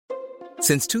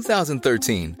Since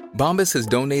 2013, Bombas has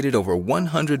donated over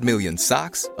 100 million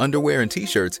socks, underwear, and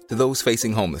T-shirts to those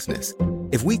facing homelessness.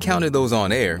 If we counted those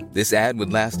on air, this ad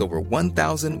would last over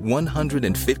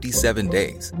 1,157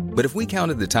 days. But if we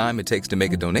counted the time it takes to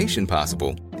make a donation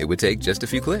possible, it would take just a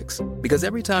few clicks. Because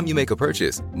every time you make a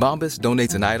purchase, Bombas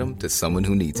donates an item to someone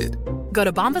who needs it. Go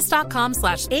to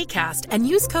bombas.com/ACAST and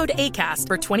use code ACAST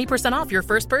for 20% off your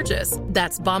first purchase.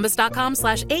 That's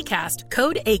bombas.com/ACAST,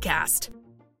 code ACAST.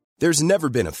 There's never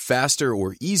been a faster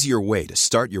or easier way to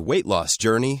start your weight loss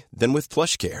journey than with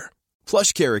PlushCare.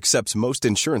 PlushCare accepts most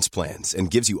insurance plans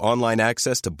and gives you online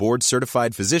access to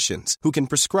board-certified physicians who can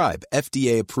prescribe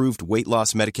FDA-approved weight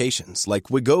loss medications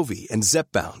like Wegovy and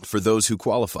Zepbound for those who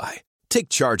qualify. Take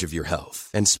charge of your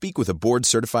health and speak with a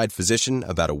board-certified physician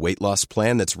about a weight loss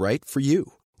plan that's right for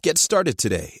you. Get started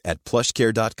today at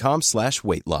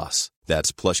plushcare.com/weight loss.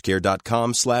 That's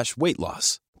plushcare.com/weight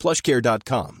loss.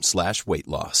 plushcare.com/weight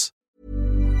loss.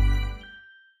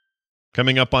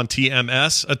 Coming up on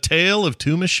TMS, A Tale of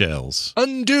Two Michelles.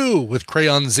 Undo with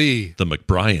Crayon Z. The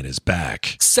McBrien is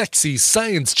back. Sexy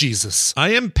Science Jesus.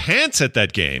 I am pants at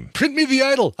that game. Print me the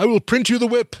idol. I will print you the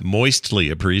whip. Moistly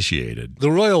appreciated.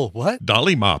 The Royal what?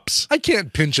 Dolly Mops. I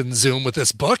can't pinch and zoom with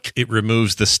this book. It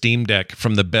removes the Steam Deck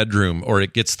from the bedroom, or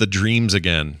it gets the dreams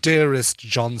again. Dearest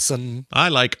Johnson. I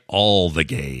like all the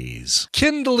gays.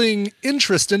 Kindling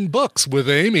interest in books with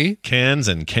Amy. Cans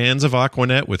and cans of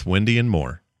Aquanet with Wendy and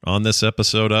more. On this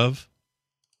episode of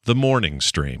The Morning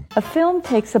Stream. A film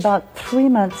takes about 3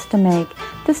 months to make.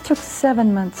 This took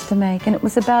 7 months to make, and it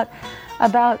was about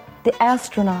the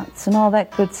astronauts and all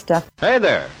that good stuff. Hey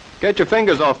there, get your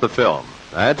fingers off the film.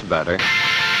 That's better.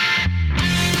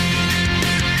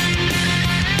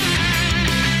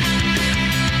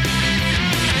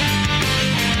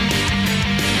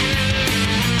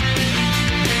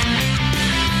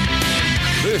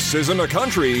 This isn't a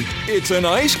country, it's an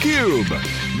ice cube.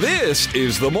 This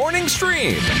is The Morning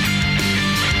Stream.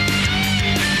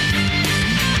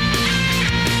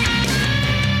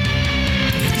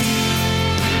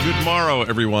 Good morrow,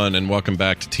 everyone, and welcome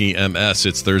back to TMS.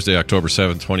 It's Thursday, October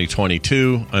 7th,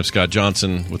 2022. I'm Scott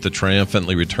Johnson with the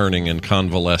triumphantly returning and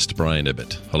convalesced Brian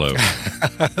Ibbett. Hello.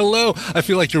 Hello. I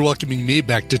feel like you're welcoming me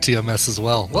back to TMS as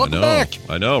well. Welcome back.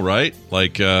 I know, right?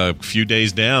 Like a few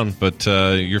days down, but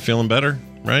you're feeling better?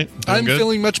 Right? I'm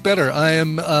feeling much better. I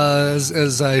am,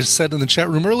 as I said in the chat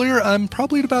room earlier, I'm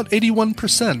probably at about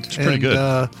 81%. It's pretty good.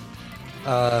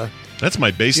 That's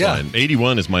my baseline. Yeah.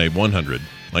 81 is my 100.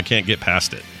 I can't get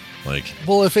past it. Like,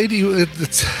 well, if 80,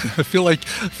 it's, I feel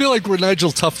like we're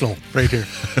Nigel Tufnell right here.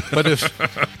 But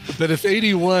if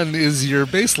 81 is your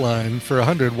baseline for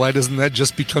 100, why doesn't that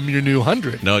just become your new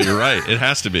 100? No, you're right. It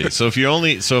has to be. So if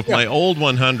my old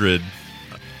 100,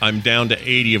 I'm down to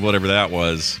 80 of whatever that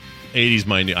was. 80's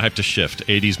my new. I have to shift.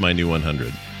 80's my new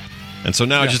 100, and so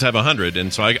now I just have 100,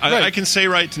 and so I can say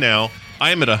right now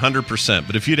I am at 100%.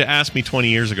 But if you'd have asked me 20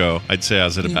 years ago, I'd say I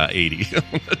was at about 80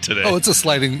 today. Oh, it's a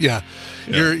sliding. Yeah.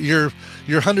 Your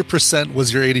 100%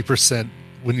 was your 80%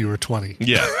 when you were 20.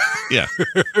 Yeah.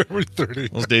 30.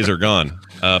 Those days are gone.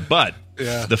 But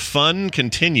the fun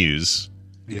continues.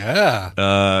 Yeah.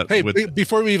 Hey,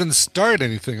 before we even start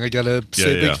anything, I got to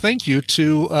say a big thank you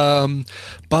to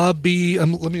Bobby.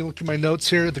 Let me look at my notes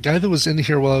here. The guy that was in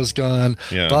here while I was gone,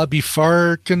 Bobby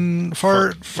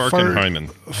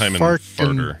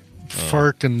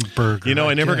Farkenberger. You know,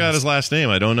 I never got his last name.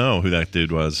 I don't know who that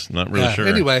dude was. Not really sure.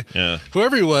 Anyway,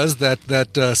 whoever he was,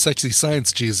 that sexy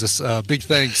science Jesus, big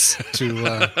thanks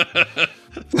to...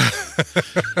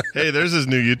 Hey, there's his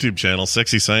new YouTube channel,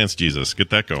 Sexy Science Jesus. Get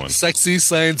that going. Sexy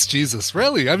Science Jesus.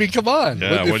 Really? I mean, come on.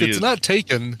 Yeah, if it's not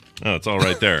taken... Oh, it's all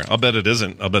right there. I'll bet it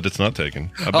isn't. I'll bet it's not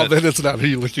taken. I'll bet it's not. Are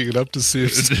you looking it up to see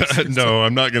if... No,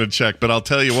 I'm not going to check. But I'll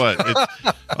tell you what.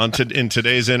 In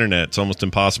today's internet, it's almost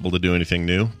impossible to do anything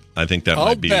new. I think that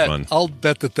might be fun. I'll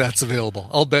bet that's available.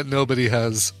 I'll bet nobody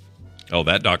has... Oh,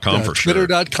 that.com for sure.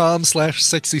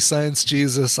 Twitter.com/Sexy Science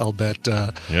Jesus. I'll bet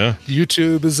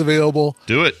YouTube is available.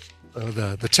 Do it.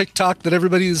 The TikTok that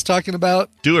everybody is talking about.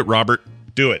 Do it, Robert.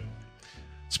 Do it.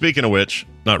 Speaking of which,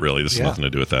 not really. This has nothing to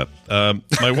do with that.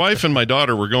 My wife and my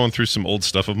daughter were going through some old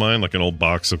stuff of mine, like an old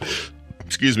box of,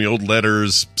 old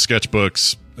letters,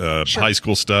 sketchbooks, high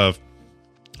school stuff,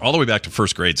 all the way back to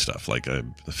first grade stuff. Like I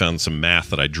found some math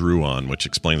that I drew on, which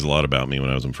explains a lot about me when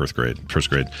I was in first grade.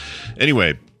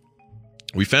 Anyway,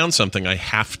 we found something I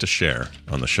have to share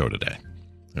on the show today.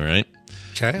 All right?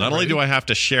 Okay. Not only do I have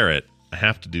to share it, I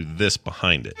have to do this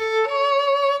behind it.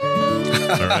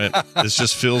 All right? This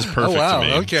just feels perfect to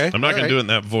me. Okay. I'm not going to do it in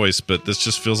that voice, but this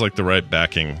just feels like the right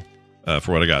backing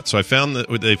for what I got. So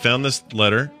they found this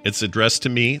letter. It's addressed to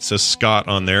me. It says Scott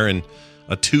on there, and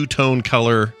a two-tone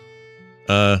color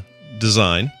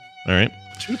design. All right.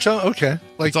 Two-tone, okay.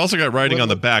 It's also got writing on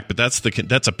the back, but that's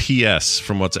a PS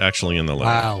from what's actually in the letter.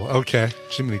 Wow, okay.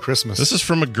 Jiminy Christmas. This is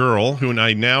from a girl who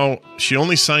she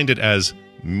only signed it as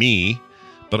me,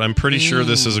 but I'm pretty sure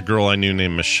this is a girl I knew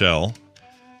named Michelle,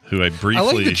 who I briefly... I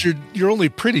like that you're only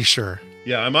pretty sure.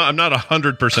 Yeah, I'm not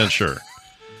 100% sure.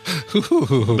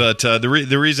 But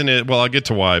the reason is... Well, I'll get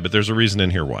to why, but there's a reason in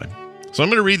here why. So I'm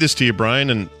going to read this to you, Brian,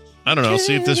 and I don't know,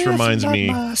 see if this reminds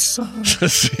me...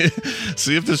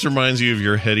 see if this reminds you of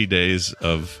your heady days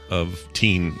of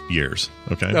teen years,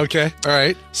 okay? Okay, all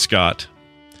right. Scott,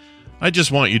 I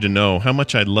just want you to know how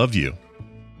much I love you.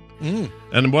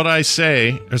 And what I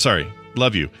say...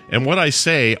 love you. And what I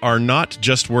say are not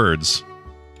just words.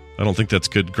 I don't think that's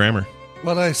good grammar.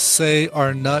 What I say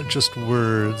are not just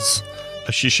words.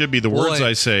 She should be the words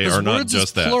I say are not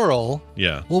just that. Plural.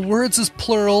 Yeah. Well, words is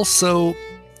plural, so...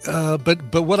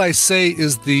 but what I say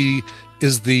is the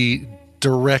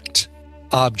direct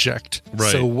object.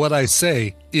 Right. So what I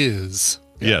say is...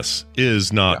 Yes,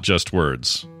 is not just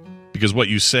words. Because what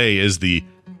you say is the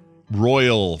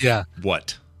royal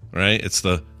what, right? It's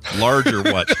the larger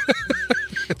what.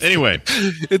 Anyway.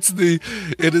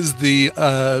 It is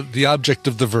the object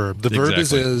of the verb. The verb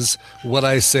is what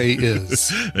I say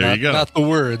is. There you go. Not the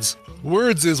words.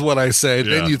 Words is what I say.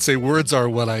 Then you'd say words are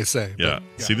what I say. Yeah.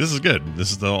 See, this is good.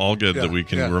 This is all good that we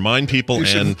can remind people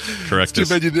and correct us.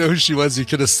 Too bad you know who she was. You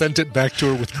could have sent it back to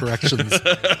her with corrections.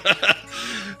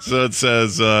 So it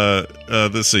says,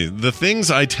 let's see. The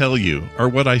things I tell you are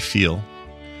what I feel,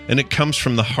 and it comes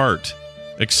from the heart,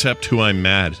 except who I'm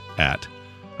mad at.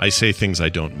 I say things I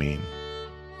don't mean.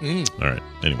 All right.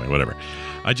 Anyway, whatever.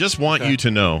 I just want you to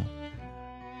know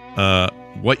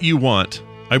what you want.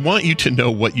 I want you to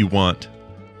know what you want.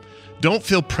 Don't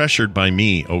feel pressured by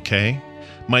me, okay?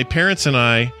 My parents and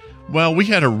I, we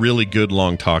had a really good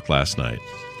long talk last night.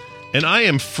 And I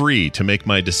am free to make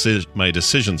my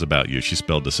decisions about you. She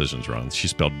spelled decisions wrong. She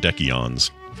spelled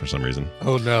decisions for some reason.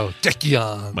 Oh, no.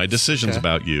 Decisions. My decisions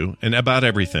about you and about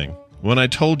everything. When I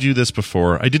told you this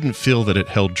before, I didn't feel that it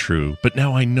held true, but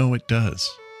now I know it does.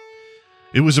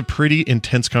 It was a pretty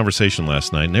intense conversation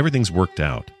last night, and everything's worked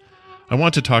out. I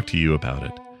want to talk to you about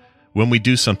it when we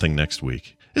do something next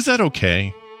week. Is that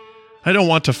okay? I don't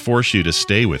want to force you to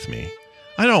stay with me.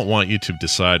 I don't want you to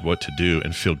decide what to do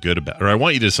and feel good about it. Or I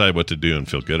want you to decide what to do and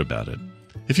feel good about it.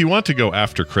 If you want to go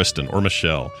after Kristen or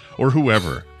Michelle or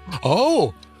whoever.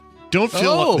 Don't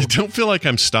feel like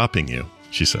I'm stopping you,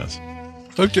 she says.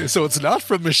 Okay, so it's not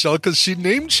from Michelle because she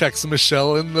name checks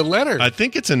Michelle in the letter. I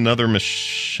think it's another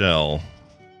Michelle.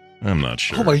 I'm not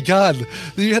sure. Oh my God.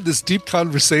 You had this deep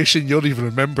conversation you don't even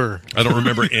remember. I don't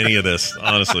remember any of this,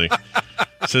 honestly.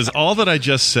 It says, all that I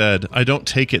just said, don't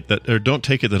take it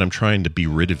that I'm trying to be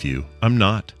rid of you. I'm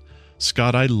not.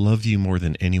 Scott, I love you more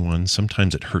than anyone.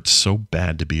 Sometimes it hurts so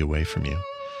bad to be away from you.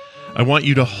 I want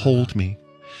you to hold me,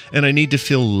 and I need to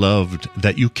feel loved,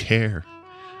 that you care.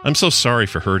 I'm so sorry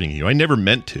for hurting you. I never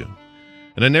meant to.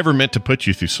 And I never meant to put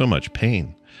you through so much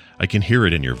pain. I can hear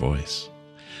it in your voice.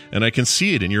 And I can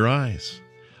see it in your eyes.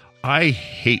 I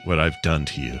hate what I've done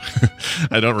to you.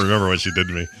 I don't remember what she did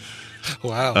to me.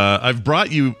 Wow. I've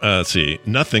brought you,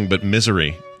 nothing but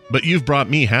misery. But you've brought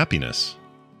me happiness.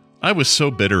 I was so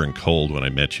bitter and cold when I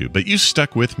met you, but you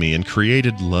stuck with me and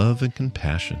created love and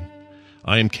compassion.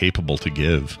 I am capable to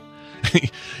give.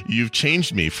 You've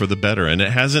changed me for the better, and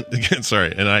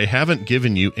and I haven't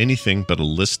given you anything but a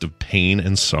list of pain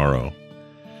and sorrow.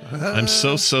 I'm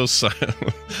so sorry.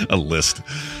 A list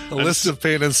of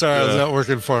pain and sorrow is not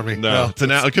working for me. No,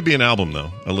 it could be an album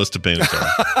though. A list of pain and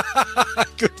sorrow.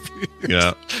 Could be.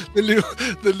 Yeah. The new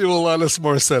Alanis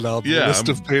Morissette album. Yeah. List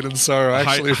of pain and sorrow.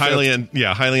 Actually,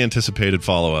 highly anticipated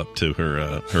follow up to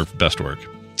her best work.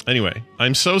 Anyway,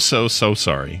 I'm so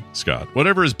sorry, Scott.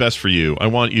 Whatever is best for you, I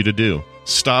want you to do.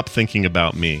 Stop thinking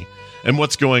about me and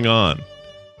what's going on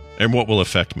and what will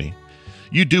affect me.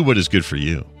 You do what is good for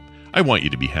you. I want you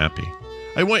to be happy.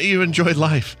 I want you to enjoy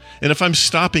life. And if I'm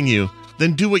stopping you,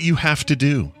 then do what you have to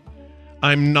do.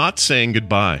 I'm not saying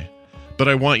goodbye, but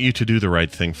I want you to do the right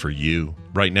thing for you.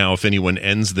 Right now, if anyone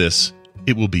ends this,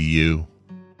 it will be you.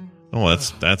 Oh,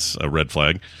 that's a red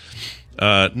flag.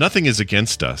 Nothing is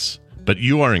against us, but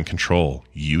you are in control.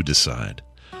 You decide.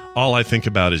 All I think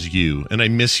about is you, and I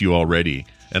miss you already.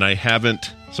 And I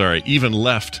haven't, even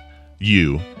left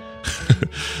you.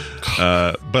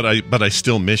 But I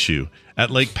still miss you.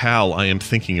 At Lake Powell, all I'm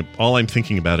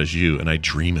thinking about is you, and I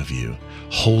dream of you,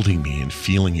 holding me and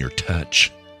feeling your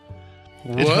touch.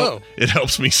 Whoa. It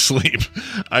helps me sleep.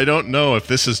 I don't know if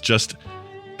this is just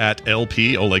at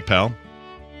LP, Lake Powell.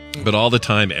 But all the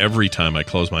time, every time I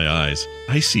close my eyes,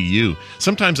 I see you.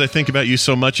 Sometimes I think about you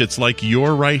so much, it's like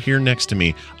you're right here next to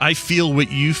me. I feel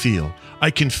what you feel.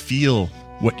 I can feel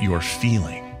what you're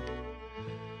feeling.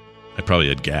 I probably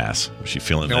had gas. Was she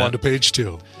feeling that? Now on to page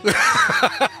 2.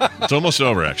 It's almost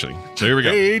over, actually. So here we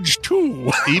go. Page 2.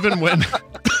 Even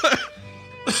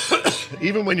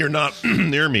when you're not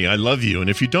near me, I love you. And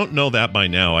if you don't know that by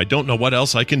now, I don't know what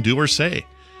else I can do or say.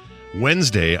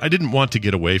 Wednesday, I didn't want to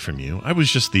get away from you. I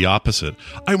was just the opposite.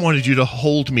 I wanted you to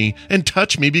hold me and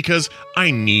touch me because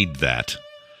I need that.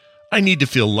 I need to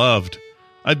feel loved.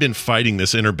 I've been fighting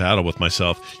this inner battle with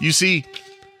myself. You see,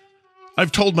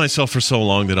 I've told myself for so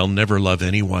long that I'll never love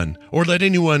anyone or let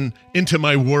anyone into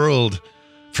my world.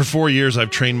 For 4 years,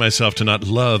 I've trained myself to not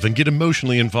love and get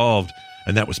emotionally involved,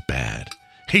 and that was bad.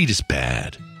 Hate is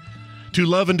bad. To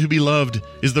love and to be loved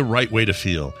is the right way to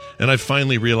feel, and I've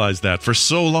finally realized that. For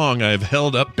so long, I've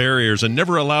held up barriers and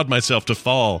never allowed myself to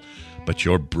fall. But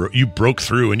you broke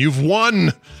through, and you've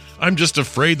won. I'm just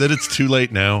afraid that it's too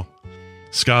late now.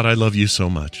 Scott, I love you so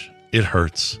much. It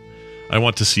hurts. I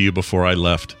want to see you before I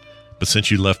left, but since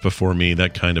you left before me,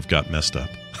 that kind of got messed up.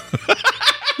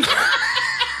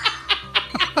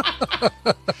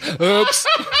 Oops.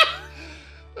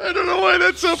 I don't know why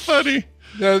that's so funny.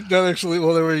 No, actually,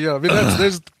 well, there we go. I mean,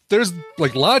 there's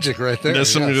like logic right there.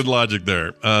 There's some good logic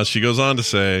there. She goes on to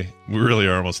say, we really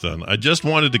are almost done. I just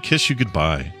wanted to kiss you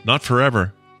goodbye. Not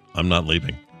forever. I'm not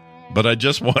leaving. But I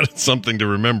just wanted something to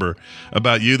remember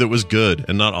about you that was good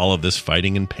and not all of this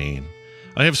fighting and pain.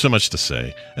 I have so much to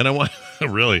say, and I want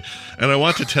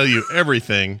to tell you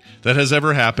everything that has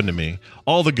ever happened to me,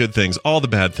 all the good things, all the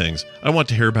bad things. I want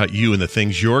to hear about you and the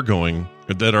things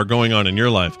that are going on in your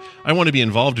life. I want to be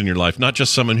involved in your life, not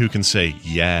just someone who can say,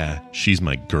 yeah, she's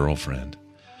my girlfriend.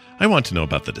 I want to know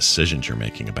about the decisions you're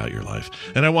making about your life,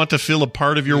 and I want to feel a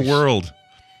part of your world.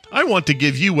 I want to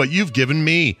give you what you've given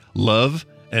me, love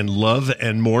and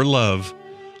more love.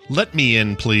 Let me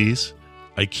in, please.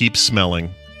 I keep smelling.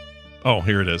 Oh,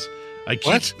 here it is.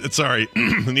 Sorry,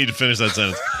 I need to finish that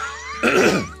sentence.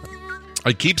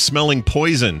 I keep smelling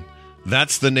poison.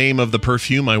 That's the name of the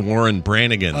perfume I wore in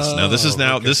Brannigan's.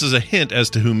 This is a hint as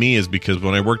to who me is, because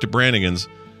when I worked at Brannigan's,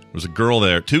 there was a girl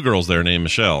there, 2 girls there named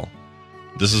Michelle.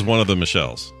 This is one of the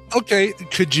Michelles. Okay,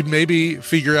 could you maybe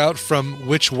figure out from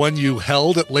which one you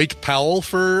held at Lake Powell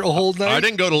for a whole night? I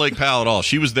didn't go to Lake Powell at all.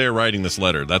 She was there writing this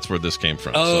letter. That's where this came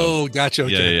from. Oh, so, gotcha.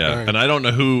 Okay. Yeah. Right. And I don't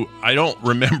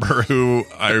remember who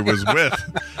I was with.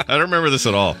 I don't remember this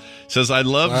at all. It says, I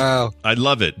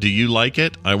love it. Do you like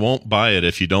it? I won't buy it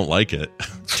if you don't like it.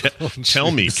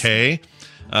 Tell me, Kay.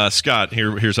 Scott,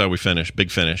 here's how we finish.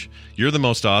 Big finish. You're the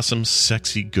most awesome,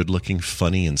 sexy, good-looking,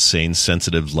 funny, insane,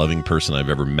 sensitive, loving person I've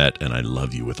ever met, and I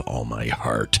love you with all my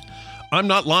heart. I'm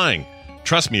not lying.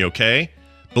 Trust me, okay?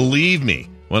 Believe me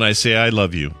when I say I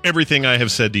love you. Everything I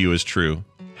have said to you is true.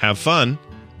 Have fun.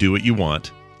 Do what you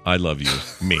want. I love you.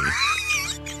 Me.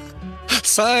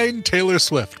 Signed, Taylor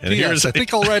Swift. And P.S. I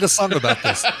think I'll write a song about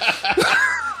this.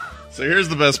 So here's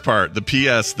the best part. The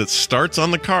P.S. that starts on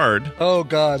the card. Oh,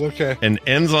 God. Okay. And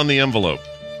ends on the envelope.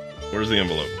 Where's the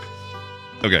envelope?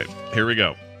 Okay, here we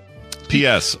go.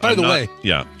 P.S. By the way.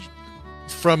 Yeah.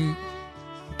 From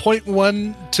point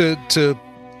 1 to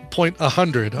point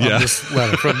 100 on this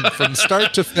letter, from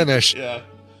start to finish,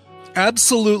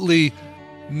 absolutely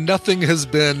nothing has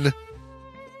been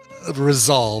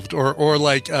resolved or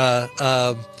like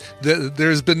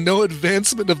there's been no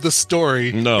advancement of the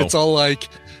story. No. It's all like,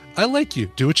 I like you.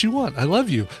 Do what you want. I love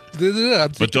you.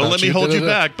 But don't let me hold you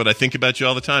back. But I think about you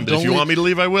all the time. But if you want me to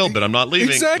leave, I will. But I'm not leaving.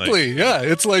 Exactly. Yeah.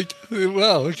 It's like,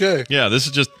 well, okay. Yeah. This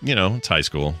is just, it's high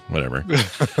school. Whatever.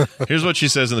 Here's what she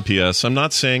says in the P.S. I'm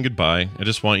not saying goodbye. I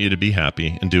just want you to be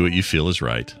happy and do what you feel is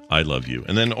right. I love you.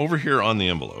 And then over here on the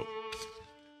envelope,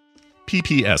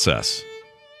 PPSS.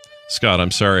 Scott,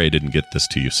 I'm sorry I didn't get this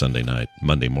to you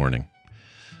Monday morning.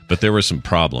 But there were some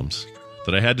problems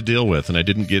that I had to deal with, and I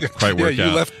didn't get quite worked out.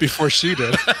 You left before she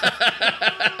did.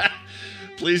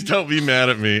 Please don't be mad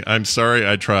at me. I'm sorry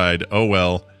I tried. Oh,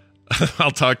 well.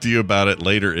 I'll talk to you about it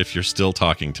later if you're still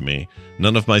talking to me.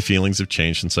 None of my feelings have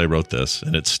changed since I wrote this,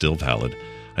 and it's still valid.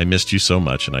 I missed you so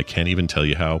much, and I can't even tell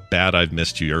you how bad I've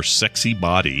missed you. Your sexy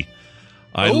body.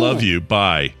 I love you.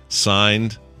 Bye.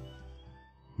 Signed,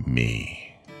 me.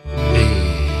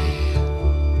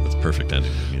 Perfect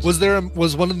ending. Was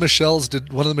one of the Michelles?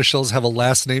 Did one of the Michelles have a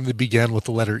last name that began with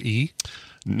the letter E?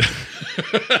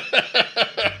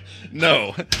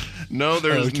 No,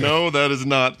 that is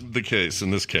not the case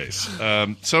in this case.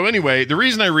 So anyway, the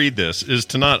reason I read this is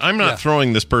I'm not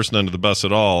throwing this person under the bus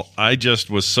at all. I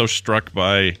just was so struck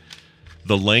by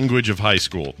the language of high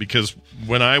school, because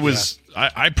when I was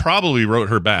I probably wrote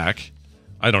her back.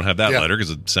 I don't have that letter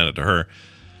because I sent it to her.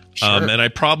 Sure. And I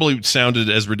probably sounded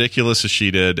as ridiculous as she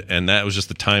did, and that was just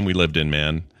the time we lived in,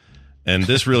 man. And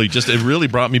this really it really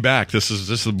brought me back. This is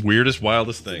just the weirdest,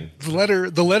 wildest thing. The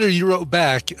letter you wrote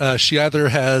back, she either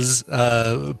has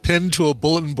pinned to a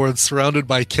bulletin board surrounded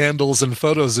by candles and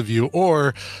photos of you,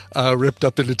 or ripped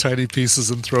up into tiny pieces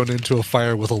and thrown into a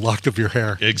fire with a lock of your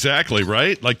hair. Exactly,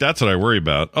 right? Like, that's what I worry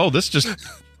about. Oh, this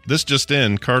just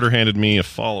in. Carter handed me a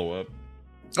follow-up.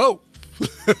 Oh.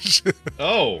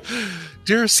 Oh.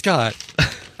 Dear Scott,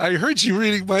 I heard you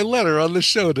reading my letter on the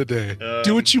show today.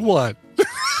 Do what you want.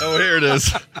 Oh, here it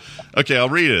is. Okay, I'll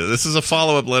read it. This is a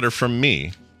follow-up letter from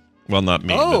me. Well, not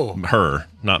me, but her,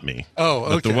 not me. Oh,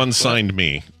 okay. But the one signed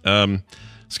me.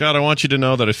 Scott, I want you to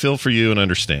know that I feel for you and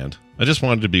understand. I just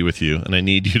wanted to be with you, and I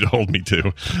need you to hold me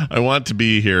too. I want to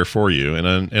be here for you, and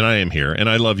I am here, and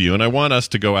I love you, and I want us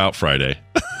to go out Friday.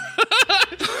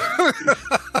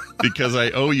 Because I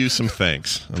owe you some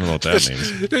thanks. I don't know what that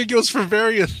means. It goes from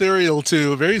very ethereal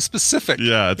to very specific.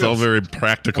 Yeah, it's all very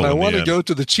practical. And I want to go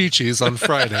to the Chi-Chi's on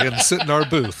Friday and sit in our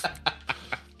booth.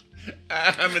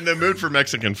 I'm in the mood for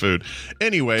Mexican food.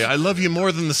 Anyway, I love you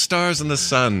more than the stars and the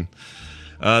sun.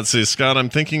 Let's see, Scott, I'm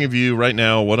thinking of you right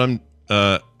now. What am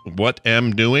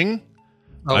doing?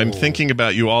 Oh. I'm thinking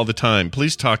about you all the time.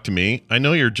 Please talk to me. I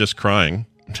know you're just crying.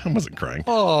 I wasn't crying.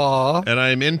 Aww. And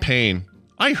I'm in pain.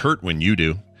 I hurt when you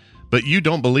do. But you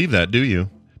don't believe that, do you?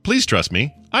 Please trust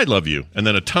me. I love you. And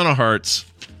then a ton of hearts.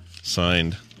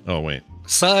 Signed. Oh, wait.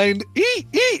 Signed.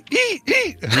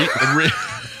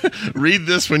 Read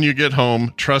this when you get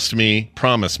home. Trust me.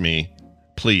 Promise me.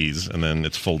 Please. And then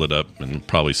it's folded up and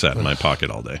probably sat in my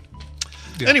pocket all day.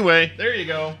 Yeah. Anyway, there you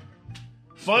go.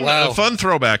 Fun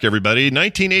throwback, everybody.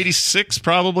 1986,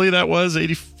 probably that was.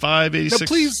 85,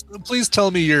 86. Now, please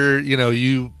tell me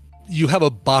you have a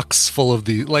box full of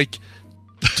these. Like,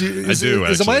 I do.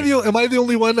 Am I the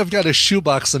only one? I've got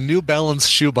a New Balance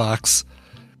shoebox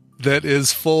that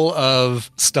is full of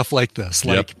stuff like this,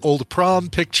 like old prom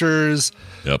pictures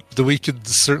that we could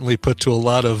certainly put to a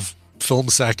lot of film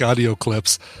sack audio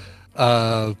clips,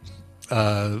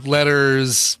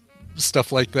 letters,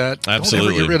 stuff like that. Absolutely.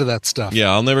 I'll never get rid of that stuff.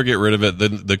 Yeah, I'll never get rid of it.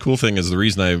 The cool thing is, the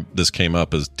reason this came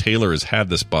up is Taylor has had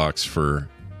this box for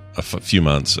a few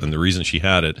months, and the reason she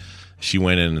had it, she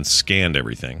went in and scanned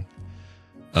everything.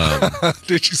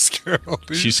 Did you scan all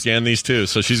these? She scanned these too,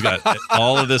 so she's got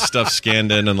all of this stuff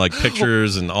scanned in, and like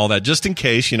pictures and all that, just in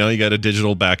case, you got a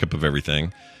digital backup of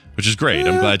everything, which is great.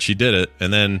 I'm glad she did it,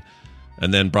 and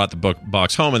then brought the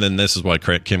box home, and then this is why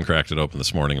Kim cracked it open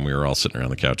this morning, and we were all sitting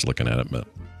around the couch looking at it. But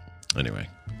anyway,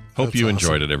 hope you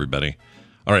enjoyed it, everybody.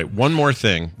 All right, one more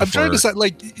thing. I'm trying to say,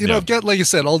 I've got, like I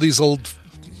said, all these old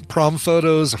prom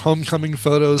photos, homecoming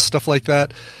photos, stuff like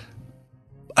that.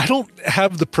 I don't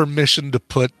have the permission to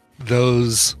put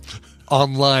those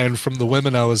online from the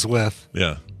women I was with.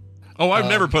 Yeah. Oh, I've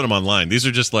never put them online. These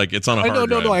are just like, it's on a hard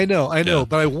drive. I know.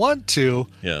 But I want to.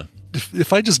 Yeah.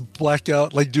 If I just black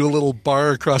out, like do a little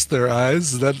bar across their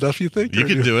eyes, is that enough, you think? You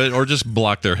could do it, or just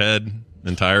block their head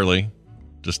entirely.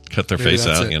 Just cut their face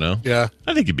out, Yeah.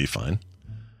 I think you'd be fine.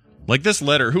 Like this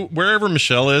letter, wherever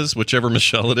Michelle is, whichever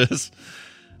Michelle it is.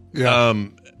 Yeah.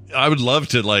 I would love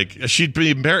to, she'd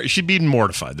be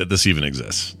mortified that this even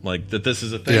exists, like that this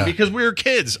is a thing, because we're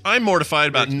kids. I'm mortified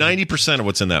about 90% of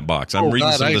what's in that box. I'm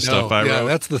reading some of the stuff I wrote.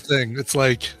 That's the thing. It's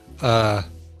like, I'm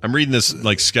reading this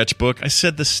sketchbook. I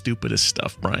said the stupidest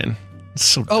stuff, Brian. It's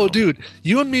so dumb. Oh, dude,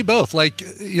 you and me both. Like,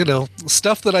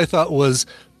 stuff that I thought was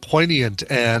poignant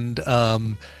and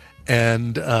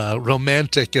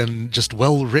romantic and just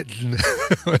well written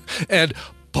and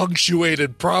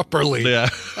punctuated properly. Yeah.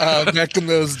 Back in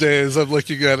those days, I'm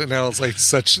looking at it now. It's like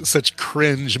such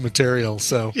cringe material.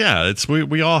 So yeah, it's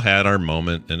we all had our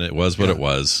moment, and it was what it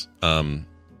was.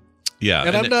 Yeah,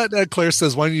 and I'm not. Claire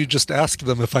says, "Why don't you just ask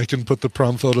them if I can put the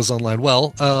prom photos online?"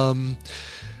 Well,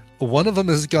 one of them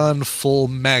has gone full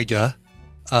MAGA.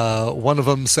 One of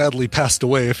them sadly passed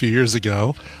away a few years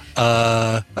ago.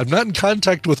 I'm not in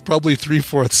contact with probably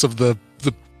 3/4 of the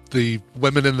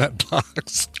women in that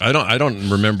box. I don't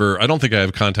remember. I don't think I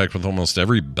have contact with almost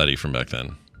everybody from back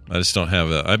then. I just don't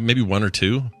have maybe one or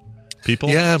two people.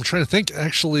 Yeah, I'm trying to think.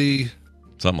 Actually,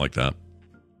 something like that.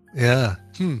 Yeah.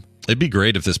 It'd be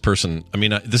great if this person. I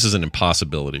mean, this is an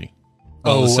impossibility.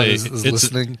 Is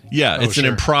listening? It's an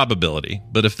improbability.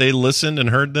 But if they listened and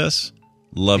heard this,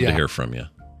 love to hear from you.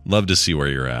 Love to see where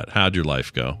you're at. How'd your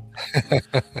life go?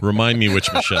 Remind me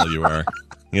which Michelle you are.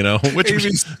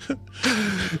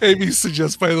 Amy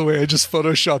suggests, by the way, I just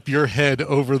Photoshop your head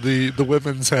over the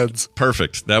women's heads.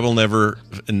 Perfect. No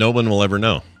one will ever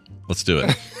know. Let's do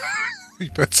it.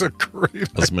 think that's a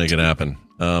great Let's make it happen.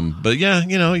 But yeah,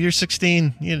 you're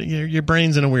 16. Your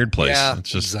brain's in a weird place. Yeah, it's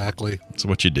just, exactly. It's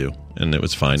what you do, and it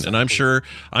was fine. Exactly. And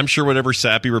I'm sure whatever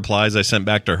sappy replies I sent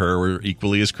back to her were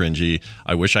equally as cringy.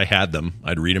 I wish I had them.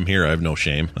 I'd read them here. I have no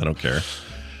shame. I don't care.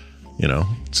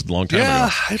 It's a long time ago. Yeah,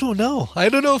 I don't know. I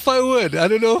don't know if I would. I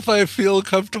don't know if I feel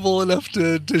comfortable enough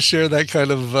to share that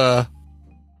kind of.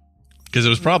 Because it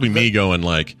was probably me going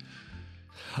like,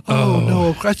 oh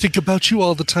no, I think about you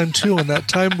all the time too. And that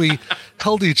time we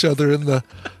held each other in the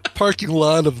parking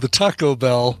lot of the Taco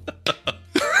Bell.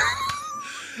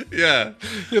 Yeah,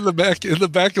 in the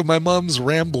back of my mom's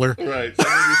Rambler. Right, so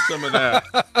maybe some of that.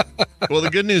 Well, the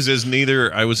good news is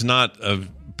I was not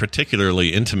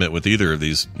particularly intimate with either of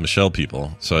these Michelle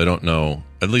people, so I don't know.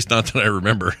 At least not that I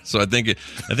remember. So I think it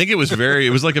was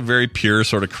it was like a very pure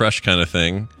sort of crush kind of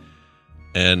thing.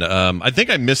 And I think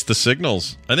I missed the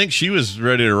signals. I think she was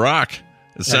ready to rock.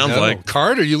 It sounds like.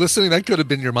 Card, are you listening? That could have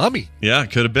been your mommy. Yeah,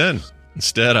 it could have been.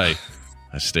 Instead, I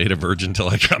stayed a virgin till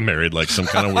I got married, like some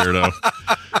kind of weirdo.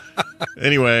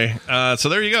 Anyway, so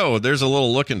there you go. There's a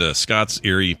little look into Scott's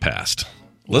eerie past.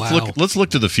 Let's look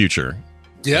to the future.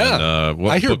 Yeah, and,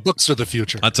 I hear books are the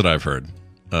future. That's what I've heard.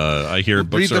 I hear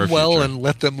books read them are well future. And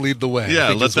let them lead the way. Yeah,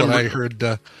 let them. I heard.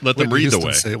 Let them read the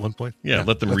way. Say at one point. Yeah,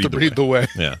 let them read the way.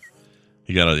 Yeah,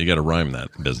 you gotta rhyme that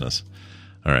business.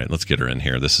 All right, let's get her in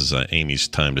here. This is Amy's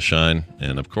time to shine,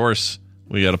 and of course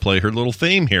we got to play her little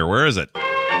theme here. Where is it?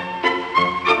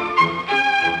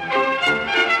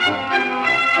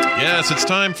 Yes, it's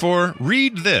time for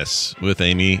Read This with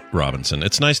Amy Robinson.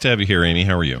 It's nice to have you here, Amy.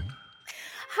 How are you?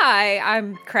 Hi,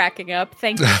 I'm cracking up.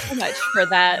 Thank you so much for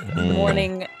that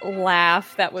morning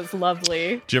laugh. That was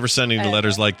lovely. Did you ever send any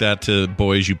letters like that to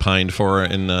boys you pined for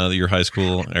in your high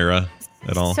school era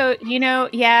at all? So,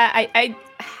 yeah, I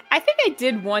think I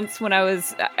did once when I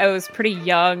was pretty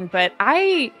young, but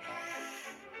my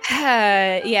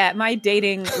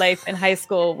dating life in high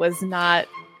school was not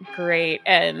great,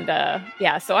 and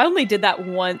so I only did that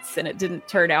once, and it didn't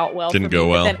turn out well. Didn't go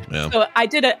well. So I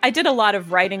did a lot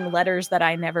of writing letters that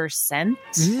I never sent.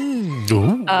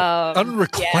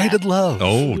 Unrequited love.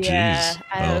 Oh, geez.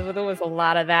 Yeah, there was a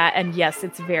lot of that, and yes,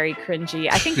 it's very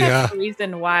cringy. I think that's the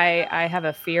reason why I have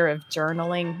a fear of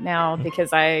journaling now,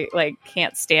 because I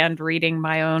can't stand reading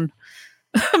my own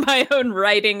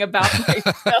writing about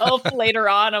myself later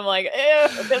on. I'm like, ew,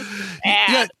 this is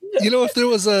bad. Yeah, if there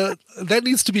was that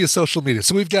needs to be a social media.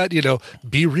 So we've got,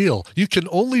 be real. You can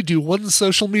only do one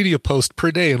social media post per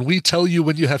day, and we tell you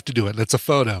when you have to do it, and it's a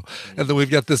photo. And then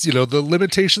we've got this, the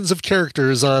limitations of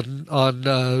characters on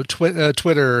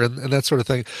Twitter and that sort of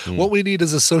thing. What we need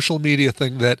is a social media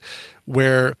thing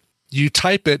where you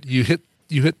type it, you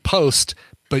hit post,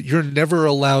 but you're never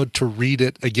allowed to read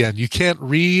it again. You can't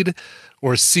read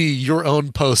or see your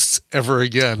own posts ever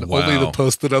again. Wow. Only the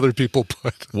post that other people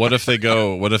put. What if they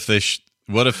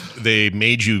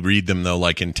made you read them though,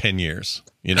 like in 10 years?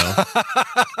 They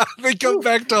come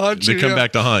back to haunt you. They come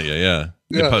back to haunt you. Yeah.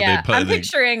 I'm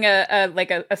picturing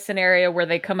a scenario where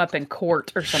they come up in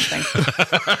court or something.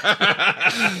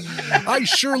 I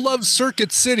sure love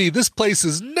Circuit City. This place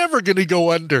is never going to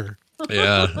go under.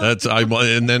 Yeah,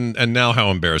 and now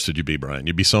how embarrassed would you be, Brian?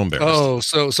 You'd be so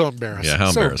embarrassed. Oh, so embarrassed. Yeah, how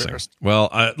embarrassing. Well,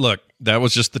 look, that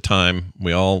was just the time.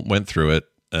 We all went through it.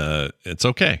 It's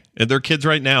okay. And they're kids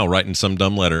right now writing some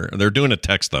dumb letter. They're doing a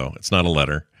text though. It's not a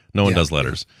letter. No one does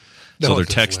letters. Yeah. So they're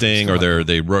texting or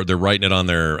they're writing it on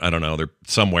their, I don't know, they're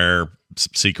somewhere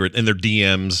secret in their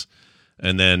DMs.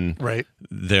 And then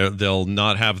they'll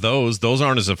not have those. Those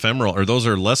aren't as ephemeral, or those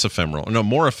are less ephemeral. No,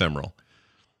 more ephemeral.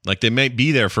 Like they may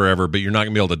be there forever, but you're not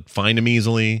going to be able to find them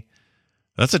easily.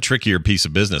 That's a trickier piece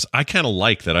of business. I kind of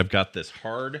like that I've got this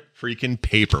hard freaking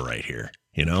paper right here,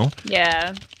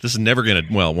 Yeah. This is never going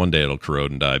to, one day it'll corrode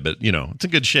and die, but, it's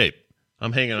in good shape.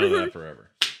 I'm hanging on to that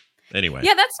forever. Anyway.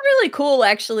 Yeah, that's really cool,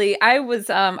 actually.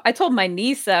 I told my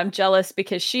niece I'm jealous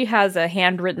because she has a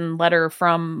handwritten letter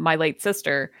from my late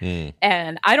sister.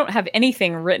 And I don't have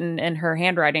anything written in her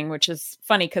handwriting, which is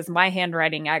funny because my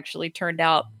handwriting actually turned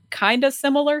out kind of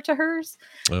similar to hers.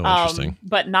 Oh, interesting.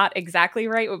 But not exactly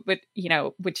right. But,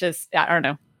 which is, I don't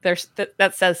know. There's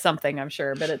that says something, I'm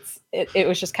sure, but it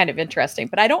was just kind of interesting.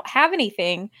 But I don't have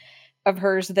anything of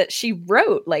hers that she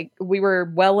wrote. Like we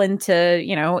were well into,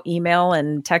 email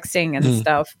and texting and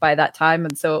stuff by that time.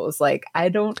 And so it was like, I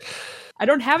don't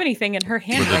have anything in her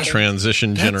handwriting. We're the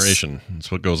transition generation. That's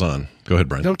what goes on. Go ahead,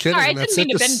 Brian. No kidding. All right, I didn't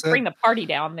mean to bring the party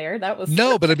down there. That was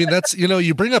no, but I mean, that's,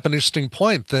 you bring up an interesting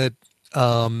point that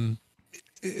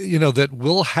that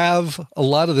will have a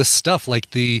lot of this stuff,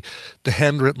 like the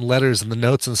handwritten letters and the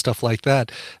notes and stuff like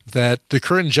that the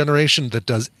current generation that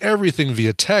does everything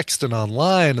via text and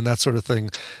online and that sort of thing,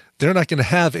 they're not going to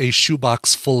have a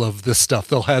shoebox full of this stuff.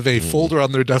 They'll have a folder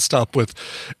on their desktop with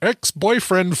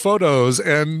ex-boyfriend photos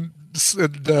and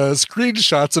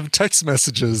screenshots of text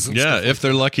messages. If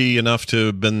they're lucky enough to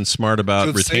have been smart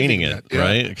about retaining it,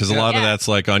 right? Because a lot of that's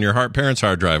like on your parents'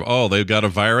 hard drive. Oh, they've got a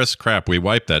virus. Crap, we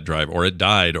wiped that drive, or it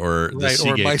died, or the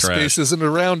Seagate or MySpace crashed. Isn't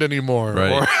around anymore,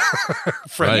 or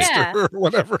Friendster, or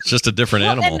whatever. It's just a different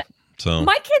animal. So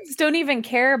my kids don't even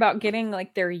care about getting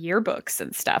like their yearbooks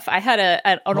and stuff. I had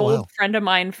an old friend of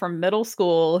mine from middle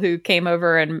school who came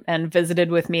over and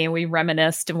visited with me, and we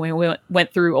reminisced and we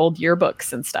went through old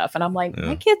yearbooks and stuff. And I'm like,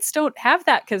 my kids don't have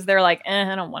that because they're like,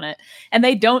 I don't want it. And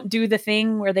they don't do the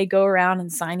thing where they go around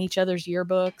and sign each other's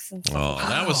yearbooks and stuff. Oh,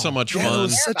 that was so much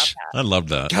fun. I loved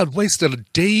that. God, wasted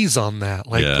days on that.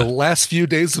 Like the last few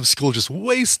days of school just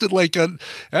wasted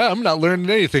I'm not learning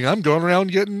anything. I'm going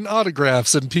around getting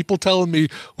autographs and people telling me,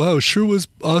 wow, sure was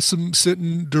awesome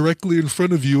sitting directly in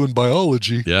front of you in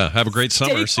biology. Yeah, have a great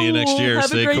summer. See you next year.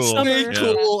 Stay cool. Stay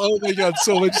cool. Oh my God,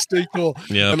 so much stay cool.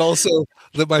 Yeah. And also,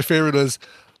 my favorite was,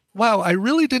 wow, I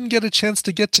really didn't get a chance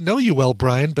to get to know you well,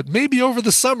 Brian, but maybe over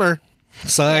the summer,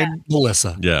 sign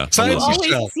Melissa. Yeah. Sign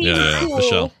Michelle.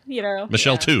 Michelle. Michelle.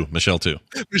 Michelle too. Michelle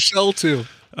too.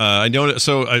 I know.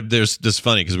 So there's this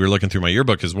funny because we were looking through my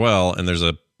yearbook as well, and there's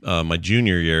my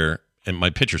junior year. And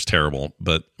my picture's terrible,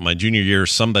 but my junior year,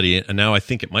 and now I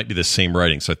think it might be the same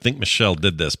writing. So I think Michelle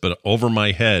did this, but over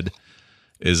my head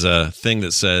is a thing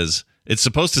that says, it's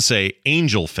supposed to say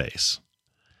angel face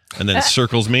and then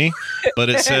circles me, but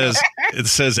it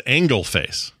says angle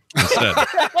face instead.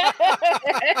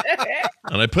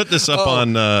 And I put this up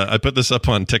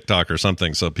on TikTok or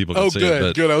something so people can see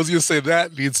it. Good. I was going to say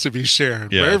that needs to be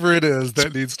shared. Yeah. Wherever it is,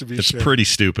 that needs to be shared. It's pretty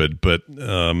stupid, but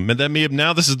now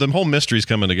this is the whole mystery's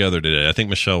coming together today. I think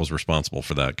Michelle was responsible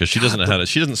for that because she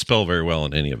doesn't spell very well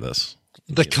in any of this.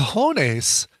 The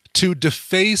cojones to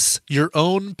deface your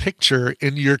own picture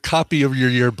in your copy of your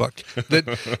yearbook that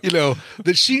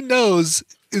that she knows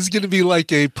is going to be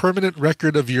like a permanent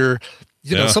record of your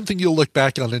something you'll look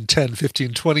back on in 10,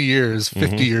 15, 20 years,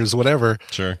 50 years, whatever.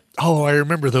 Sure. Oh, I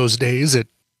remember those days at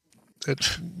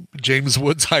James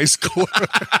Woods High School.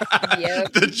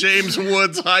 The James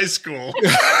Woods High School.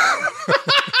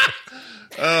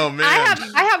 Oh man.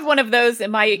 I have one of those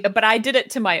but I did it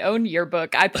to my own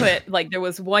yearbook. I put there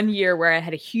was one year where I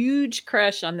had a huge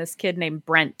crush on this kid named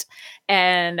Brent.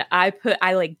 And I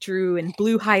drew in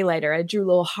blue highlighter. I drew a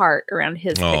little heart around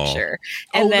his picture.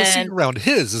 And then around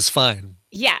his is fine.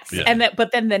 Yes. Yeah.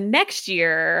 But then the next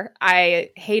year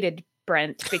I hated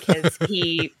Brent because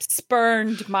he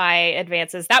spurned my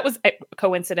advances. That was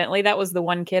coincidentally that was the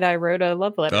one kid I wrote a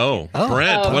love letter. Oh,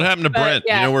 Brent! What happened to Brent?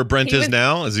 Yeah, you know where Brent is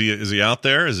now? Is he out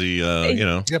there? Is he?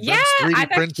 Yeah, Brent's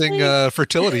 3D printing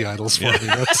fertility idols for me.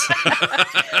 That's...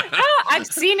 I've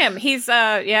seen him. He's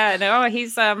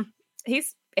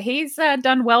he's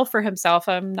done well for himself.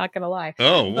 I'm not gonna lie.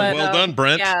 Oh, well done,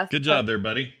 Brent. Yeah, good job there,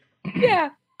 buddy. Yeah.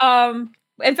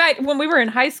 In fact, when we were in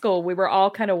high school, we were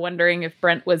all kind of wondering if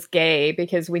Brent was gay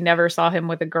because we never saw him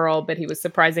with a girl, but he was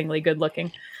surprisingly good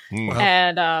looking. Wow.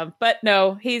 And but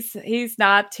no, he's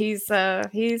not. He's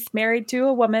married to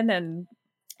a woman and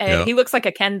he looks like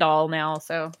a Ken doll now.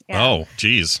 So yeah. Oh,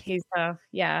 geez. He's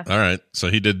yeah. All right.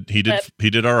 So he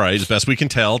did all right as best we can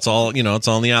tell. It's all it's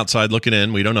on the outside looking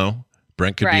in. We don't know.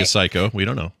 Brent could be a psycho. We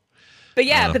don't know. But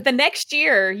but the next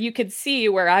year you could see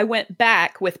where I went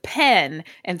back with pen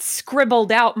and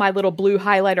scribbled out my little blue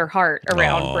highlighter heart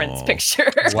around Brent's picture.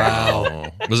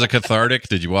 Wow. Was it cathartic?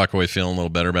 Did you walk away feeling a little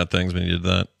better about things when you did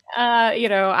that?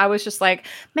 I was just like,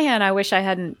 man, I wish I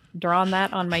hadn't drawn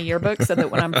that on my yearbook so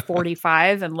that when I'm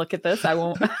 45 and look at this, I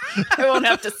won't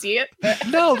have to see it.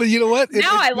 No, but you know what?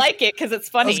 I like it because it's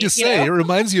funny. I was just saying, it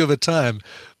reminds you of a time.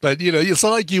 But, it's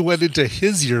not like you went into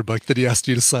his yearbook that he asked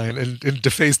you to sign and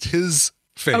defaced his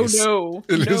face. Oh,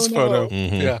 no. In his photo.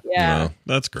 Mm-hmm. Yeah. No,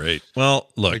 that's great. Well,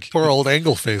 look. Like poor old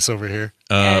angle face over here.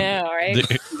 Yeah, right.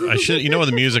 I should,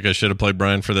 the music I should have played,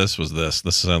 Brian, for this was this.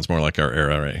 This sounds more like our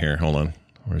era right here. Hold on.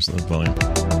 Where's the volume?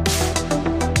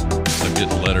 I'm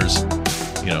getting letters.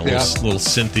 Little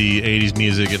synthy 80s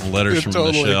music, getting letters from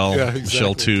Michelle. Yeah, exactly.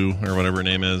 Michelle 2 or whatever her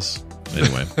name is.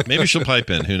 Anyway, maybe she'll pipe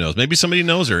in. Who knows? Maybe somebody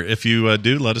knows her. If you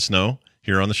do, let us know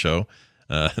here on the show.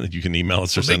 You can email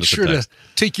us or send us a text. Make sure to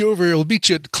take you over. We'll meet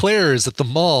you at Claire's at the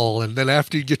mall. And then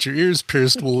after you get your ears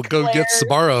pierced, we'll go get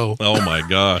Sbarro. Oh, my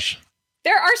gosh.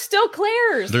 There are still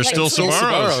Claire's. There's still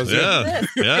Sbarros.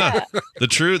 Yeah. The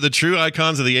true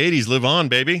icons of the 80s live on,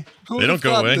 baby. They don't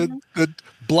go away. The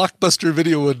Blockbuster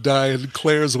Video would die and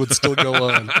Claire's would still go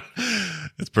on.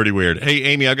 It's pretty weird. Hey,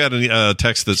 Amy, I got a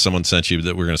text that someone sent you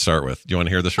that we're going to start with. Do you want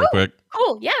to hear this real quick?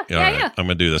 Cool. Yeah. I'm going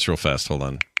to do this real fast. Hold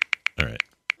on. All right.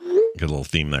 Good little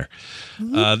theme there.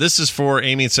 This is for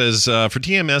Amy. It says, for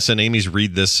TMS and Amy's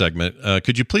Read This segment,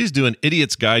 could you please do an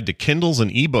idiot's guide to Kindles and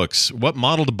ebooks? What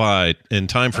model to buy in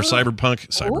time for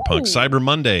Cyber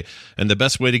Monday, and the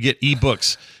best way to get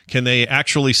ebooks? Can they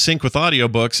actually sync with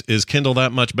audiobooks? Is Kindle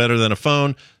that much better than a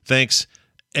phone? Thanks.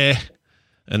 And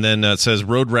then it says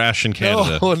Road Rash in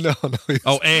Canada. No.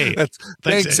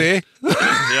 Thanks,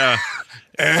 Yeah.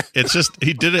 It's just,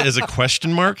 he did it as a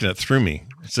question mark, and it threw me.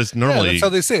 It's just normally. Yeah, that's how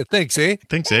they say it. Thanks, eh?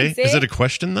 Thanks, eh? Is it a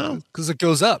question, though? Because it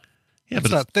goes up. Yeah, it's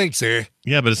but not thanks, eh?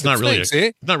 Yeah, but it's not really thanks, eh?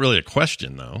 It's not really a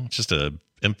question, though. It's just a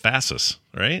emphasis,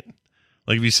 right?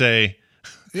 Like if you say...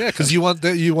 Yeah, because you want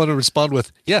to respond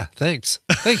with, yeah, thanks.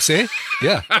 Thanks, eh?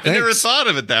 Yeah, thanks. I never thought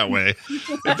of it that way.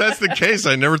 If that's the case,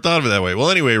 I never thought of it that way. Well,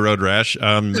 anyway, Road Rash.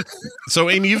 So,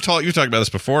 Amy, you've talked about this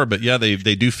before, but yeah, they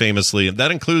do famously, and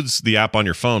that includes the app on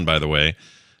your phone, by the way.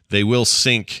 They will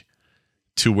sync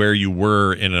to where you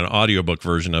were in an audiobook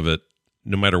version of it,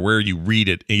 no matter where you read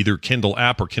it, either Kindle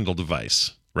app or Kindle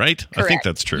device, right? Correct. I think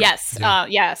that's true. Yes.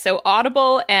 Yeah. So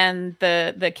Audible and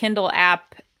the Kindle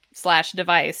app /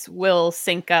 device will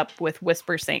sync up with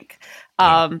WhisperSync.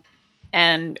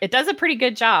 And it does a pretty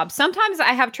good job. Sometimes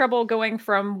I have trouble going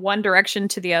from one direction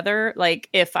to the other. Like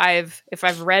if I've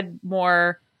read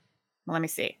more, let me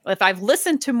see. If I've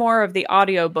listened to more of the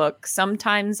audiobook,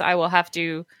 sometimes I will have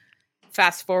to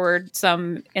fast forward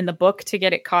some in the book to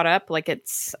get it caught up. Like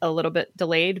it's a little bit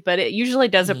delayed, but it usually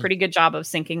does a pretty good job of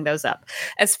syncing those up.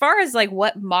 As far as like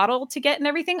what model to get and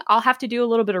everything, I'll have to do a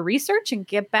little bit of research and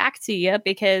get back to you,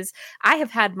 because I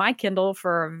have had my Kindle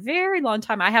for a very long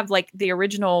time. I have like the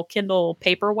original Kindle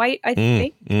Paperwhite, I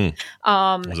think.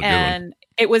 And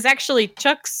it was actually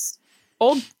Chuck's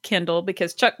old Kindle,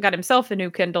 because Chuck got himself a new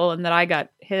Kindle and then I got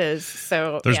his.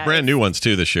 So there's brand new ones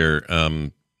too this year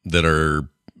that are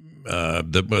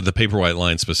the Paperwhite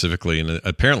line specifically, and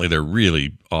apparently they're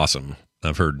really awesome.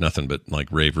 I've heard nothing but like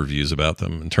rave reviews about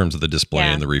them in terms of the display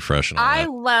and the refresh and all that.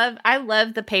 I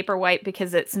love the Paperwhite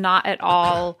because it's not at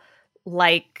all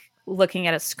like looking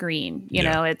at a screen. You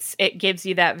know, it gives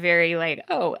you that very like,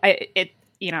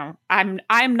 I'm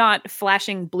not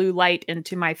flashing blue light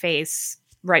into my face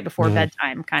right before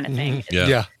bedtime kind of thing.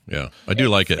 Yeah. I do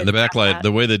like it. And the backlight,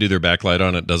 the way they do their backlight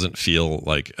on it doesn't feel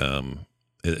like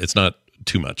it's not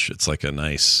too much. It's like a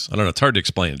nice, I don't know, it's hard to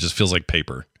explain. It just feels like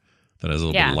paper that has a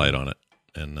little bit of light on it.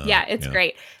 And it's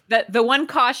great. The one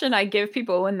caution I give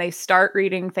people when they start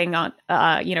reading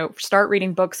start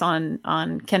reading books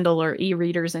on Kindle or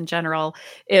e-readers in general,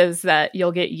 is that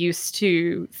you'll get used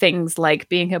to things like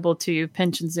being able to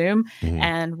pinch and zoom,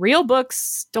 and real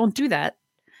books don't do that.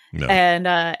 No.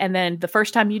 And then the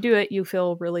first time you do it, you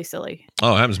feel really silly.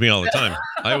 Oh, it happens to me all the time.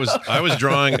 I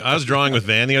was drawing with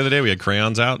Van the other day. We had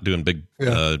crayons out doing big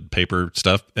paper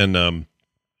stuff, and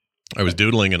I was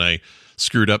doodling, and I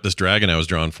screwed up this dragon I was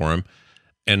drawing for him,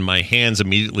 and my hands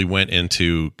immediately went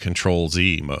into Control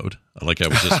Z mode. Like I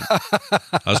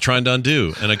was trying to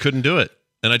undo, and I couldn't do it.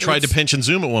 And I tried to pinch and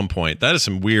zoom at one point. That is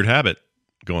some weird habit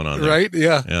going on there. Right?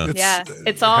 Yeah.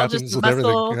 It's all just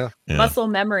muscle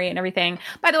memory and everything.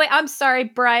 By the way, I'm sorry,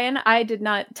 Brian, I did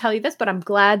not tell you this, but I'm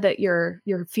glad that you're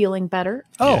feeling better.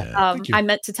 I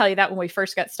meant to tell you that when we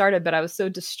first got started, but I was so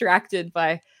distracted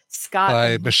by Scott,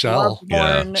 by Michelle.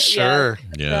 Sure.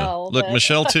 Look,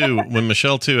 Michelle too. When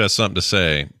Michelle too has something to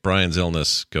say, Brian's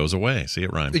illness goes away. See,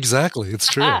 it rhymes. Exactly, it's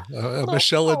true.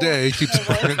 Michelle a day keeps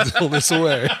Brian's illness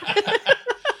away.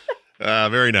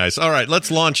 Very nice. All right, let's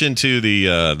launch into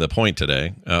the point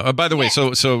today. By the way,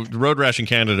 so Road Rash in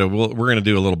Canada, we're going to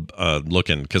do a little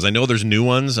looking, because I know there's new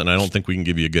ones, and I don't think we can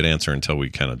give you a good answer until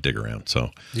we kind of dig around. So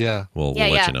we'll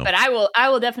let you know. But I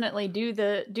will definitely do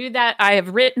that. I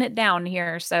have written it down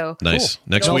here. So nice. Cool.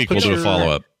 Next week we'll do a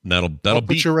follow up. That'll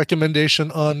put your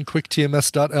recommendation on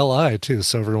quicktms.li too,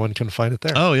 so everyone can find it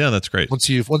there. Oh yeah, that's great. Once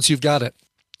you've got it.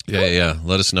 Yeah.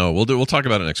 Let us know. We'll talk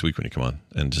about it next week when you come on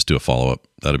and just do a follow up.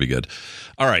 That'll be good.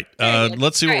 All right.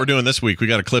 Let's see what we're doing this week. We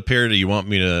got a clip here. Do you want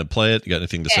me to play it? You got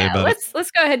anything to say about it?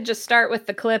 Let's go ahead and just start with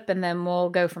the clip, and then we'll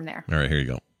go from there. All right, here you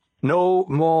go. No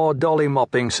more dolly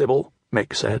mopping, Sybil,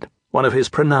 Mick said. One of his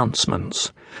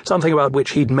pronouncements. Something about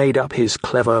which he'd made up his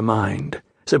clever mind.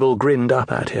 Sybil grinned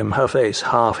up at him, her face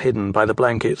half hidden by the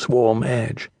blanket's warm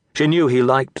edge. She knew he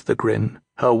liked the grin,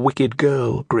 her wicked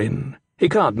girl grin. He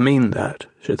can't mean that,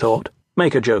 she thought.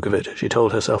 Make a joke of it, she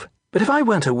told herself. But if I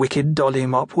weren't a wicked dolly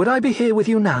mop, would I be here with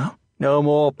you now? No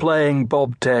more playing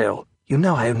bobtail. You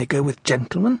know I only go with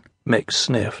gentlemen. Mick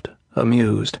sniffed,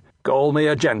 amused. Call me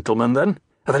a gentleman, then?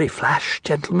 A very flash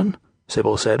gentleman,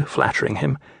 Sybil said, flattering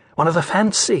him. One of the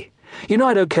fancy. You know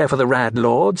I don't care for the rad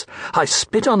lords. I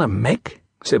spit on 'em, Mick.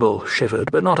 Sybil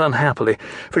shivered, but not unhappily,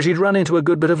 for she'd run into a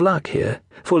good bit of luck here,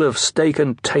 full of steak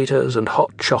and taters and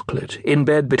hot chocolate, in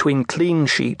bed between clean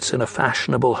sheets in a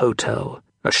fashionable hotel.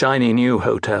 A shiny new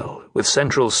hotel, with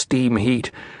central steam heat,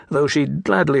 though she'd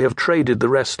gladly have traded the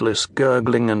restless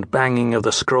gurgling and banging of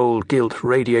the scroll-gilt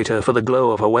radiator for the glow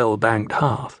of a well-banked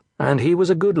hearth. And he was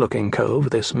a good-looking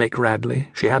cove, this Mick Radley,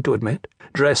 she had to admit,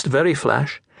 dressed very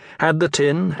flash, had the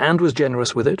tin and was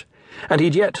generous with it, and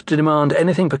he'd yet to demand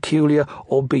anything peculiar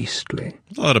or beastly.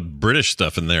 A lot of British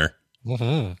stuff in there.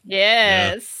 Mm-hmm.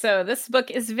 Yes. Yeah. So this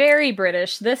book is very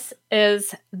British. This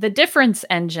is The Difference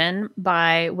Engine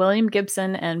by William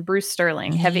Gibson and Bruce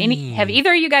Sterling. Have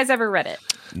either of you guys ever read it?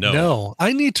 No.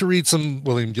 I need to read some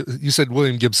you said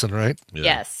William Gibson, right? Yeah.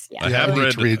 Yes. Yeah. I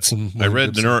have read some. I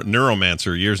read the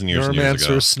Neuromancer years and years ago.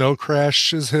 Neuromancer, Snow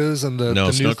Crash is his, and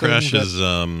the Snow Crash is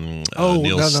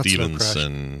Neil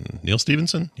Stephenson. Neil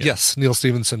Stephenson? Yeah. Yes, Neil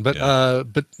Stephenson. But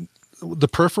The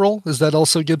Peripheral, is that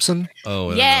also Gibson?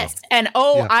 Oh, yes. And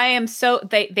I am so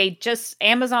they just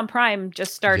Amazon Prime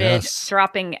just started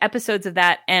dropping episodes of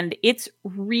that, and it's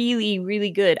really,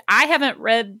 really good. I haven't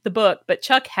read the book, but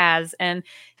Chuck has, and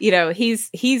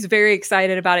he's very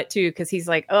excited about it too, because he's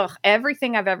like, ugh,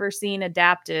 everything I've ever seen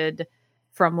adapted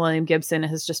from William Gibson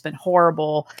has just been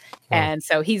horrible. And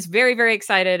so he's very, very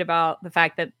excited about the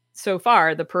fact that so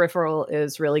far The Peripheral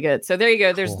is really good. So there you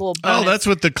go. There's a little bonus. Oh, that's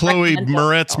what the Chloe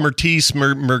Moretz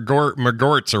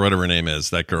Mergortz or whatever her name is,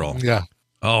 that girl. Yeah.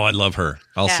 Oh, I love her.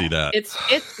 I'll see that.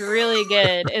 It's really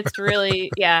good. It's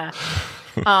really So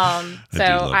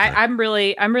I'm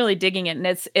really digging it, and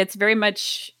it's very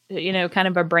much kind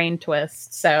of a brain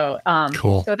twist. So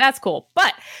cool. So that's cool.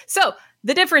 But so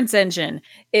The Difference Engine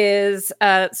is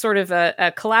sort of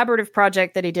a collaborative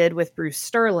project that he did with Bruce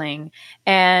Sterling,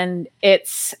 and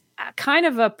it's kind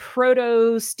of a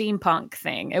proto steampunk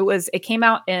thing. It came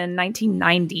out in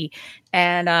 1990,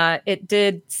 and it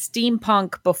did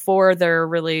steampunk before there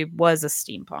really was a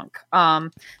steampunk.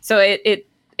 So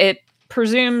it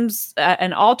presumes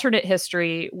an alternate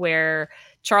history where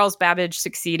Charles Babbage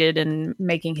succeeded in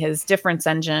making his difference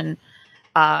engine.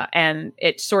 And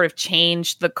it sort of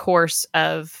changed the course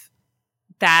of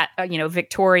that,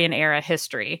 Victorian era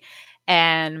history.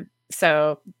 And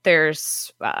so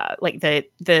there's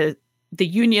the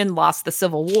Union lost the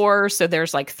Civil War. So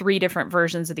there's like 3 different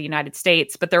versions of the United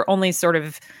States, but they're only sort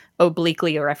of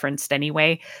obliquely referenced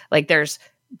anyway. Like there's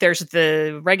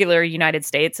the regular United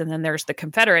States, and then there's the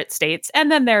Confederate States, and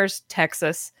then there's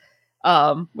Texas,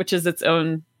 which is its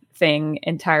own thing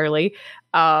entirely.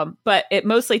 But it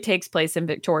mostly takes place in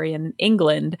Victorian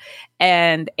England,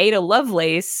 and Ada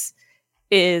Lovelace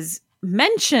is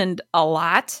mentioned a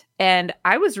lot. And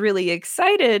I was really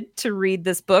excited to read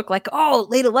this book, like, oh,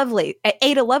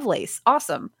 Ada Lovelace,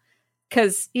 awesome.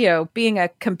 Because, being a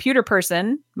computer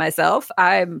person myself,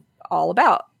 I'm all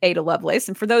about Ada Lovelace.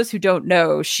 And for those who don't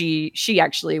know, she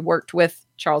actually worked with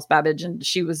Charles Babbage, and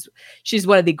she's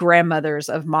one of the grandmothers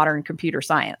of modern computer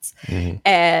science. Mm-hmm.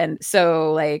 And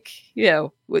so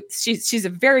she's a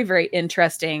very, very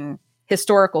interesting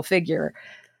historical figure.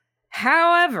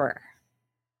 However,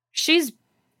 she's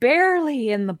barely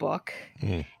in the book.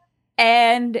 Mm.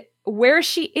 And where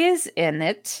she is in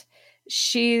it,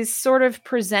 she's sort of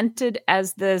presented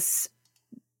as this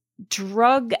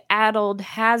drug-addled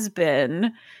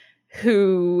has-been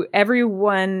who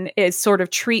everyone is sort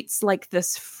of treats like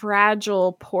this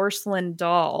fragile porcelain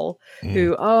doll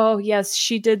who, oh yes,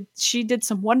 she did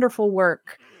some wonderful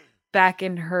work back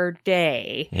in her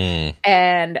day.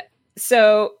 And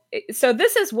so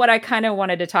this is what I kind of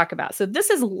wanted to talk about. So this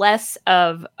is less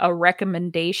of a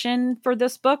recommendation for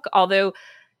this book, although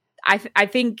I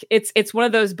think it's one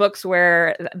of those books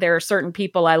where there are certain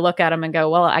people I look at them and go,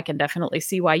 well, I can definitely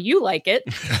see why you like it.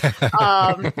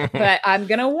 But I'm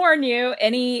going to warn you,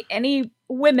 any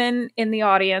women in the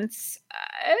audience,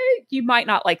 you might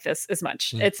not like this as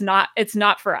much. It's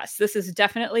not for us. This is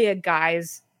definitely a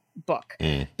guy's book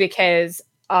because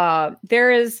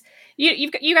there is,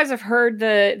 you guys have heard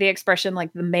the expression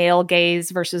like the male gaze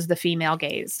versus the female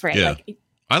gaze, right? Yeah. Like,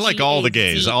 I like all the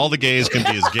gays. All the gays can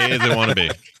be as gay as they want to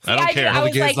be. I don't care. All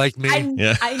the gays like me. I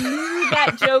knew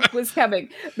that joke was coming.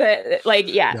 But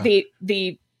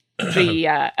the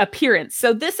appearance.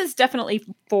 So this is definitely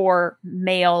for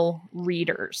male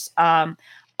readers.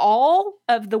 All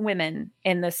of the women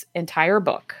in this entire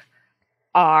book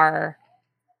are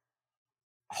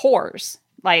whores.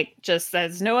 Like, just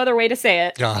there's no other way to say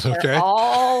it. God, okay.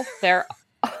 They're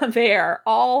they are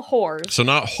all whores. So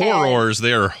not horrors,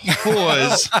 they are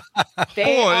whores.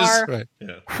 They are Right.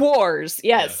 whores.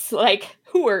 Yes, like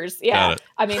whores. Yeah.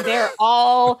 I mean, they're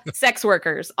all sex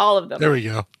workers, all of them. There we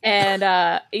go. And,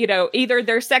 either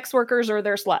they're sex workers or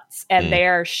they're sluts, and they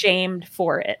are shamed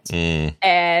for it.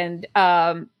 And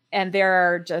there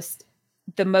are just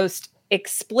the most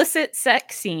explicit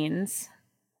sex scenes,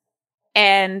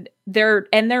 and they're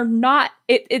not,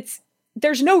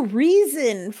 there's no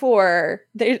reason for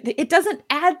it doesn't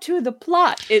add to the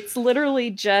plot. It's literally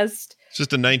just it's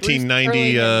just a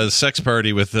 1990 sex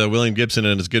party with William Gibson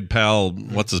and his good pal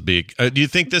what's his beak. Do you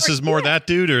think this is more that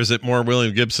dude, or is it more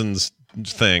William Gibson's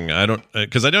thing? I don't,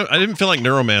 because I didn't feel like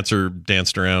Neuromancer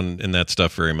danced around in that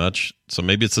stuff very much, so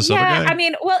maybe it's this other guy. I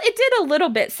mean, well, it did a little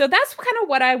bit. So that's kind of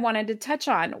what I wanted to touch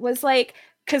on, was like,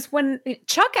 because when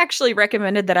Chuck actually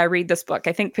recommended that I read this book,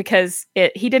 I think because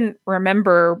he didn't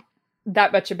remember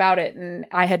that much about it, and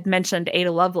I had mentioned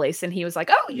Ada Lovelace, and he was like,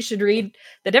 "Oh, you should read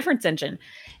The Difference Engine."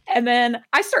 And then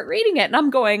I start reading it, and I'm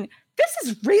going, "This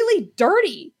is really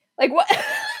dirty. Like, what?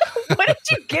 What did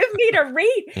you give me to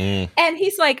read?" And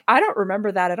he's like, "I don't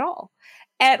remember that at all."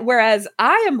 And whereas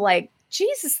I am like,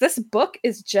 "Jesus, this book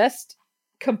is just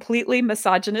completely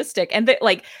misogynistic," and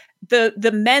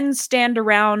the men stand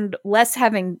around less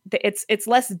having it's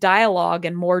less dialogue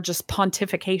and more just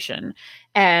pontification,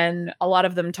 and a lot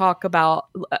of them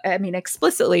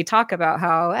explicitly talk about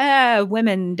how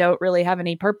women don't really have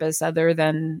any purpose other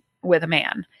than with a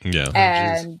man.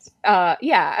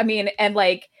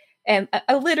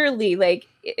 Literally, like,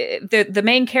 the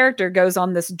main character goes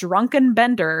on this drunken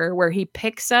bender where he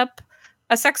picks up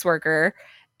a sex worker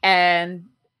and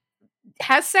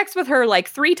has sex with her like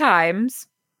 3 times.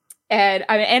 And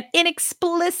in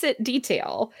explicit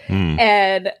detail.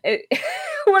 And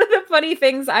one of the funny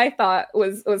things I thought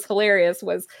was hilarious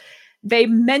was they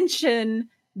mention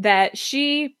that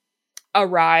she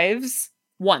arrives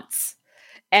once,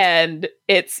 and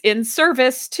it's in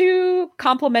service to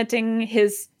complimenting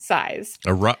his size.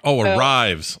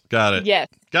 Arrives. Got it. Yes.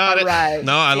 Got arrives. It.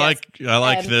 No, I like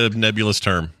the nebulous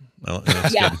term.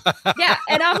 Yeah.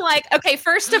 And I'm like, okay,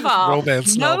 first of all,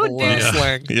 romance novel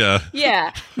slang.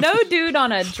 Yeah. No dude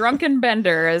on a drunken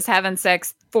bender is having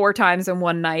sex 4 times in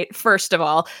one night, first of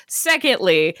all.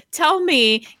 Secondly, tell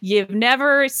me you've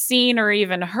never seen or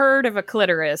even heard of a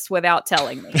clitoris without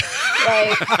telling me.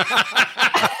 Like,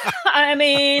 I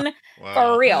mean,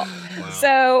 for real. Wow.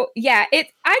 So yeah,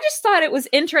 I just thought it was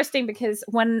interesting because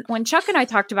when Chuck and I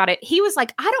talked about it, he was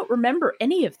like, I don't remember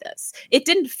any of this. It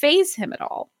didn't faze him at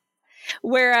all.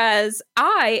 Whereas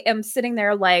I am sitting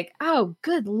there like, oh,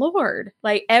 good Lord.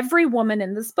 Like, every woman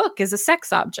in this book is a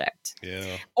sex object.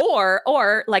 Yeah.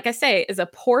 Or like I say, is a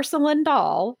porcelain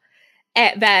doll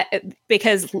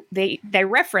because they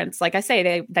reference, like I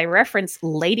say, they reference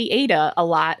Lady Ada a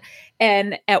lot.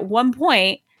 And at one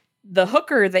point, the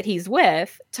hooker that he's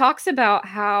with talks about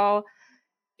how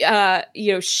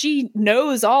she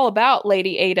knows all about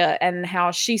Lady Ada and how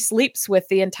she sleeps with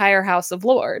the entire House of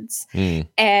Lords.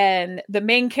 And the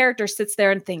main character sits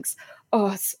there and thinks,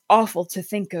 oh, it's awful to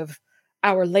think of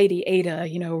our Lady Ada,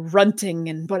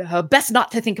 runting, but best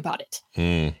not to think about it.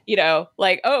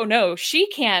 Like, oh no, she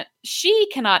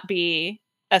cannot be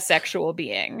a sexual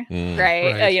being,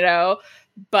 right?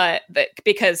 But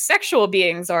because sexual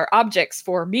beings are objects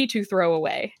for me to throw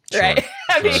away, right?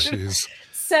 I mean,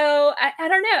 so I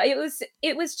don't know.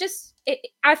 It was just,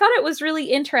 I thought it was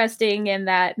really interesting in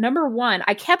that, number one,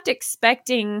 I kept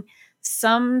expecting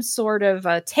some sort of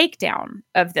a takedown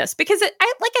of this because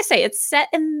like I say, it's set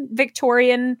in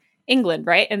Victorian England,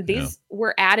 right? And these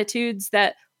were attitudes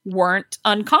that weren't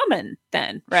uncommon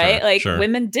then, right?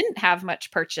 Women didn't have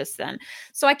much purchase then.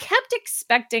 So I kept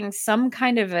expecting some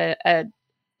kind of a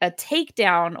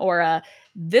takedown or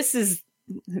this is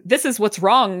what's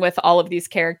wrong with all of these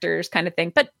characters kind of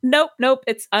thing. But nope.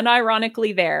 It's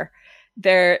unironically there.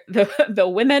 The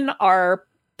women are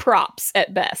props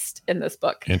at best in this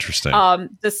book. Interesting.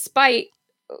 Despite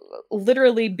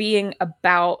literally being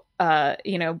about,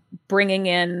 bringing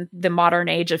in the modern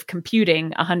age of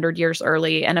computing 100 years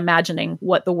early and imagining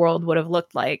what the world would have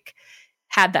looked like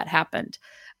had that happened.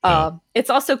 It's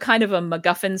also kind of a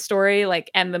MacGuffin story,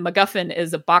 and the MacGuffin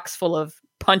is a box full of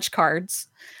punch cards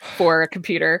for a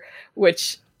computer,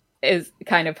 which is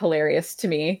kind of hilarious to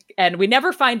me. And we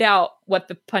never find out what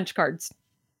the punch cards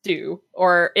do,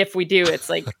 or if we do, it's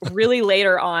like really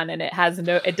later on, and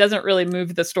it doesn't really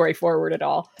move the story forward at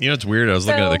all. It's weird. I was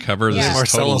looking at the cover. This is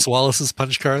Marcellus Wallace's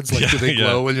punch cards. Do they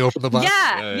glow when you open the box?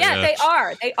 Yeah, they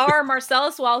are. They are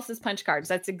Marcellus Wallace's punch cards.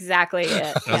 That's exactly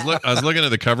it. I was looking at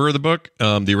the cover of the book,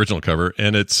 the original cover,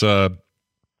 and it's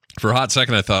For a hot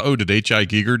second, I thought, did H.I.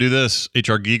 Giger do this?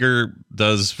 H.R. Giger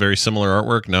does very similar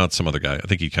artwork. No, it's some other guy. I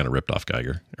think he kind of ripped off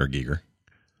Giger or Giger.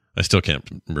 I still can't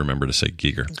remember to say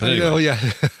Giger. Anyway, oh yeah,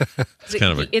 it's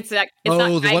kind of a. It's not the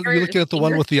one you're looking at, the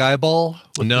one with the eyeball.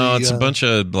 No, it's a bunch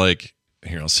of like.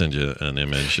 Here, I'll send you an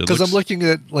image because I'm looking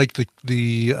at like the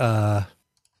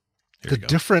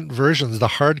different versions, the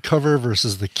hardcover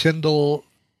versus the Kindle.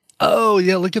 Oh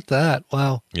yeah, look at that!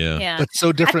 Wow, yeah. That's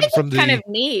so different from the kind of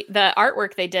neat the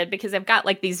artwork they did because they've got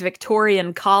like these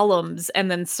Victorian columns and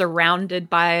then surrounded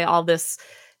by all this,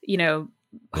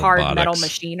 hard metal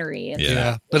machinery.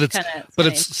 And but it's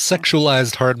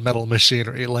sexualized hard metal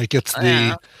machinery. Like it's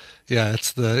it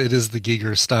is the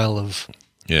Giger style of.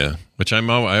 Yeah, which I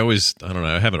always, I don't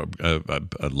know, I have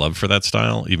a love for that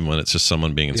style, even when it's just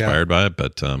someone being inspired by it.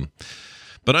 But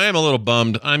I am a little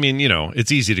bummed. I mean,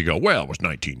 it's easy to go, well, it was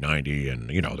 1990, and,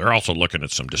 they're also looking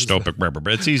at some dystopic,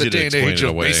 but it's easy to explain it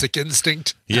away. Basic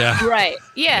Instinct. Yeah. Right.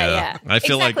 Yeah. I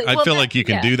feel like you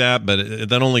can do that, but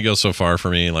that only goes so far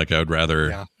for me. Like I'd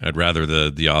rather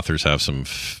the authors have some,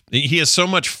 he has so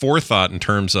much forethought in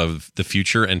terms of the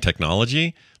future and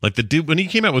technology. Like the dude, when he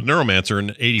came out with Neuromancer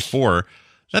in 84,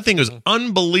 that thing was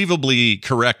unbelievably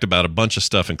correct about a bunch of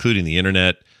stuff, including the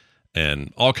internet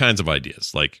and all kinds of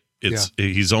ideas. Like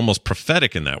he's almost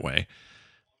prophetic in that way.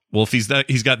 Well, if he's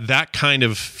got that kind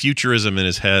of futurism in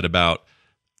his head about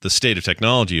the state of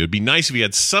technology, it would be nice if he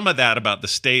had some of that about the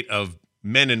state of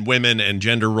men and women and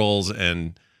gender roles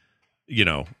and,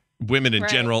 women in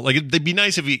general. Like it'd be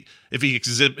nice if he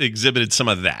exhibited some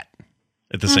of that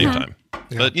at the same time.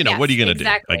 But what are you going to do?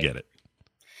 I get it.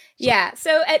 Yeah.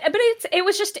 So, but it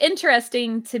was just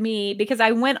interesting to me because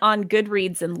I went on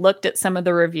Goodreads and looked at some of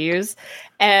the reviews,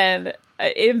 and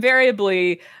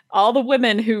invariably all the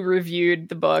women who reviewed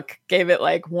the book gave it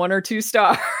like 1 or 2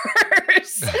 stars.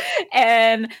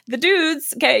 And the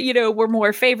dudes, were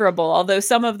more favorable, although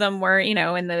some of them were, in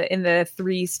the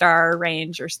 3-star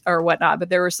range or whatnot. But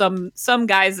there were some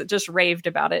guys that just raved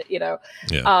about it,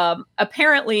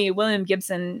 Apparently, William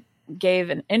Gibson gave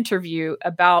an interview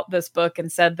about this book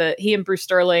and said that he and Bruce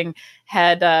Sterling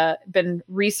had been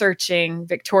researching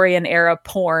Victorian era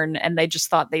porn, and they just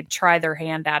thought they'd try their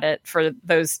hand at it for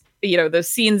those, those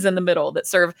scenes in the middle that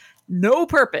serve no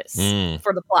purpose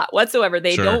for the plot whatsoever.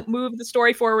 They don't move the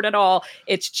story forward at all.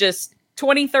 It's just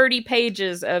 20, 30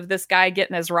 pages of this guy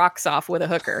getting his rocks off with a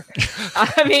hooker. I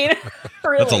memean,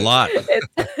 really, that's a lot.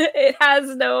 It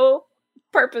has no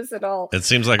purpose at all. It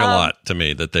seems like a lot to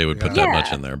me that they would put that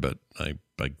much in there, but So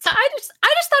I just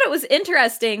thought it was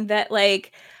interesting that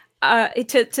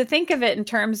to think of it in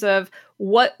terms of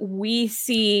what we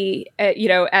see,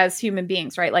 as human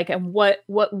beings, right? Like, and what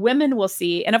women will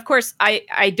see. And of course,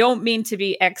 I don't mean to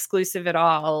be exclusive at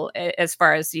all as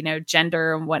far as,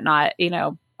 gender and whatnot,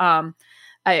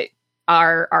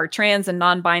 our trans and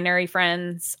non-binary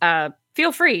friends,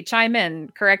 feel free, chime in,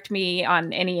 correct me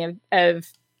on any of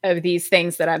these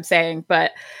things that I'm saying.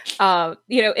 But,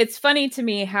 it's funny to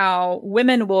me how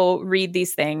women will read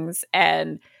these things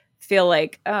and feel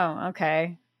like, oh,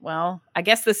 okay, well, I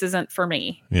guess this isn't for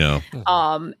me. Yeah.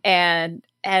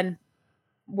 And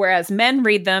whereas men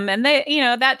read them and they,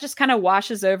 that just kind of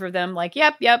washes over them like,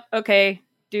 yep. Okay.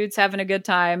 Dude's having a good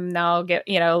time. Now get,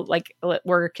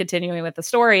 we're continuing with the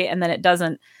story. And then it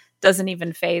doesn't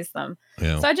even faze them.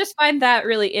 Yeah. So I just find that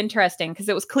really interesting because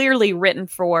it was clearly written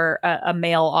for a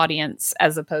male audience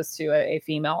as opposed to a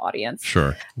female audience.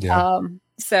 Sure. Yeah.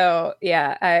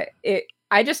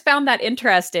 I just found that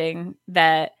interesting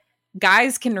that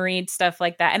guys can read stuff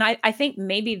like that. And I think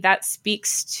maybe that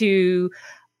speaks to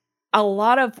a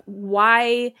lot of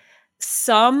why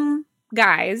some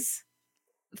guys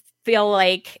feel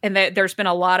like, and there's been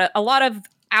a lot of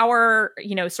our,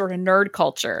 sort of nerd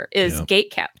culture is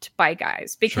gatekept by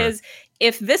guys, because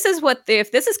if this is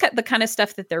the kind of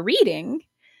stuff that they're reading,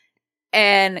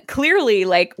 and clearly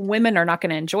like women are not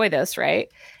going to enjoy this, right?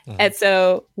 Mm-hmm. And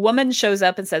so woman shows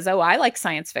up and says, oh, I like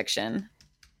science fiction.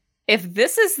 If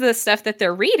this is the stuff that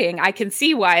they're reading, I can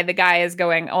see why the guy is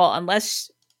going, oh, unless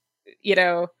you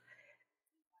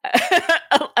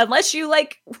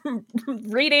like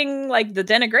reading like the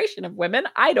denigration of women,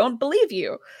 I don't believe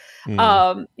you.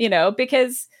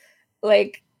 Because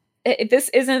like this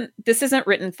isn't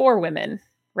written for women,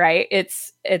 right?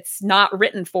 It's not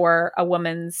written for a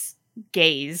woman's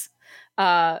gaze.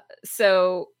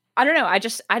 So I don't know. I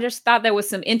just thought there was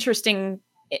some interesting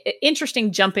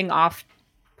jumping off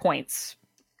points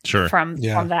from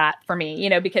that for me,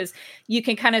 because you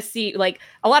can kind of see, like,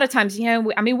 a lot of times,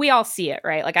 we all see it,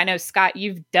 right? Like, I know, Scott,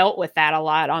 you've dealt with that a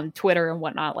lot on Twitter and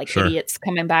whatnot, like idiots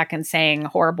coming back and saying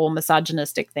horrible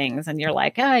misogynistic things. And you're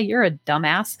like, you're a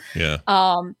dumbass. Yeah.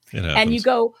 And you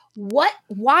go,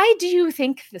 why do you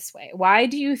think this way? Why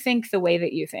do you think the way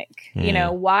that you think?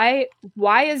 Why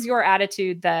is your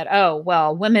attitude that, oh,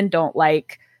 well, women don't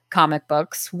like comic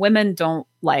books. Women don't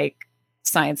like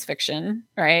science fiction,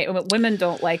 right? Women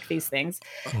don't like these things.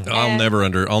 I'll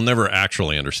never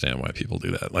actually understand why people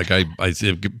do that. Like,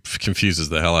 it confuses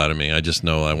the hell out of me. I just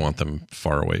know I want them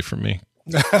far away from me.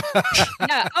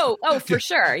 Yeah. Oh, for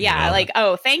sure. Yeah. Like,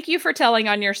 thank you for telling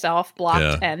on yourself,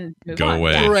 blocked, and move on.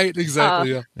 Away. Yeah. Right.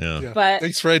 Exactly. Yeah. But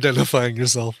thanks for identifying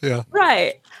yourself. Yeah.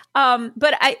 Right.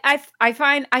 But I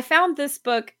found this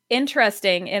book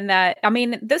interesting in that,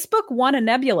 this book won a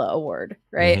Nebula Award,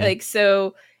 right? Mm-hmm. Like,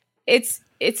 so it's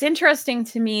interesting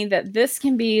to me that this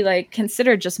can be, like,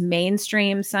 considered just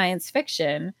mainstream science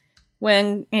fiction,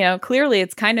 when, clearly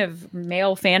it's kind of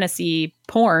male fantasy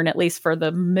porn, at least for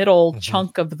the middle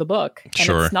chunk of the book. And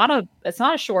it's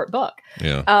not a short book.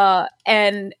 Yeah.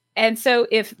 And so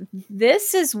if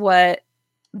this is what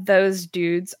those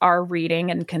dudes are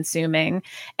reading and consuming,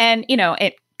 and,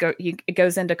 it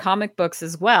goes into comic books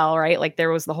as well, right? Like, there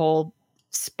was the whole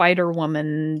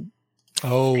Spider-Woman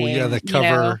thing, the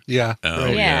cover. Yeah. Oh,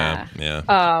 yeah.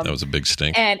 That was a big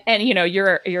stink. And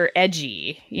you're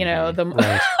edgy,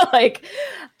 right. like,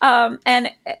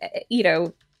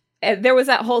 there was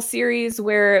that whole series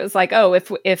where it was like,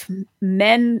 if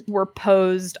men were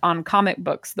posed on comic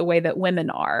books the way that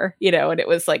women are, and it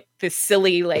was like this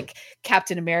silly, like,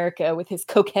 Captain America with his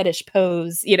coquettish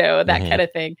pose, that kind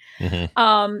of thing.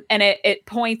 Mm-hmm. And it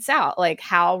points out, like,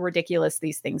 how ridiculous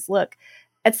these things look.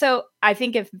 And so I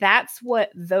think if that's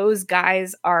what those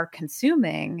guys are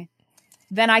consuming,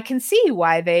 then I can see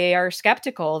why they are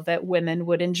skeptical that women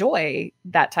would enjoy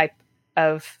that type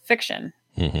of fiction.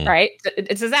 Mm-hmm. Right?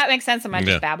 Does that make sense? Am I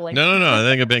just babbling? No. I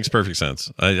think it makes perfect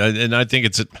sense. I think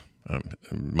it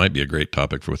might be a great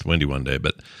topic with Wendy one day,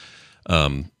 but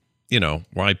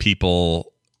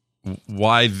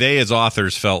why they as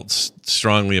authors felt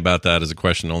strongly about that is a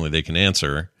question only they can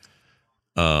answer.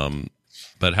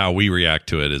 But how we react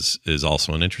to it is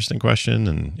also an interesting question.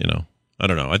 And, I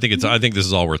don't know. I think this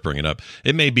is all worth bringing up.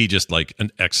 It may be just like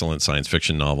an excellent science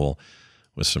fiction novel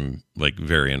with some, like,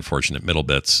 very unfortunate middle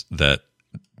bits that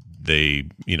they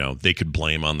could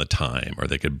blame on the time, or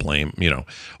they could blame,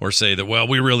 or say that, well,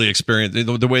 we really experienced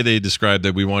the way they described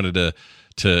that we wanted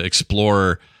to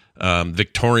explore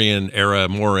Victorian era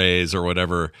mores or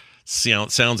whatever.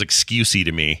 Sounds excusey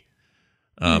to me.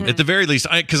 At the very least,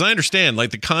 because I understand,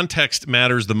 like, the context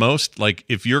matters the most. Like,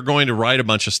 if you're going to write a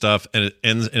bunch of stuff and it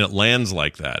ends and it lands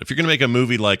like that, if you're going to make a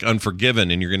movie like Unforgiven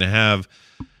and you're going to have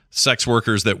sex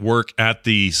workers that work at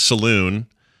the saloon,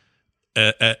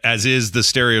 as is the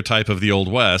stereotype of the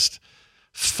Old West,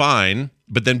 fine,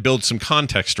 but then build some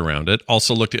context around it.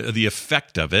 Also look at the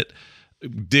effect of it,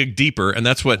 dig deeper, and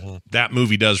that's what that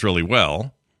movie does really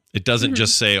well. It doesn't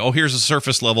just say, "Oh, here's a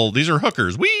surface level. These are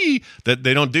hookers." That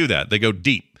they don't do that. They go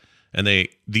deep, and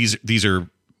these are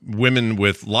women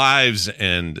with lives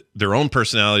and their own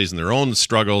personalities and their own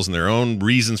struggles and their own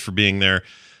reasons for being there,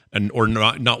 or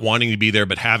not wanting to be there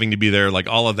but having to be there, like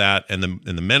all of that. And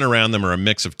the men around them are a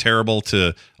mix of terrible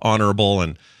to honorable,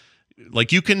 and,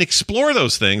 like, you can explore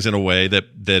those things in a way that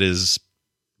is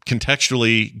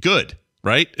contextually good,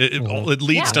 right? It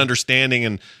leads to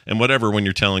understanding and whatever when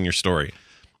you're telling your story.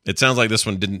 It sounds like this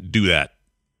one didn't do that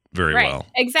very well.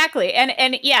 Exactly.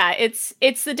 And yeah, it's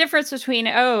the difference between,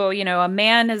 a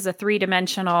man is a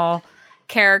 3-dimensional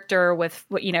character with,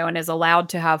 and is allowed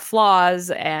to have flaws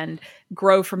and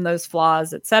grow from those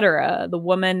flaws, etc. The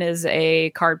woman is a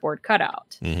cardboard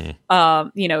cutout,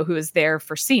 who is there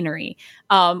for scenery.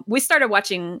 We started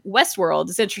watching Westworld.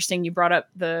 It's interesting you brought up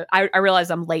I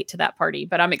realize I'm late to that party,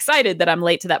 but I'm excited that I'm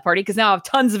late to that party because now I have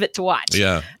tons of it to watch.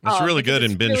 Yeah, it's really good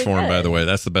in binge form, by the way.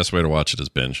 That's the best way to watch it, is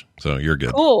binge. So you're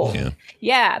good. Cool.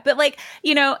 Yeah. But, like,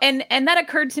 and that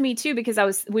occurred to me too,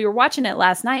 because we were watching it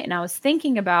last night and I was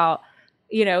thinking about,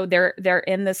 they're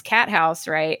in this cat house,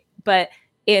 right? But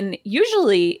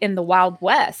usually in the Wild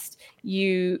West,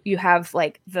 you have,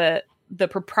 like, the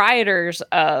proprietors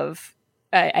of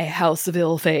a house of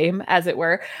ill fame, as it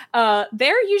were.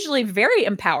 They're usually very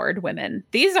empowered women.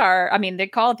 These are, they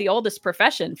call it the oldest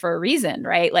profession for a reason,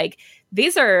 right? Like,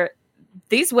 these are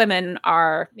these women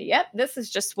are, yep, this is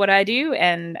just what I do.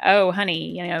 And, oh,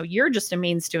 honey, you're just a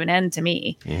means to an end to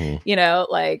me.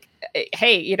 Like,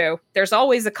 hey, there's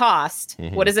always a cost.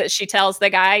 What is it she tells the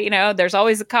guy? There's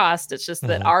always a cost. It's just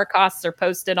that our costs are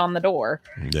posted on the door.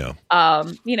 Yeah.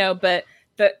 But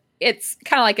it's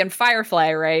kind of like in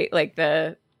Firefly, right? Like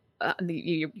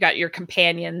you got your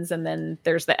companions, and then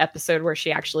there's the episode where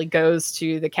she actually goes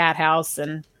to the cat house,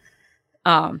 and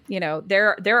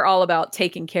they're all about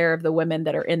taking care of the women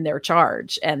that are in their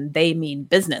charge, and they mean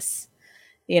business.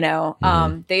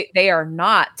 They are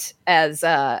not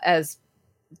as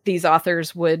these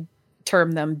authors would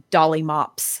term them dolly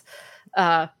mops,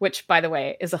 which, by the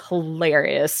way, is a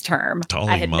hilarious term. Dolly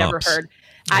I had mops. never heard.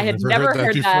 I had never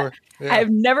heard that. Yeah.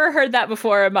 I've never heard that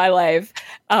before in my life.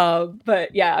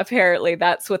 But yeah, apparently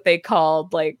that's what they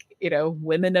called, like,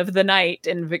 women of the night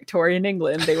in Victorian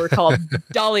England. They were called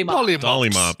dolly mops. Dolly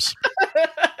mops.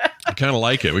 I kind of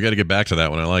like it. We got to get back to that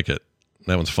one. I like it.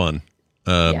 That one's fun.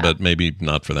 But maybe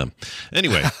not for them.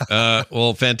 Anyway,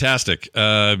 well, fantastic.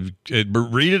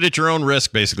 Read it at your own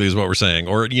risk, basically, is what we're saying.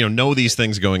 Or, know these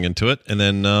things going into it. And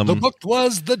then... the book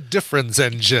was The Difference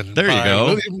Engine. There you go.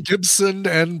 William Gibson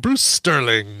and Bruce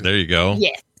Sterling. There you go.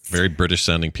 Yes. Very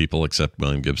British-sounding people, except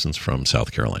William Gibson's from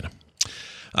South Carolina.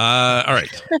 All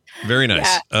right. Very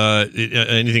nice. Yeah.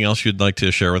 Anything else you'd like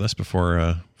to share with us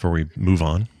before we move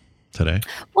on today?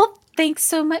 Well, thanks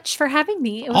so much for having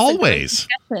me. It was always. A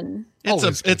great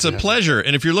it's a pleasure.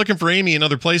 And if you're looking for Amy in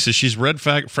other places, she's read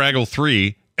Fraggle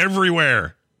 3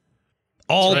 everywhere.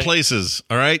 All places.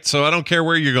 All right. So I don't care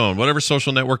where you're going, whatever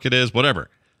social network it is, whatever.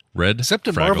 Except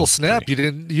in Marvel Snap, you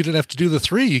didn't have to do the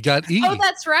 3. You got E. Oh,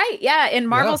 that's right. Yeah, in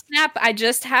Marvel Snap, I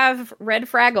just have Red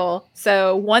Fraggle.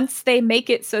 So once they make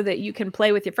it so that you can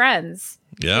play with your friends,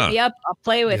 hit me up, I'll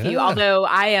play with you. Although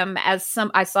I am, I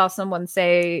saw someone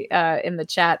say in the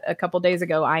chat a couple days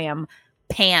ago, I am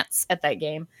pants at that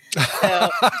game. So,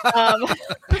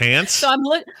 pants? So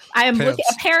I am looking.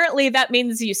 Apparently, that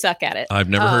means you suck at it. I've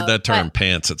never heard that term,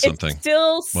 pants at something. It's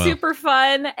still super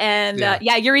fun, and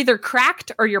you're either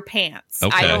cracked or you're pants.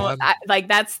 Okay.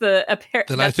 That's the apparent.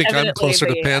 Then I think I'm closer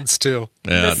to pants too.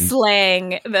 The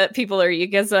slang that people are,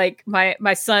 because like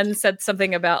my son said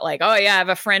something about like, oh yeah, I have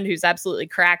a friend who's absolutely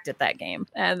cracked at that game,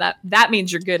 and that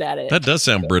means you're good at it. That does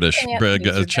sound British.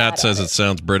 Chat says it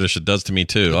sounds British. It does to me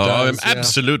too. I'm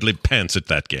absolutely pants at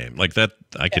that game. Like that,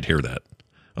 I could hear that.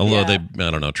 Although I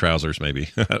don't know, trousers maybe.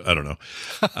 I don't know.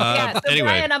 So anyway,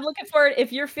 Brian, I'm looking forward.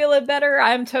 If you're feeling better,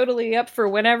 I'm totally up for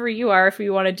whenever you are. If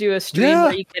you want to do a stream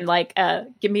where you can like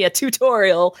give me a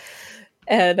tutorial,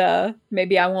 and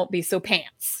maybe I won't be so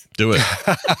pants. Do it.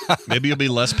 Maybe you'll be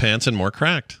less pants and more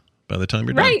cracked by the time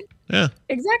you're done. Right. Yeah.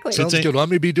 Exactly. Sounds good. Well, I'm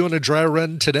going to be doing a dry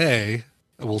run today.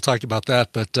 We'll talk about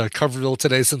that, but Coverville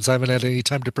today, since I haven't had any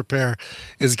time to prepare,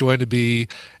 is going to be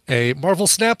a Marvel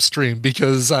Snap stream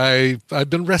because I've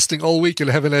been resting all week and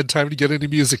haven't had time to get any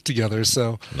music together.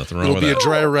 So nothing wrong with that. It'll be a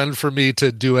dry run for me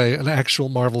to do an actual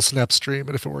Marvel Snap stream,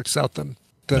 and if it works out, then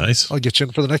nice. I'll get you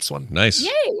in for the next one. Nice.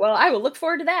 Yay! Well, I will look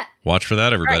forward to that. Watch for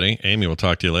that, everybody. Right. Amy, we'll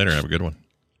talk to you later. Have a good one.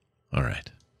 All right.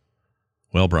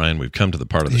 Well, Brian, we've come to the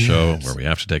part of the show where we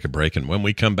have to take a break, and when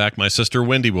we come back, my sister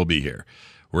Wendy will be here.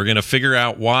 We're going to figure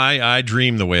out why I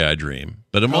dream the way I dream.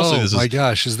 But mostly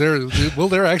gosh, will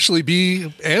there actually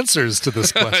be answers to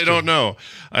this question?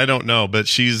 I don't know, but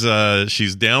she's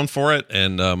down for it,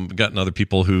 and gotten other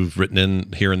people who've written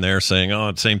in here and there saying,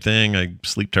 "Oh, same thing. I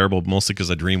sleep terrible, mostly because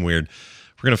I dream weird."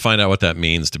 We're going to find out what that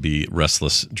means to be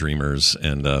restless dreamers,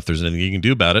 and if there's anything you can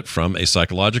do about it from a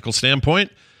psychological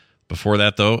standpoint. Before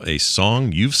that, though, a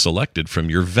song you've selected from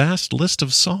your vast list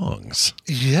of songs.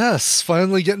 Yes,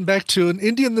 finally getting back to an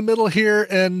indie in the middle here,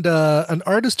 and an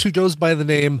artist who goes by the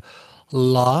name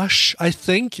Losh, I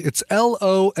think. It's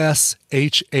Loshh.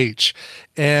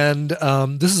 And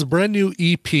this is a brand new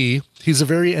EP. He's a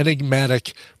very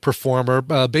enigmatic performer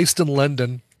based in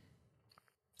London.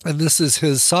 And this is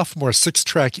his sophomore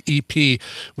 6-track EP,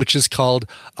 which is called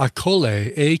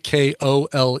Akole,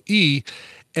 Akole.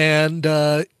 And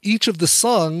each of the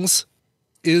songs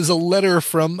is a letter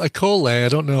from Akole. I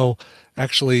don't know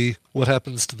actually what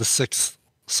happens to the sixth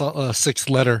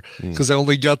letter because I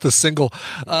only got the single.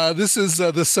 This is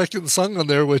the second song on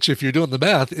there, which, if you're doing the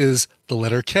math, is the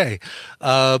letter K.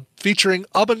 Featuring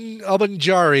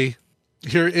Abanjari,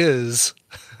 here is,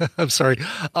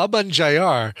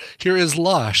 Abanjayar. Here is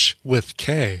Losh with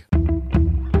K.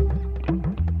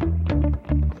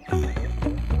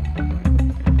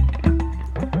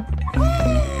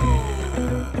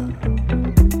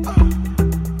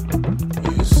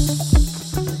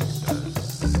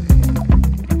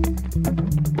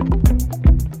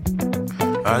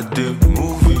 I did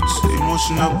movies, say more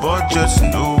Emotional budgets,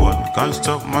 no one can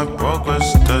stop my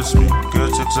progress. Test me, get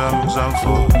exam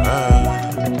for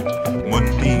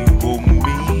money, home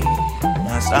me.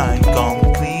 As I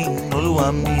come clean, all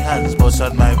of me hands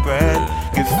busted my bread.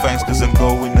 Give thanks cause I'm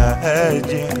going ahead,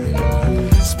 yeah.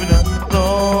 It's been a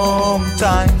long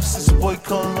time since a boy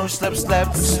called no slept on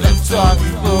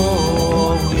me,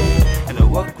 oh, yeah. And I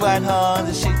work quite hard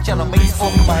and shit trying to make it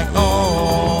for my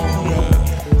own,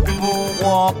 yeah. People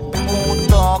walk, people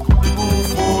talk, people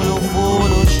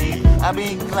follow shit. I've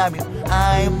been climbing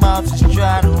high mountains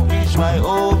trying to reach my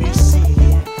OBC.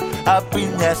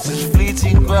 Happiness is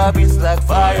fleeting, grab it like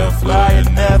firefly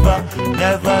and never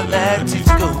let it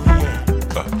go,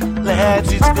 yeah.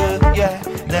 Let it go, yeah.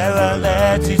 Never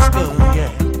let it go,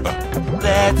 yeah.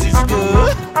 Let it go.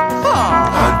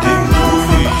 I think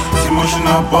movies,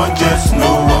 emotional budgets,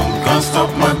 no one can stop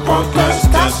my progress.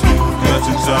 Test me, get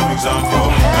exam for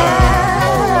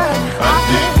I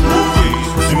think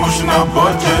movies, emotional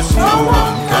budgets, no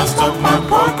one can stop my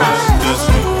progress. Test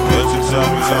me, get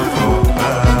exam for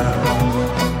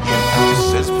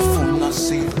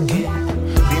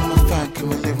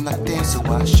so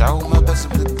I show my best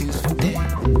of the things for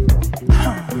them.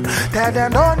 Tell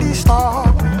them don't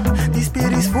disturb me. These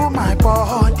spirits full my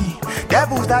body.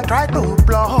 Devils that try to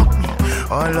block me,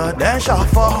 all of them shall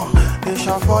fall. They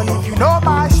shall fall if you know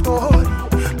my story.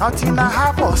 Nothing I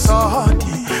have for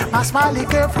sorting. My smile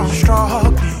came from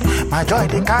struggling. My joy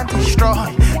they can't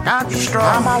destroy.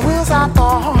 And my wheels are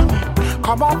turning.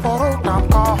 Come on for road, I'm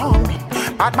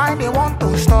coming. Bad mind they want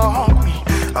to stop me.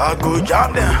 I go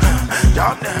jump them.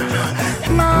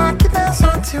 Nah, give them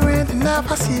something we they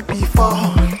never see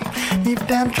before. If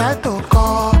them try to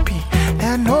copy,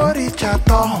 they no reach at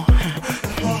all.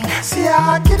 See,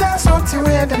 I give them something we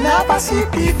they never see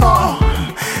before.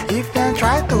 If them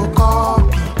try to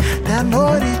copy, they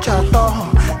no reach at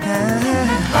all.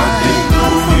 I think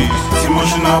movies,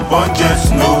 emotional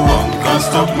budgets, no one can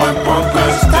stop my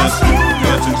progress. That's me,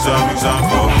 getting some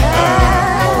example.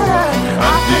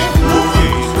 I think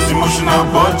emotional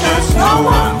budgets, no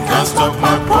one can stop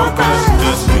my progress.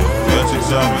 Just me, get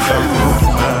exam.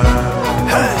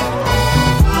 Hey.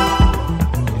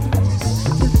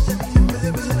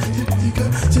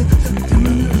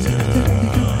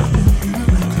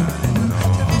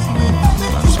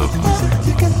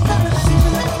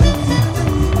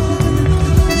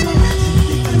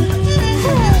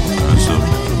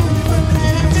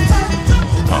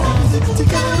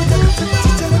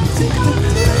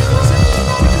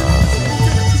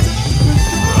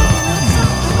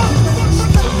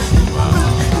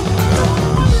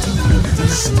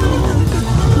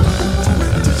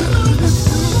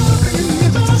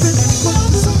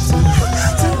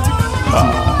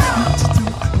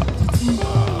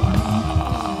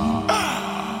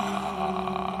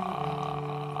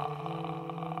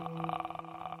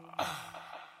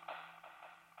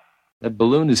 That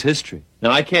balloon is history. Now,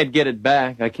 I can't get it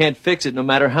back. I can't fix it no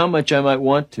matter how much I might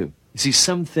want to. You see,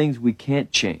 some things we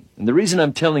can't change. And the reason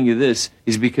I'm telling you this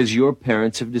is because your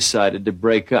parents have decided to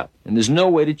break up. And there's no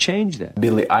way to change that.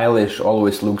 Billie Eilish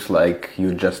always looks like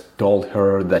you just told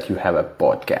her that you have a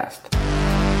podcast.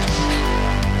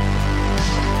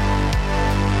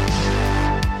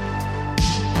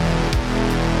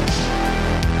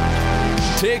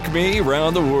 Take me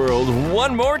around the world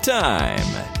one more time.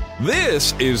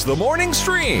 This is the Morning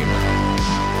Stream.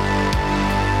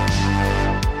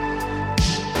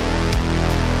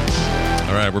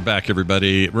 All right, we're back,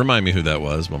 everybody. Remind me who that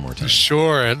was one more time.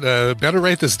 Sure, and better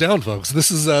write this down, folks. This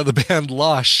is the band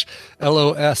Losh,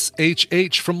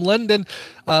 Loshh, from London.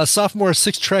 Sophomore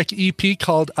 6-track EP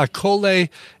called Akole,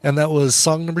 and that was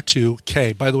song number 2,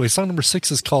 K. By the way, song number 6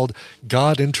 is called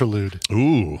God Interlude.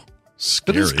 Ooh. Scary.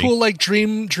 But it's cool, like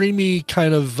dreamy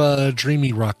kind of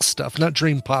dreamy rock stuff. Not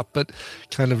dream pop, but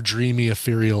kind of dreamy,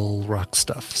 ethereal rock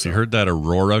stuff. So. You heard that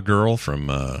Aurora girl from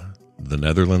the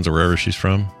Netherlands or wherever she's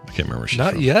from? I can't remember where she's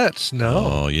from. Not yet,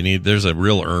 no. Oh, there's a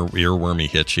real earwormy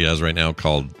hit she has right now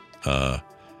called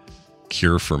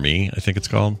Cure for Me, I think it's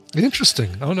called.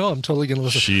 Interesting. Oh, no, I'm totally going to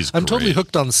listen. I'm totally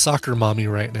hooked on Soccer Mommy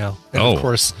right now. And of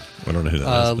course, I don't know who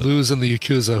that is. Luz and the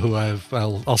Yakuza, who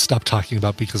I'll stop talking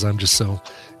about because I'm just so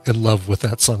in love with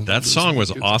that song. That song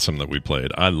was awesome that we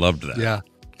played. I loved that. Yeah.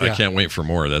 I can't wait for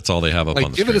more. That's all they have up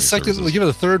on the give it a second, services. give it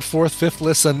a third, fourth, fifth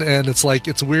listen, and it's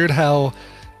weird how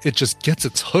it just gets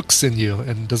its hooks in you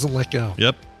and doesn't let go.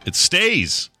 Yep. It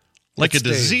stays like a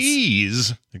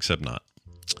disease, except not.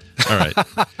 All right.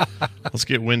 Let's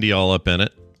get Wendy all up in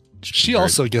it. She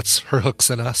also gets her hooks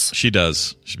in us. She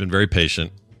does. She's been very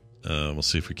patient. We'll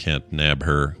see if we can't nab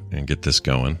her and get this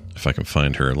going. If I can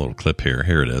find her a little clip here.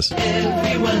 Here it is.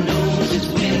 Everyone knows it's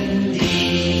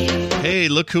Wendy. Hey,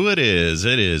 look who it is.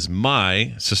 It is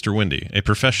my sister Wendy, a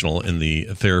professional in the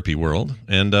therapy world,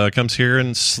 and comes here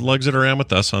and slugs it around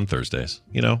with us on Thursdays.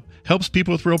 You know, helps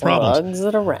people with real problems. Slugs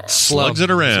it around. Slugs it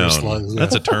around. Slugs,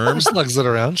 That's a term. Slugs it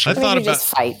around. Sure.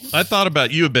 I thought about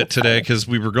you a bit today because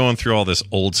we were going through all this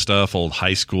old stuff, old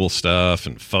high school stuff,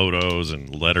 and photos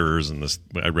and letters, and this.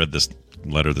 I read this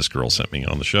letter this girl sent me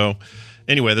on the show.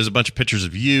 Anyway, there's a bunch of pictures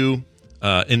of you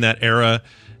in that era.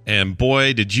 And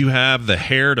boy, did you have the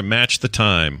hair to match the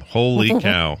time. Holy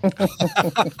cow.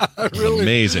 Really?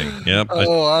 Amazing. Yep.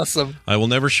 Awesome. I will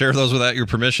never share those without your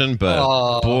permission,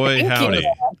 but boy, howdy.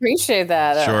 I appreciate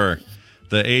that. Sure.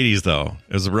 The 80s, though.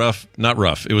 It was not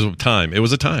rough. It was a time. It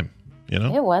was a time, you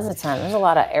know? It was a time. There was a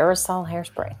lot of aerosol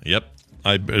hairspray. Yep.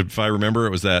 If I remember,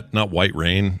 it was that, not White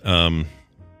Rain.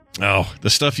 The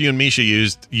stuff you and Misha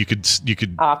used, you could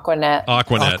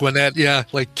Aquanet, yeah,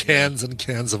 like cans and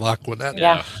cans of Aquanet.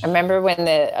 Yeah. I remember when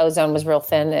the ozone was real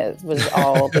thin. It was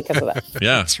all because of that.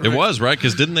 Yeah, right. It was, right?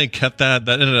 Because didn't they cut that?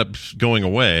 That ended up going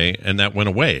away, and that went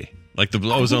away. Like the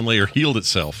ozone layer healed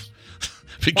itself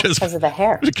because of the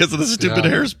hair, because of the stupid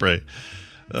hairspray.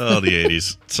 Oh, the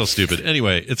 80s. So stupid.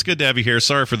 Anyway, it's good to have you here.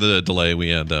 Sorry for the delay. We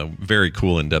had a very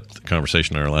cool, in-depth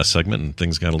conversation in our last segment, and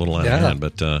things got a little out of hand,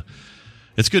 but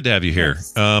it's good to have you here.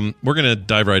 Yes. We're going to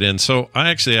dive right in. So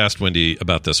I actually asked Wendy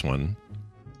about this one.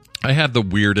 I had the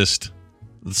weirdest,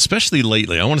 especially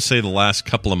lately, I want to say the last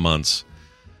couple of months,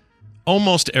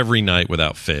 almost every night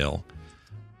without fail.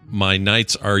 My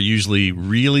nights are usually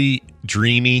really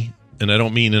dreamy, and I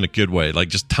don't mean in a good way, like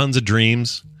just tons of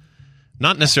dreams.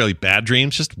 Not necessarily bad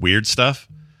dreams, just weird stuff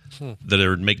that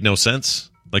would make no sense.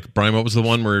 Like, Brian, what was the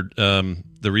one where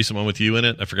the recent one with you in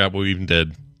it? I forgot what we even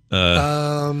did.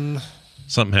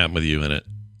 Something happened with you in it.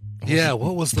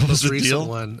 What was the most recent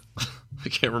one? I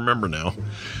can't remember now.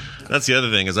 That's the other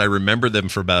thing, is I remember them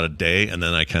for about a day, and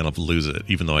then I kind of lose it.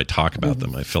 Even though I talk about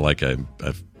them, I feel like I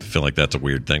feel like that's a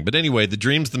weird thing. But anyway, the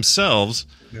dreams themselves,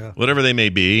 whatever they may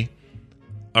be,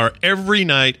 are every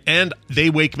night, and they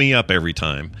wake me up every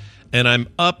time. And I'm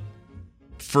up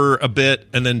for a bit,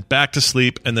 and then back to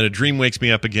sleep, and then a dream wakes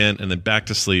me up again, and then back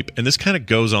to sleep. And this kind of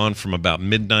goes on from about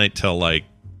midnight till like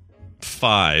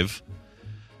 5.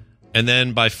 And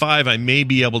then by 5, I may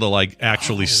be able to like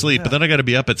actually sleep, but then I got to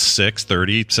be up at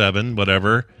 6:30, 7,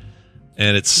 whatever,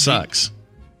 and it sucks.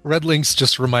 Red Links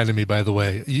just reminded me, by the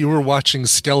way, you were watching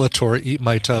Skeletor eat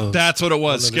my toes. That's what it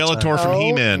was. Skeletor from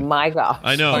He-Man. Oh my God!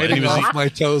 I know. And he was eating my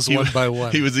toes one by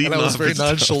one. He was eating. And I was very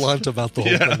nonchalant about the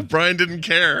whole thing. Brian didn't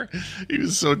care. He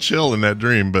was so chill in that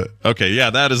dream. But okay, yeah,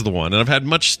 that is the one. And I've had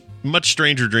much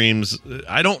stranger dreams.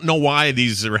 I don't know why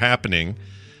these are happening,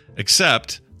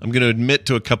 except I'm going to admit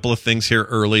to a couple of things here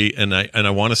early, and I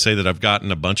want to say that I've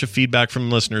gotten a bunch of feedback from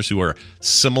listeners who are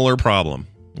similar problem.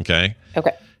 Okay.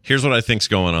 Here's what I think's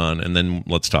going on, and then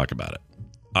let's talk about it.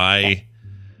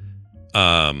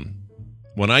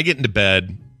 When I get into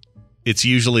bed, it's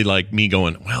usually like me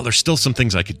going, well, there's still some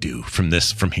things I could do from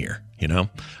here. You know,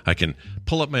 I can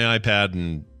pull up my iPad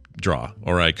and draw,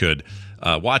 or I could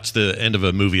watch the end of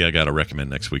a movie I got to recommend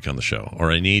next week on the show,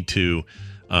 or I need to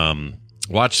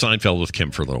watch Seinfeld with Kim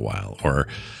for a little while, or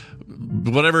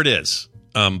whatever it is.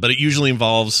 But it usually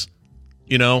involves,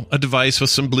 a device with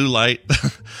some blue light.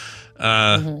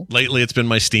 Lately, it's been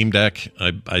my Steam Deck.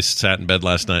 I sat in bed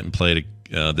last night and played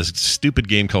this stupid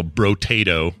game called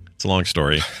Brotato. It's a long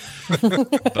story.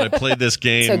 But I played this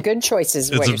game. So good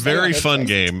choices. It's a very fun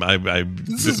game.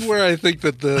 This is where I think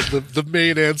that the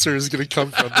main answer is going to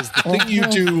come from. Is the thing you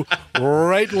do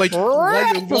right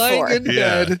lying in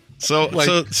bed. So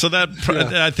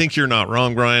that I think you're not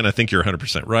wrong, Brian. I think you're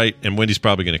 100% right, and Wendy's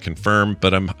probably going to confirm.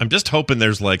 But I'm just hoping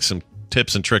there's like some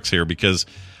tips and tricks here, because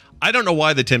I don't know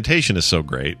why the temptation is so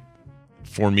great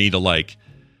for me to like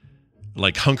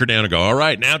hunker down and go, all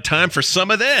right, now time for some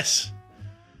of this.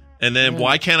 And then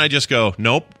why can't I just go,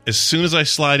 nope, as soon as I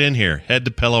slide in here, head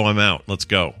to pillow, I'm out. Let's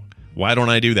go. Why don't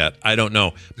I do that? I don't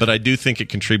know. But I do think it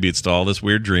contributes to all this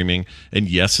weird dreaming. And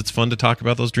yes, it's fun to talk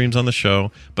about those dreams on the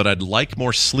show, but I'd like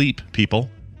more sleep,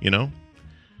 people,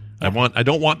 I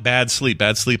don't want bad sleep.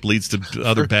 Bad sleep leads to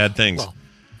other bad things. Well,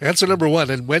 answer number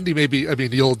one, and Wendy,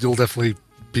 you'll definitely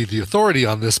be the authority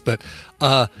on this, but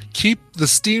keep the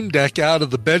Steam Deck out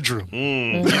of the bedroom.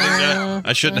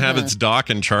 I shouldn't have its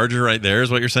dock and charger right there, is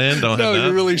what you're saying? Don't have that?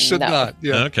 You really should not.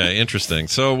 Yeah. Okay, interesting.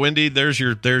 So, Wendy, there's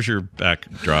your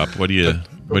backdrop. What do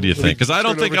you think? Because I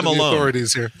don't think I'm alone.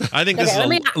 Authorities here. I think this is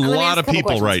a lot of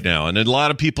people right now, and a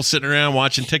lot of people sitting around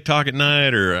watching TikTok at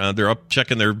night, or they're up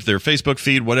checking their Facebook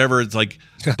feed, whatever. It's like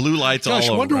blue lights all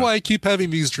over. I wonder why I keep having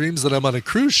these dreams that I'm on a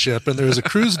cruise ship, and there's a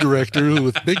cruise director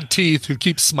with big teeth who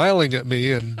keeps smiling at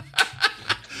me, and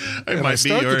I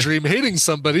start the dream hating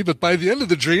somebody, but by the end of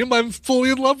the dream, I'm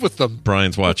fully in love with them.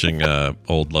 Brian's watching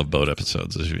old Love Boat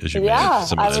episodes, as you I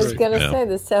was going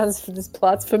to say, this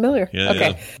plot's familiar. Yeah,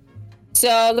 okay. Yeah. So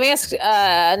let me ask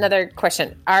another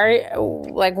question.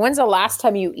 When's the last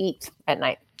time you eat at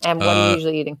night? And what are you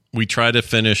usually eating? We try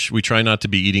not to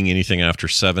be eating anything after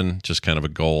 7, just kind of a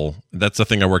goal. That's the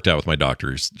thing I worked out with my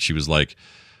doctor. She was like,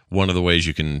 one of the ways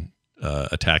you can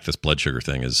attack this blood sugar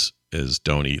thing is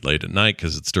don't eat late at night,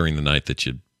 because it's during the night that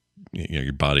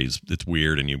your body's, it's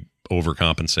weird and you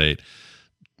overcompensate.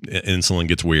 Insulin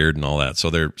gets weird and all that.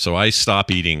 So I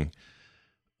stop eating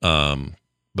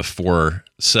before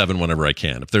 7 whenever I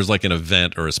can. If there's like an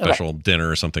event or a special dinner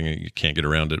or something, you can't get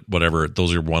around it, whatever,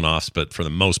 those are one-offs. But for the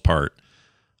most part,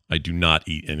 I do not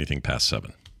eat anything past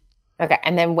 7. Okay.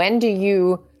 And then when do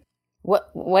you,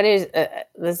 what is,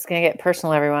 this is going to get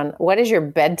personal, everyone. What is your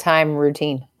bedtime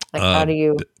routine? Like, how do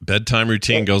you? Bedtime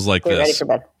routine goes like this. Ready for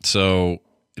bed. So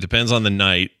it depends on the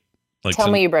night. Like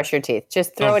Tell me you brush your teeth.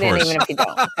 Just throw it in, even if you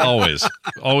don't.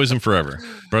 Always and forever.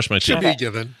 Brush my teeth. Should be a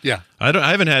given. Yeah.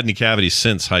 I haven't had any cavities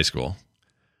since high school.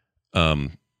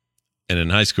 And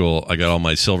in high school, I got all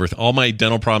my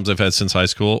dental problems I've had since high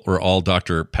school were all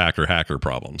Dr. Packer Hacker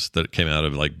problems that came out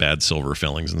of like bad silver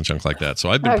fillings and junk like that.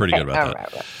 So I've been pretty good about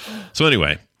that. Right. So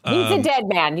anyway. He's a dead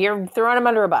man. You're throwing him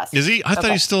under a bus. Is he? I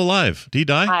thought he's still alive. Did he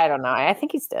die? I don't know. I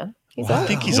think he's dead. I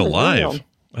think he's alive.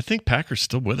 I think Packer's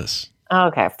still with us.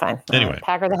 Okay, fine. Anyway.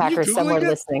 Packer the Hacker is somewhere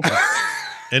listening.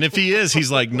 And if he is, he's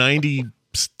like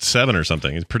 97 or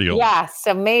something. He's pretty old. Yeah,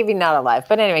 so maybe not alive.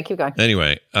 But anyway, keep going.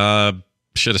 Anyway,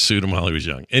 should have sued him while he was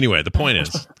young. Anyway, the point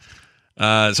is,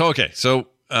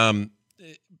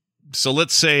 so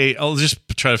let's say, I'll just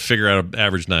try to figure out an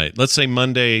average night. Let's say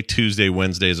Monday, Tuesday,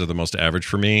 Wednesdays are the most average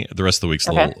for me. The rest of the week's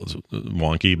a little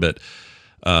wonky. But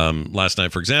last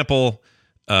night, for example,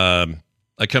 I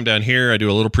come down here, I do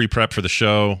a little pre-prep for the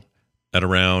show at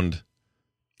around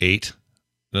 8.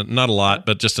 Not a lot,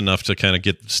 but just enough to kind of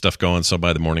get stuff going, so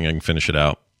by the morning I can finish it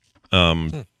out.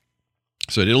 So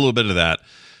I did a little bit of that,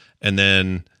 and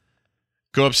then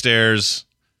go upstairs,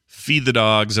 feed the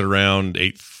dogs at around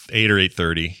 8 or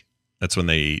 8:30. That's when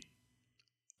they eat.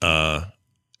 And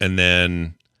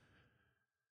then,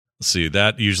 let's see,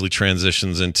 that usually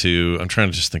transitions into, I'm trying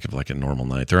to just think of like a normal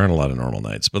night. There aren't a lot of normal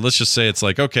nights, but let's just say it's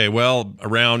like, okay, well,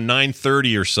 around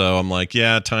 9:30 or so, I'm like,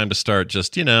 yeah, time to start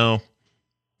just,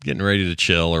 getting ready to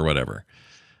chill or whatever.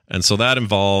 And so that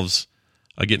involves,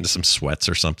 I get into some sweats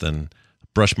or something,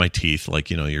 brush my teeth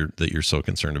like, you're so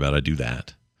concerned about. I do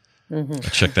that. Mm-hmm. I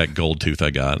check that gold tooth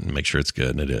I got and make sure it's good.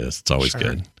 And it is. It's always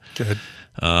good. Good.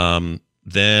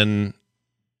 Then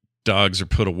dogs are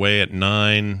put away at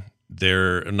 9.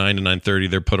 They're 9 to 9:30.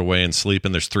 They're put away and sleep.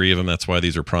 And there's 3 of them. That's why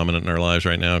these are prominent in our lives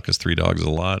right now, because 3 dogs is a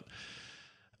lot.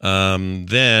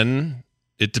 Then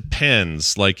it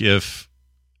depends. Like if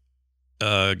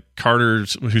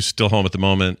Carter's, who's still home at the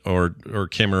moment, or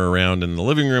Kim are around in the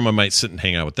living room, I might sit and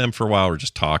hang out with them for a while or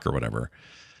just talk or whatever.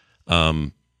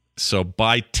 So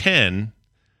by 10,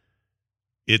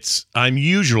 I'm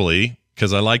usually,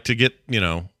 because I like to get,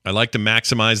 I like to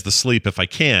maximize the sleep if I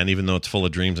can, even though it's full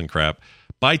of dreams and crap.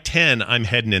 By 10, I'm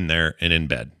heading in there and in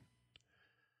bed.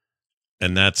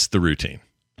 And that's the routine.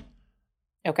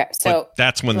 Okay. So but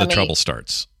that's when the trouble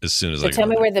starts, as soon as I go. Tell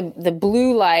me where the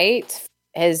blue light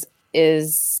is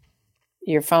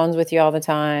your phone's with you all the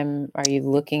time. Are you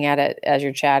looking at it as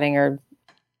you're chatting, or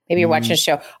maybe you're watching a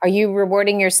show? Are you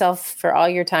rewarding yourself for all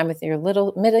your time with your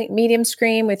little medium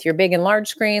screen, with your big and large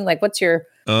screen? Like, what's your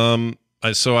I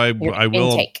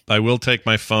will take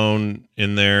my phone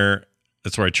in there.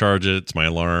 That's where I charge it. It's my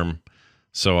alarm.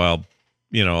 So I'll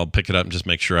pick it up and just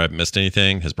make sure I haven't missed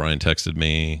anything. Has Brian texted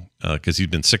me? Because he's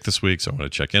been sick this week, so I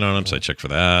want to check in on him. So I check for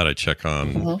that. I check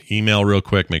on email real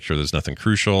quick, make sure there's nothing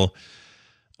crucial.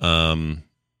 That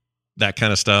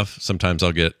kind of stuff. Sometimes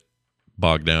I'll get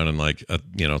bogged down in like,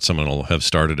 someone will have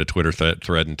started a Twitter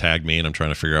thread and tagged me, and I'm trying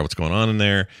to figure out what's going on in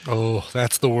there. Oh,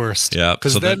 that's the worst. Yeah.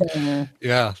 Because that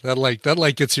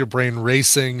gets your brain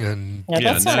racing, and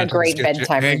that's not a great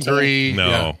bedtime angry.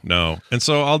 No. And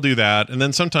so I'll do that. And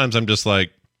then sometimes I'm just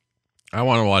like, I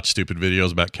want to watch stupid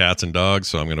videos about cats and dogs,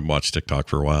 so I'm going to watch TikTok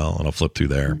for a while, and I'll flip through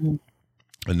there. Mm-hmm.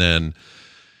 And then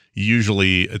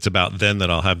usually it's about then that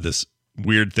I'll have this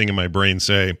weird thing in my brain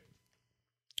say,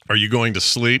 are you going to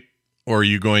sleep, or are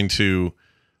you going to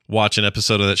watch an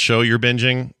episode of that show you're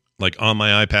binging, like on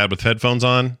my iPad with headphones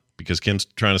on, because Kim's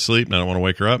trying to sleep and I don't want to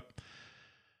wake her up?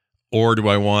 Or do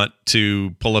I want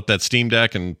to pull up that Steam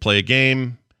Deck and play a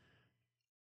game?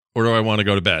 Or do I want to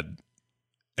go to bed?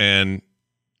 And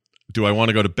do I want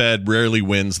to go to bed rarely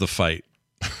wins the fight.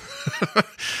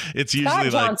 It's usually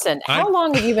Scott Johnson, how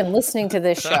long have you been listening to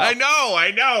this show? I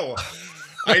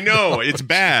know. It's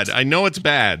bad. I know it's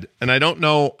bad. And I don't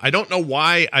know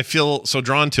why I feel so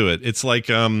drawn to it. It's like,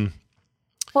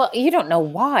 well, you don't know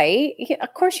why.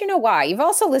 Of course you know why. You've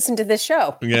also listened to this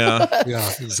show. Yeah.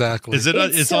 Yeah, exactly. Is it?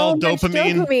 It's so all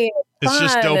dopamine. It's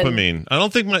just dopamine. I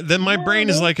don't think my brain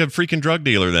is like a freaking drug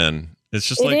dealer then. It's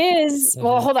just it is.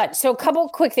 Well, hold on. So a couple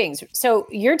quick things. So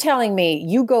you're telling me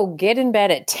you go get in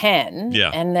bed at 10.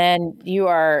 Yeah. And then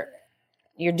you're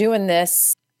doing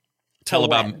this till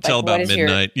about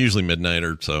midnight, usually midnight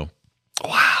or so.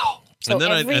 Wow. So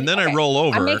and then I roll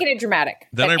over. I'm making it dramatic.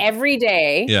 Then every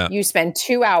day you spend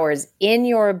 2 hours in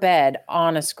your bed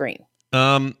on a screen.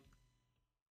 I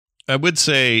would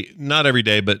say not every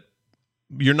day, but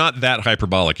you're not that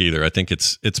hyperbolic either. I think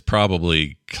it's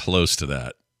probably close to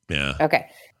that. Yeah. Okay.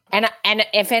 And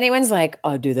if anyone's like,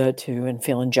 I'll do that too and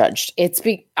feeling judged,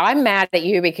 I'm mad at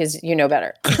you because you know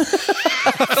better.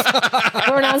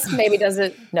 Everyone else maybe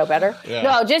doesn't know better. Yeah.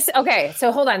 No, okay.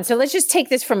 So hold on. So let's just take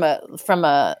this from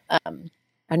a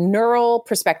neural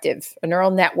perspective, a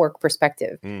neural network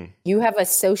perspective. You have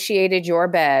associated your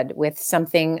bed with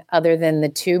something other than the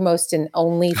two most and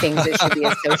only things that should be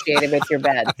associated with your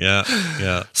bed.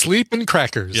 Yeah. Sleep and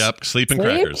crackers. Yep. Sleep and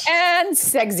crackers. And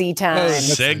sexy time.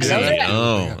 Sexy.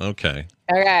 Oh, okay.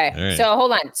 Okay. Right. So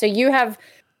hold on. So you have,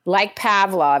 like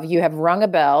Pavlov, you have rung a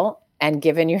bell and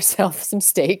given yourself some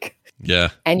steak.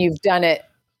 Yeah. And you've done it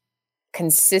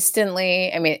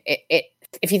consistently. I mean,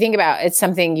 if you think about it, it's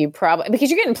something you probably,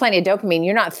 because you're getting plenty of dopamine,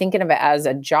 you're not thinking of it as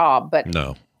a job, but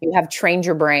no, you have trained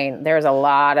your brain. There's a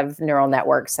lot of neural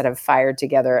networks that have fired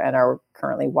together and are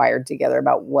currently wired together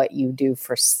about what you do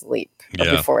for sleep or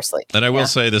before sleep. And I will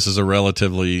say this is a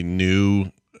relatively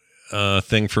new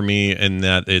thing for me in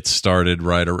that it started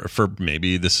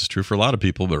maybe this is true for a lot of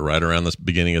people, but right around the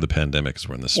beginning of the pandemic is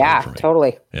when this started for me.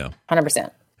 Totally. Yeah. 100%.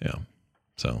 Yeah.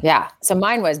 So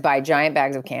mine was buy giant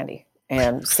bags of candy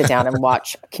and sit down and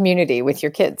watch Community with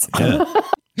your kids. Yeah.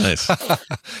 Nice. Hey,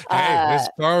 there's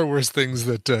far worse things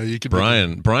that you could.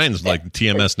 Brian's like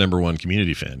TMS #1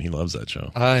 Community fan. He loves that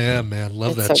show. I am, man.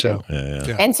 Love that show.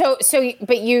 Yeah. And but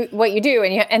what you do,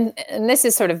 and this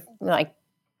is sort of like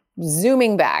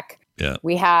zooming back. Yeah.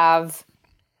 We have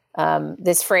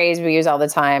this phrase we use all the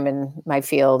time in my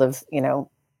field of,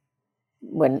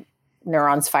 when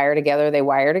neurons fire together, they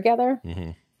wire together.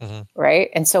 Mm-hmm. Mm-hmm. Right.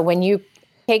 And so when you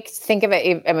think of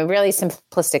it, I mean, really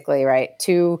simplistically, right?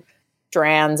 Two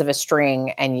strands of a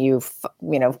string and you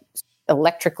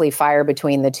electrically fire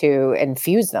between the two and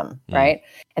fuse them. Right.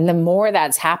 And the more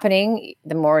that's happening,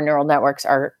 the more neural networks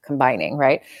are combining.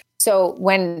 Right. So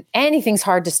when anything's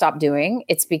hard to stop doing,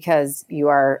 it's because you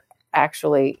are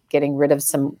actually getting rid of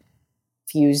some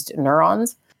fused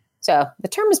neurons. So the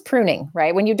term is pruning,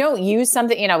 right? When you don't use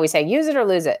something, we say use it or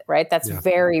lose it, right? That's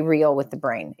very real with the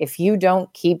brain. If you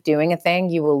don't keep doing a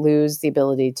thing, you will lose the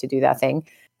ability to do that thing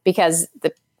because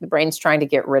the brain's trying to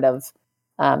get rid of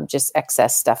just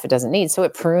excess stuff it doesn't need. So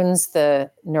it prunes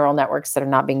the neural networks that are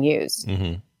not being used.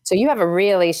 Mm-hmm. So you have a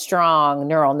really strong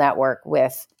neural network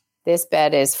with this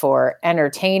bed is for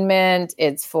entertainment.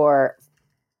 It's for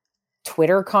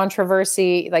Twitter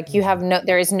controversy. Like you have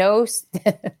there is no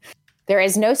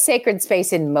sacred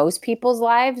space in most people's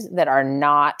lives that are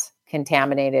not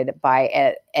contaminated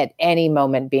by at any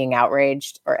moment being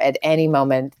outraged or at any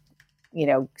moment,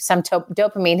 some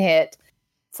dopamine hit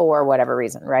for whatever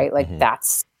reason, right? Like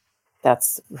that's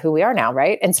who we are now,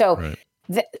 right? And so,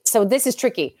 so this is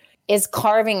tricky. Is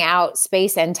carving out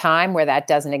space and time where that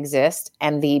doesn't exist,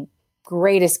 and the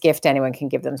greatest gift anyone can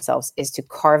give themselves is to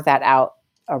carve that out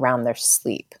around their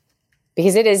sleep.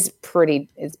 Because it's pretty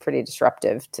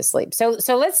disruptive to sleep. So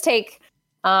let's take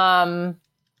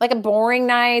like a boring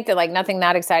night that like nothing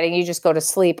that exciting. You just go to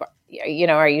sleep.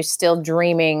 Are you still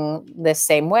dreaming the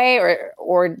same way,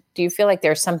 or do you feel like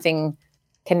there's something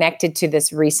connected to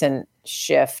this recent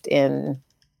shift in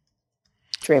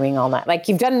dreaming all night? Like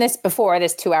you've done this before,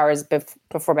 this 2 hours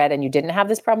before bed, and you didn't have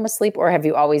this problem with sleep, or have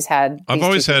you always had? I've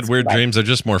always had weird dreams. They're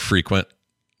just more frequent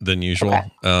than usual.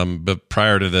 Okay. But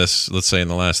prior to this, let's say in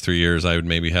the last 3 years, I would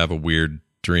maybe have a weird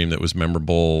dream that was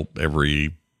memorable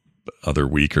every other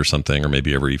week or something, or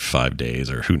maybe every 5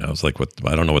 days, or who knows, I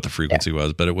don't know what the frequency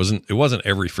was, but it wasn't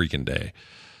every freaking day.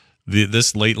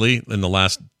 This lately in the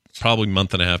last probably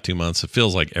month and a half, 2 months, it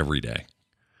feels like every day.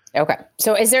 Okay.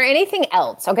 So is there anything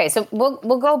else? Okay. So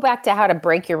we'll go back to how to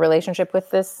break your relationship with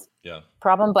this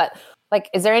problem, but like,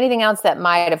 is there anything else that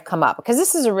might have come up? Because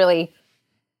this is a really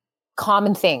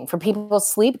common thing for people's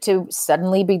sleep to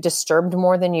suddenly be disturbed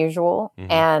more than usual.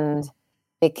 Mm-hmm. And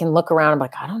they can look around and be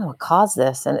like, I don't know what caused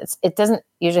this. And it doesn't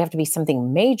usually have to be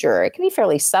something major. It can be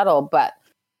fairly subtle, but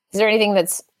is there anything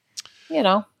that's,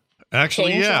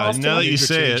 actually, yeah. Now that you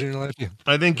say it,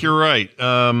 I think you're right.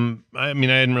 I mean,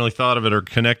 I hadn't really thought of it or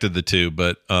connected the two,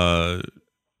 but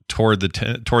toward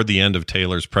the end of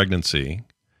Taylor's pregnancy,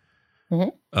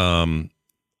 I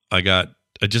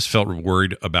just felt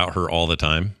worried about her all the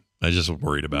time. I just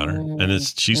worried about her, and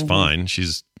she's fine.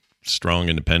 She's strong,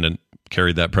 independent,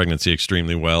 carried that pregnancy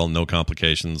extremely well, no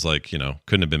complications.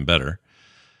 Couldn't have been better.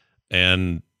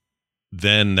 And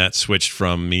then that switched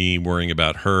from me worrying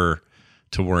about her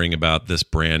to worrying about this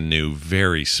brand new,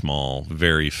 very small,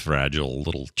 very fragile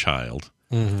little child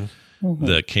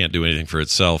that can't do anything for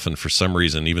itself. And for some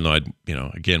reason, even though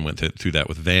again, went through that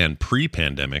with Van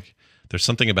pre-pandemic, there's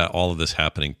something about all of this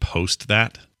happening post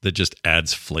that just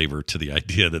adds flavor to the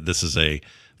idea that this is a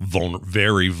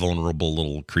very vulnerable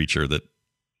little creature that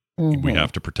we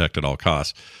have to protect at all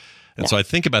costs. And so I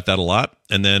think about that a lot.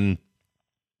 And then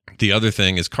the other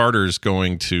thing is Carter's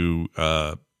going to,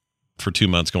 for 2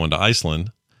 months, going to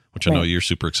Iceland, which I know you're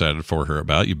super excited for her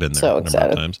about. You've been there a number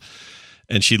of times.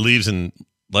 And she leaves in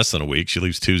less than a week. She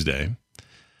leaves Tuesday.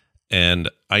 And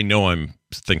I know I'm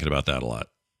thinking about that a lot.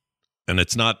 And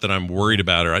it's not that I'm worried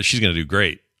about her. She's going to do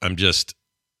great. I'm just,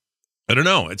 I don't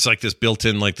know. It's like this built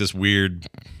in, like this weird,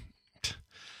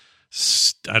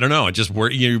 I don't know. I just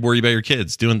worry about your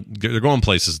kids they're going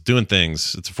places, doing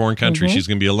things. It's a foreign country. She's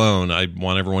going to be alone. I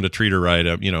want everyone to treat her right.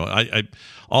 I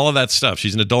all of that stuff.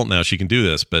 She's an adult now. She can do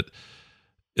this, but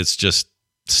it's just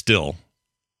still,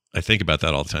 I think about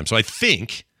that all the time. So I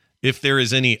think if there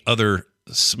is any other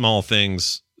small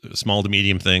things, small to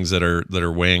medium things that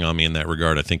are weighing on me in that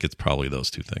regard, I think it's probably those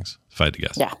two things, if I had to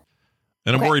guess. Yeah.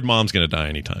 And I'm worried mom's going to die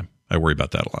anytime. I worry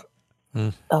about that a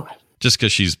lot. Okay. Just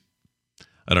because she's,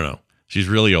 I don't know, she's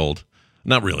really old.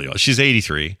 Not really old. She's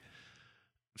 83.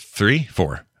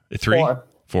 4.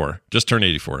 Just turned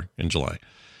 84 in July.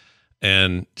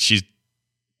 And she's,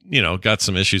 got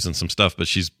some issues and some stuff, but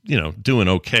she's, doing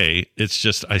okay. It's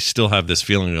just, I still have this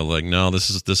feeling of like, no, this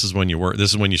is when you work. This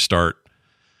is when you start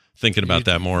thinking about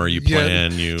that more. You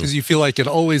plan, because you feel like it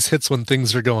always hits when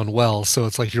things are going well. So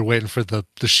it's like you're waiting for the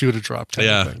shoe to drop.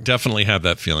 Definitely have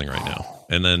that feeling right now.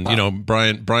 And then,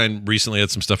 Brian recently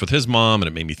had some stuff with his mom, and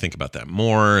it made me think about that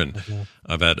more. And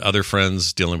I've had other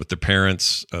friends dealing with their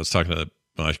parents. I was talking to,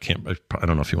 I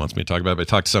don't know if he wants me to talk about it, but I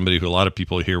talked to somebody who a lot of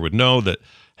people here would know that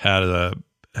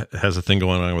has a thing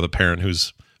going on with a parent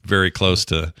who's very close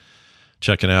to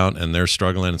checking out, and they're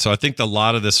struggling. And so I think a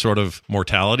lot of this sort of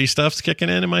mortality stuff's kicking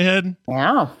in my head.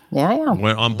 Yeah.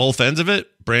 When on both ends of it,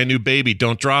 brand new baby,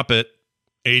 don't drop it.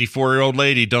 84-year-old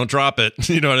lady, don't drop it.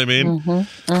 You know what I mean?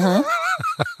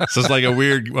 So it's like a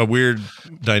weird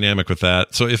dynamic with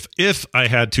that. So if I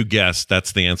had to guess,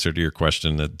 that's the answer to your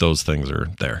question, that those things are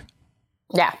there.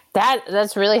 Yeah,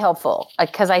 that's really helpful,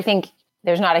 because I think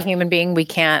there's not a human being we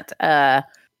can't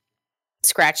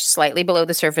scratch slightly below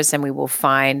the surface and we will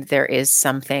find there is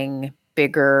something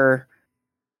bigger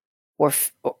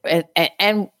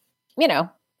and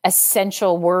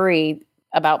essential worry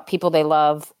about people they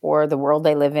love or the world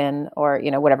they live in, or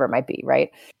whatever it might be,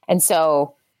 right? And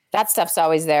so that stuff's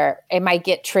always there. It might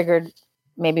get triggered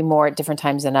maybe more at different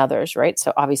times than others, right?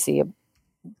 So obviously a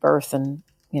birth and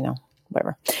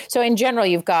whatever. So in general,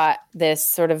 you've got this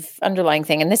sort of underlying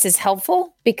thing, and this is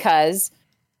helpful because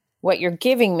what you're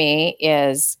giving me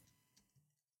is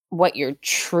what your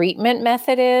treatment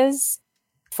method is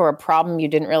for a problem you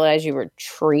didn't realize you were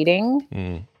treating.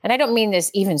 And I don't mean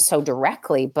this even so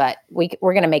directly, but we're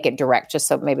going to make it direct just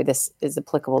so maybe this is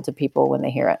applicable to people when they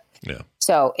hear it. Yeah.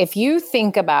 So if you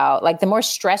think about like the more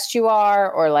stressed you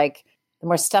are, or like the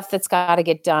more stuff that's got to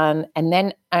get done, and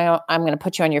then I'm going to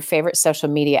put you on your favorite social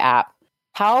media app.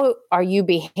 How are you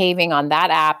behaving on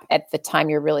that app at the time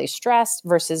you're really stressed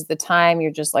versus the time you're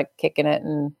just like kicking it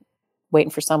and waiting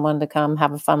for someone to come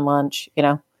have a fun lunch,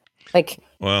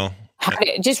 Well,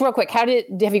 just real quick, have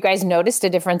you guys noticed a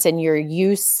difference in your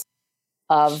use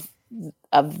of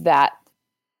that?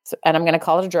 And I'm going to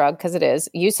call it a drug because it is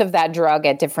use of that drug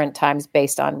at different times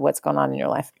based on what's going on in your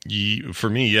life. For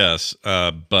me, yes.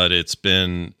 But that's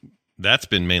been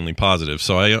mainly positive.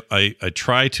 So I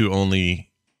try to only,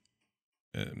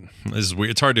 this is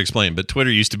weird. It's hard to explain, but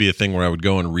Twitter used to be a thing where I would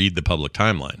go and read the public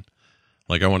timeline.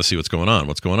 Like, I want to see what's going on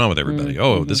with everybody.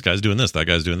 This guy's doing this, that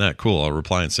guy's doing that. Cool. I'll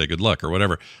reply and say good luck or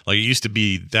whatever. Like, it used to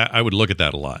be that I would look at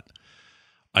that a lot.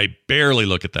 I barely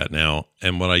look at that now.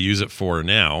 And what I use it for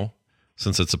now,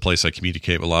 since it's a place I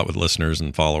communicate a lot with listeners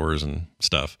and followers and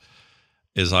stuff,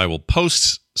 is I will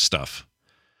post stuff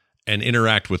and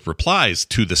interact with replies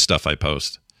to the stuff I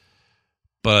post.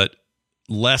 But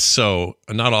less so,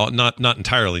 not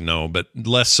entirely no, but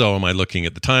less so am I looking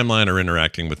at the timeline or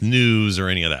interacting with news or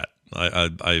any of that.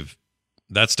 I've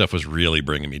that stuff was really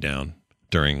bringing me down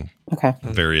during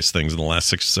various things in the last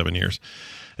 6 to 7 years.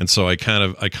 And so I kind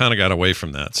of got away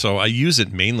from that. So I use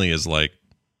it mainly as like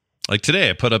today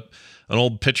I put up an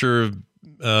old picture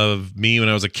of me when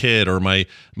I was a kid, or my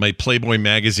Playboy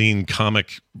magazine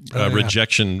comic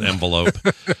rejection envelope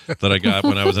that I got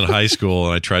when I was in high school,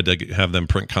 and I tried to have them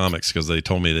print comics because they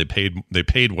told me they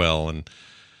paid well, and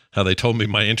how they told me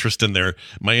my interest in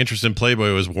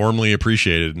Playboy was warmly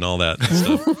appreciated and all that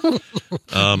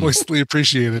stuff. Moistly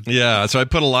appreciated. Yeah, so I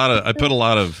put a lot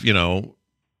of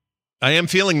I am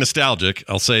feeling nostalgic.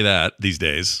 I'll say that these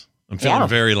days. I'm feeling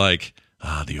very like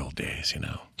the old days.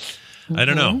 I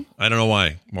don't know. I don't know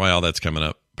why all that's coming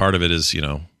up. Part of it is,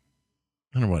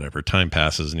 whatever. Time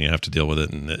passes and you have to deal with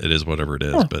it, and it is whatever it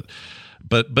is. Yeah.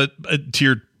 But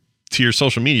to your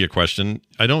social media question,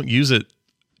 I don't use it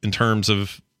in terms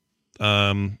of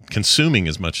consuming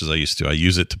as much as I used to. I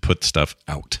use it to put stuff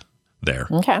out there.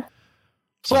 Okay.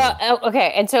 So. Well,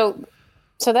 okay, and so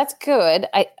that's good.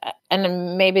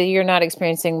 And maybe you're not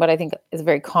experiencing what I think is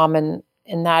very common,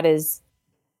 and that is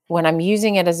when I'm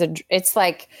using it as it's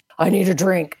like, I need a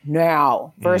drink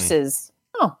now versus,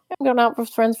 I'm going out with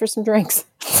friends for some drinks,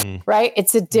 right?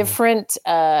 It's a different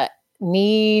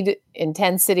need,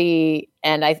 intensity,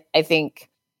 and I think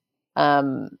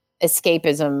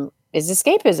escapism is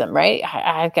escapism, right?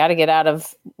 I've got to get out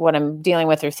of what I'm dealing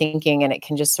with or thinking, and it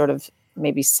can just sort of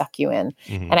maybe suck you in.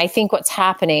 And I think what's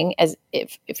happening is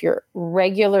if you're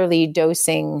regularly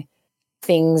dosing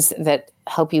things that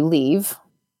help you leave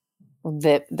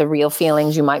the real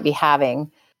feelings you might be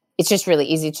having, it's just really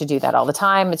easy to do that all the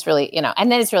time. It's really,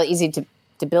 and then it's really easy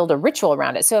to build a ritual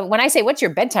around it. So when I say, what's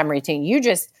your bedtime routine?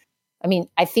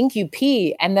 I think you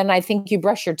pee, and then I think you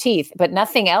brush your teeth, but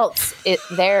nothing else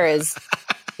there is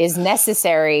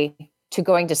necessary to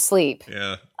going to sleep.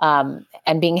 Yeah.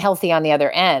 And being healthy on the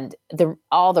other end.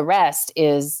 All the rest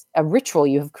is a ritual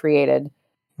you have created.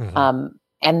 And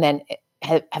then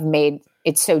have made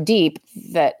it so deep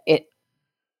that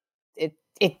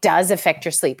it does affect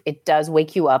your sleep. It does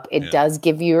wake you up. It does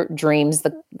give your dreams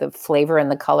the flavor and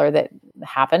the color that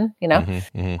happen,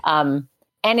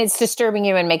 and it's disturbing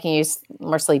you and making you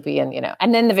more sleepy,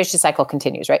 and then the vicious cycle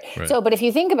continues, right? So, but if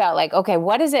you think about like, okay,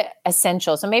 what is it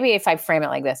essential? So maybe if I frame it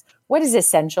like this, what is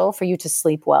essential for you to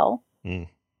sleep well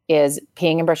is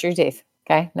peeing and brushing your teeth.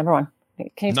 Okay. Number one.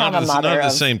 Can you tell I'm a mother not at the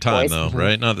of same time, boys? though,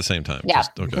 right? Not at the same time. Yeah.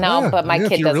 No, but my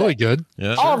kid does really it good.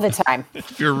 Yeah. all the time.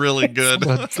 If you're really good.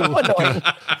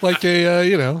 Like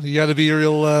you got to be a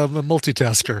real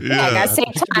multitasker. Yeah, I got to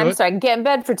save time so I can get in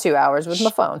bed for 2 hours with my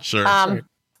phone. Sure.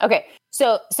 Okay.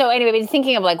 So anyway, been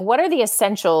thinking of like, what are the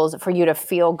essentials for you to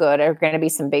feel good? Are going to be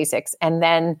some basics. And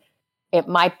then it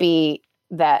might be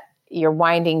that you're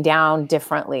winding down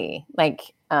differently. Like,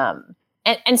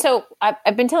 and so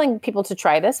I've been telling people to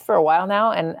try this for a while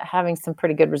now and having some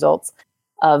pretty good results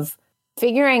of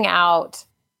figuring out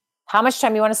how much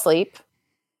time you want to sleep.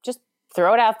 Just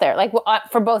throw it out there. Like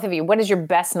for both of you, what is your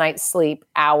best night's sleep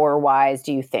hour wise,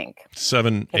 do you think?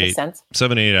 7, 8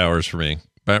 hours for me.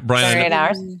 Brian, 7 or 8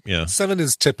 hours? Yeah. 7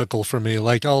 is typical for me.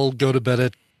 Like I'll go to bed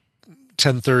at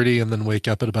 10:30 and then wake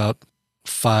up at about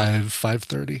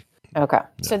 5:30. Okay.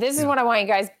 So this is what I want you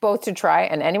guys both to try,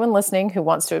 and anyone listening who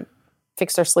wants to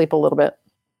fix their sleep a little bit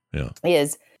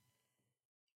is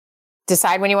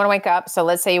decide when you want to wake up. So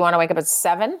let's say you want to wake up at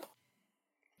 7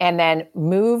 and then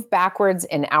move backwards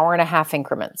in 1.5 hour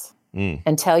increments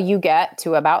until you get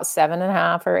to about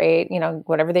 7.5 or 8,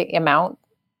 whatever the amount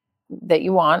that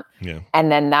you want. Yeah.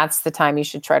 And then that's the time you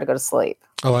should try to go to sleep.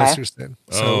 Oh, I understand.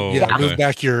 So move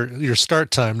back your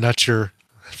start time, not your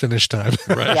finish time.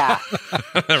 Right. Yeah.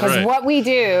 Because what we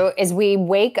do is we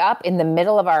wake up in the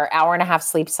middle of our 1.5 hour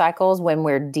sleep cycles when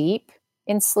we're deep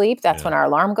in sleep. That's when our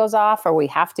alarm goes off or we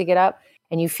have to get up.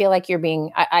 And you feel like you're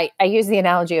being, I use the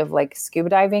analogy of like scuba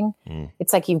diving.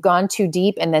 It's like you've gone too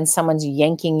deep and then someone's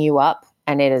yanking you up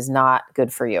and it is not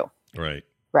good for you. Right.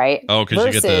 Right. Oh,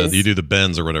 because you do the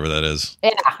bends or whatever that is. Yeah,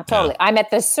 totally. I'm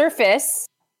at the surface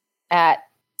at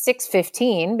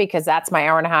 6:15 because that's my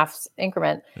 1.5 hour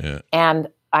increment. Yeah. And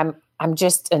I'm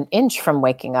just an inch from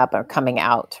waking up or coming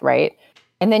out, right?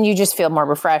 And then you just feel more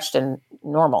refreshed and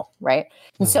normal, right?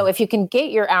 And so if you can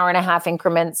get your 1.5 hour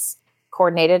increments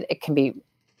coordinated, it can be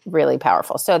really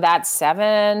powerful. So that's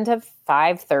 7 to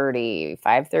 5:30,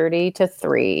 5:30 to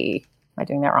 3. Am I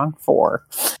doing that wrong? 4.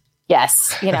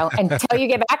 Yes, until you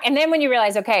get back. And then when you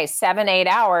realize, okay, 7-8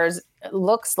 hours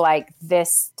looks like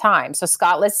this time. So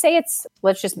Scott, let's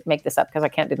just make this up because I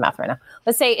can't do the math right now.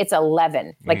 Let's say it's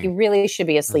 11. Like you really should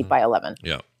be asleep by 11.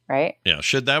 Yeah. right? Yeah,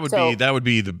 that would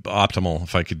be the optimal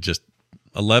if I could just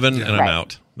 11 and I'm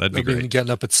out. That'd be great.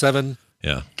 Getting up at 7.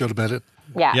 Yeah. Go to bed at.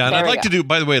 Yeah. And I'd like to do,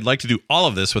 by the way, I'd like to do all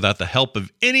of this without the help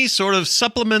of any sort of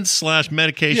supplements /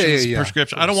 medications,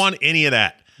 prescription. I don't want any of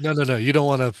that. No. You don't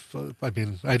want to.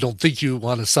 I don't think you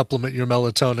want to supplement your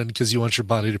melatonin because you want your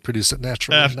body to produce it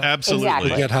naturally. Absolutely. Exactly.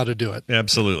 Forget how to do it.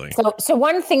 Absolutely. So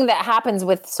one thing that happens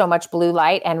with so much blue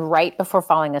light and right before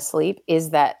falling asleep is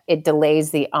that it delays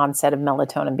the onset of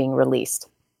melatonin being released.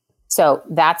 So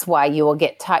that's why you will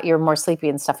get you're more sleepy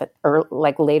and stuff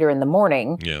like later in the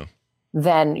morning. Yeah.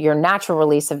 Than your natural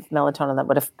release of melatonin that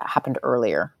would have happened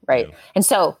earlier, right? Yeah. And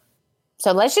so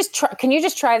let's just try. Can you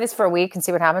just try this for a week and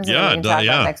see what happens? Yeah, and then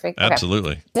next week.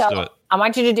 Absolutely. Okay. So I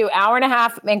want you to do 1.5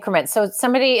 hour increments. So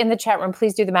somebody in the chat room,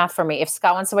 please do the math for me. If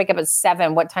Scott wants to wake up at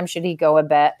 7, what time should he go to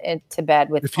bed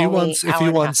with? If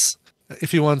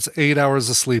he wants 8 hours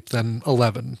of sleep, then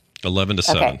 11. 11 to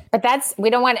 7. Okay, but we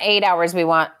don't want 8 hours. We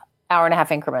want 1.5 hour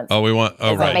increments. Oh, we want.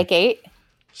 Oh, Does that make 8?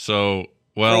 So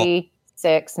 3,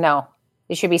 6. No.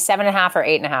 It should be 7.5 or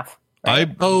 8.5.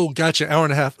 Right? Gotcha.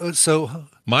 1.5 hours. So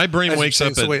my brain wakes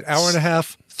up at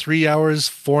 1.5, 3 hours,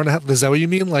 4.5. Is that what you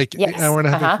mean? Like yes. 1.5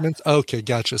 hour increments? Okay,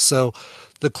 gotcha. So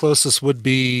the closest would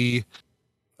be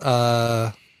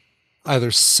either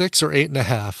 6 or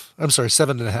 8.5. I'm sorry,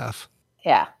 7.5.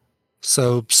 Yeah.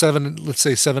 So 7. Let's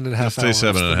say 7.5 hours. Say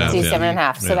 7.5. Let's do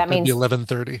 7.5. So that means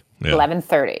 11:30. Yeah.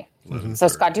 11:30. Mm-hmm. So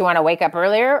Scott, do you want to wake up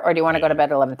earlier or do you want to go to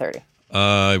bed at 11:30?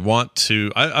 I want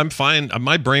to. I'm fine.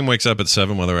 My brain wakes up at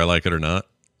 7, whether I like it or not.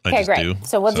 Okay, great.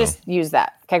 So we'll just use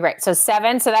that. Okay, great. So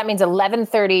 7. So that means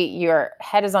 11:30. Your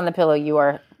head is on the pillow.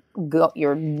 You're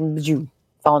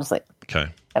falling asleep. Okay.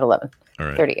 At 11. All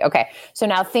right. 30. Okay. So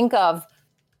now think of.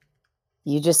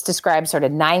 You just described sort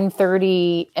of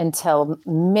 9:30 until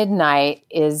midnight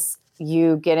is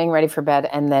you getting ready for bed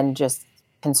and then just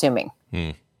consuming.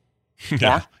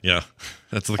 Yeah.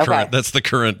 That's the current. That's the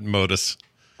current modus.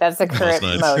 That's the current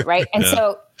mode, right? And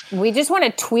so we just want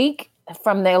to tweak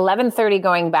from the 11:30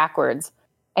 going backwards.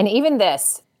 And even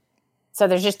this, so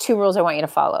there's just 2 rules I want you to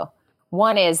follow.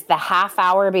 One is the half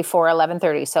hour before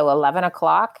 11:30. So 11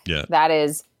 o'clock, that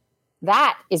is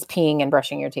peeing and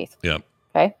brushing your teeth. Yep.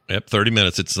 Okay. Yep. 30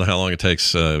 minutes. It's how long it takes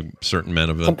certain men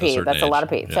of a pee. certain That's age. A lot of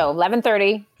pee. Yeah. So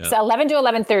 11:30. Yeah. So 11 to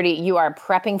 11:30, you are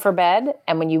prepping for bed.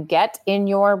 And when you get in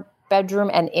your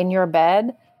bedroom and in your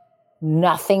bed,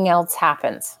 nothing else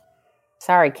happens.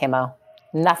 Sorry, Kimmo.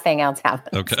 Nothing else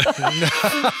happens. Okay.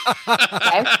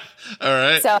 Okay. All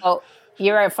right. So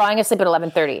you're falling asleep at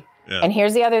 11:30. Yeah. And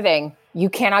here's the other thing. You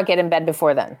cannot get in bed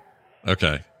before then.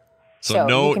 Okay. So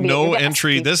no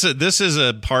entry. This is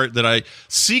a part that I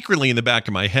secretly in the back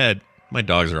of my head, my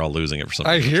dogs are all losing it for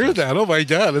something. I hear that. Oh my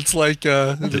God. It's like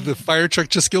the fire truck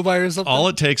just go by or something. All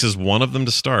it takes is one of them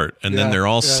to start, and then they're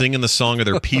all singing the song of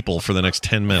their people for the next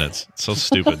 10 minutes. It's so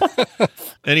stupid.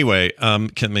 Anyway,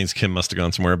 means Kim must have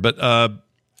gone somewhere. But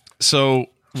so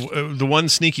the one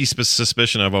sneaky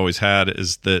suspicion I've always had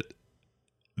is that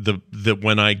that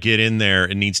when I get in there,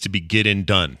 it needs to be get in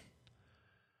done.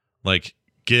 Like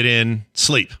get in,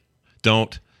 sleep.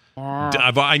 Don't.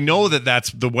 Yeah. I know that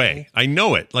that's the way. I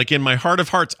know it. Like in my heart of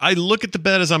hearts, I look at the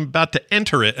bed as I'm about to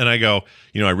enter it, and I go,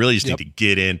 I really just need to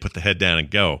get in, put the head down, and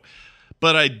go.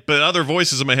 But other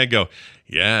voices in my head go,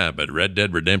 yeah, but Red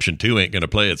Dead Redemption 2 ain't going to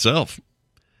play itself.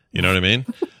 You know what I mean?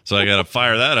 So I got to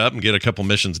fire that up and get a couple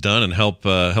missions done and help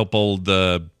old.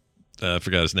 I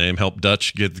forgot his name. Help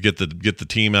Dutch get the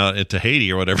team out into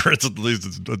Haiti or whatever. It's at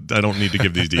least I don't need to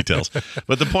give these details,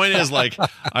 but the point is, like,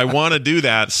 I want to do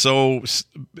that. So,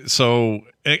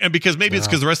 and because maybe it's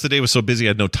because the rest of the day was so busy, I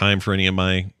had no time for any of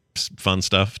my fun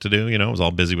stuff to do. I was all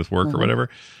busy with work or whatever.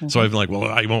 Mm-hmm. So I've been like, well,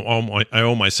 I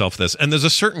owe myself this. And there's a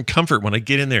certain comfort when I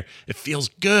get in there. It feels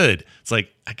good. It's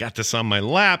like I got this on my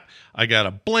lap. I got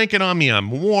a blanket on me. I'm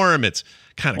warm. It's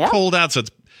kind of cold out, so it's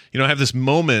I have this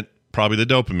moment, probably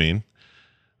the dopamine,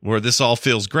 where this all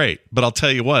feels great. But I'll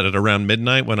tell you what, at around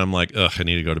midnight when I'm like, I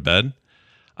need to go to bed,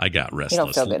 I got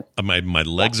restless. You don't feel good. My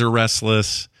legs are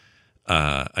restless.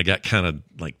 I got kind of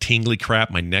like tingly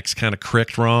crap. My neck's kind of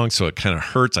cricked wrong, so it kind of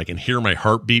hurts. I can hear my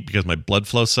heartbeat because my blood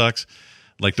flow sucks,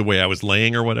 like the way I was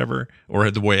laying or whatever, or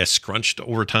the way I scrunched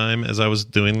over time as I was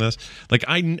doing this. Like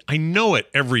I know it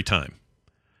every time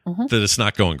that it's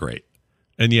not going great.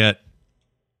 And yet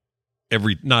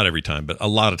not every time, but a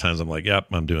lot of times I'm like, yep,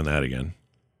 I'm doing that again.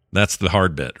 That's the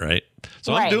hard bit, right?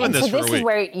 So I'm doing this for a week. So this is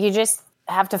where you just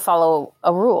have to follow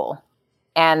a rule.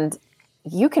 And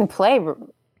you can play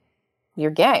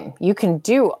your game. You can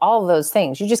do all those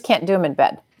things. You just can't do them in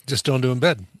bed. Just don't do them in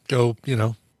bed. Go,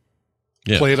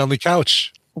 play it on the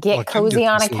couch. Get cozy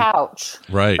on a couch.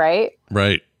 Right. Right?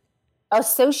 Right.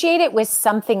 associate it with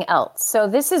something else. So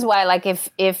this is why, like,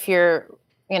 if you're,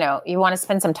 you want to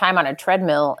spend some time on a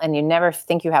treadmill and you never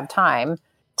think you have time,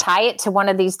 tie it to one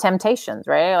of these temptations,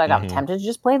 right? Like, I'm tempted to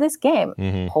just play this game.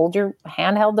 Hold your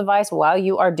handheld device while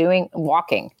you are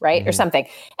walking, right? Or something.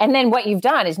 And then what you've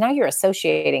done is now you're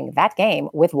associating that game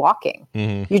with walking.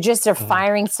 You just are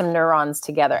firing some neurons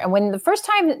together. And when the first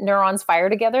time neurons fire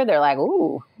together, they're like,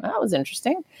 ooh, that was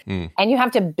interesting. And you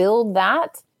have to build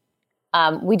that.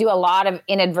 We do a lot of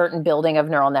inadvertent building of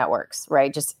neural networks,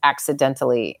 right? Just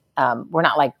accidentally. We're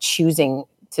not like choosing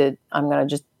to, I'm going to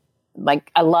just,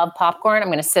 like, I love popcorn. I'm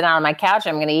going to sit down on my couch.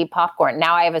 I'm going to eat popcorn.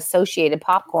 Now I have associated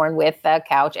popcorn with the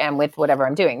couch and with whatever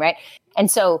I'm doing, right? And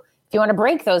so if you want to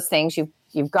break those things,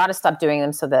 you've got to stop doing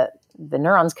them so that the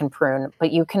neurons can prune.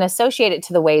 But you can associate it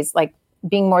to the ways, like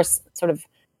being more sort of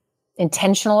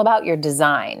intentional about your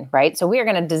design, right? So we are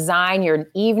going to design your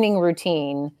evening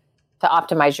routine to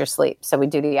optimize your sleep. So we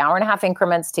do the 1.5 hour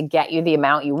increments to get you the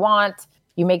amount you want.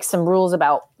 You make some rules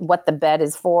about what the bed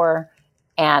is for.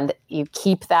 And you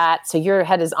keep that. So your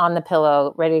head is on the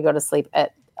pillow, ready to go to sleep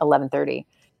at 11:30.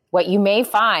 What you may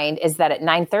find is that at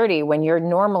 9:30, when you're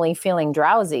normally feeling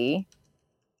drowsy,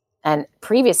 and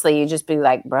previously you just be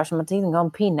like, brushing my teeth and going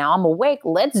pee. Now I'm awake.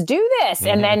 Let's do this.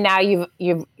 And then now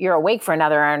you're awake for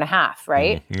another 1.5 hours,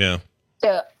 right? Yeah.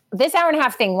 So this 1.5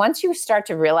 hour thing, once you start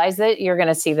to realize it, you're going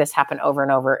to see this happen over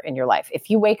and over in your life. If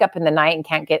you wake up in the night and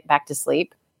can't get back to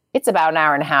sleep, it's about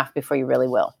 1.5 hours before you really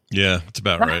will. Yeah, it's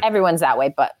about Not right. Everyone's that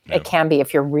way, but it can be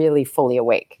if you're really fully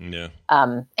awake. Yeah.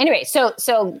 Anyway, so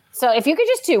if you could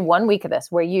just do 1 week of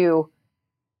this where you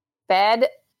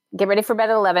get ready for bed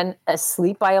at 11,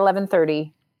 sleep by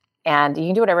 11:30, and you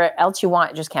can do whatever else you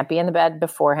want. Just can't be in the bed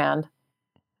beforehand.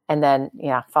 And then,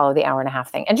 follow the 1.5 hour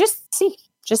thing and just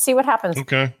see what happens.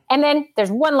 Okay. And then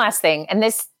there's one last thing. And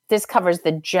this covers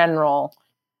the general,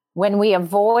 when we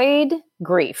avoid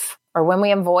grief, or when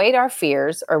we avoid our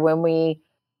fears, or when we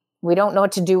don't know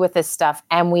what to do with this stuff,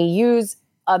 and we use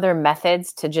other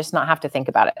methods to just not have to think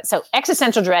about it. So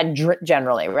existential dread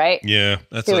generally, right? Yeah,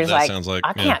 that's what that sounds like.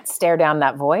 I can't stare down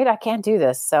that void. I can't do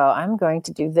this. So I'm going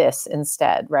to do this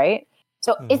instead, right?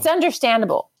 So it's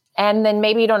understandable. And then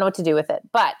maybe you don't know what to do with it.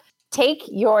 But take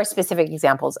your specific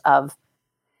examples of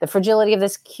the fragility of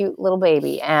this cute little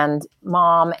baby and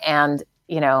mom and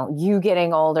you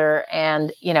getting older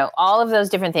and, all of those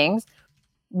different things.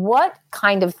 What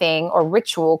kind of thing or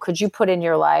ritual could you put in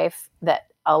your life that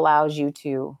allows you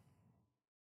to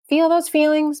feel those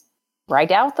feelings,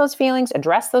 write out those feelings,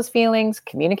 address those feelings,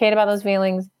 communicate about those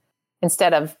feelings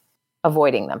instead of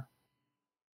avoiding them?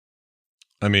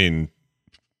 I mean,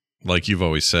 like you've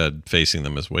always said, facing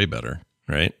them is way better,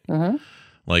 right?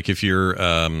 Like if you're,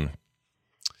 I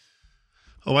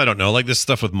don't know, like this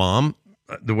stuff with mom,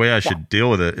 the way I should deal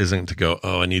with it isn't to go,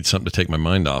 I need something to take my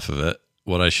mind off of it.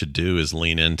 What I should do is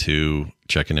lean into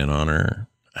checking in on her.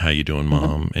 How you doing,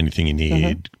 mom? Anything you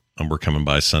need? We're coming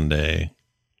by Sunday.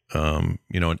 And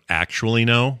actually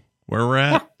know where we're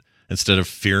at instead of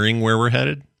fearing where we're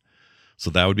headed. So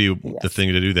that would be the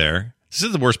thing to do there. This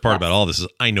is the worst part about all this is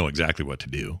I know exactly what to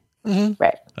do.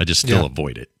 Right. I just still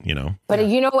avoid it, But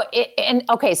you know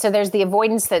what? So there's the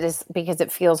avoidance that is because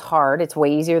it feels hard. It's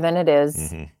way easier than it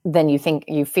is than you think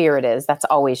you fear it is. That's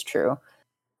always true.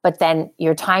 But then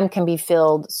your time can be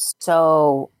filled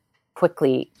so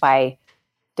quickly by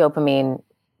dopamine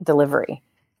delivery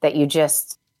that you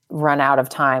just run out of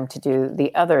time to do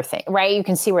the other thing, right? You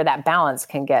can see where that balance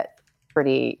can get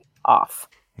pretty off.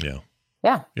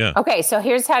 Yeah. Okay, so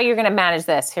here's how you're going to manage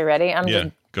this. You ready?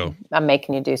 Go. I'm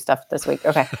making you do stuff this week.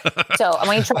 Okay. So I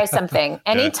want you to try something.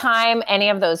 Anytime any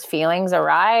of those feelings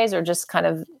arise or just kind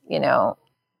of,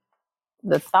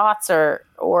 the thoughts or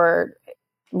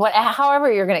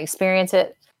however you're going to experience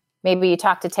it, maybe you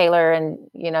talk to Taylor and,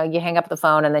 you hang up the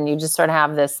phone and then you just sort of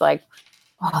have this like,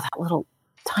 that little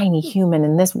tiny human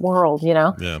in this world,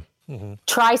 Yeah.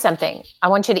 Try something. I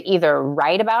want you to either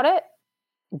write about it,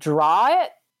 draw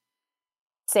it,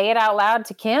 say it out loud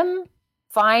to Kim,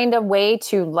 find a way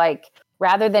to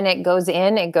rather than it goes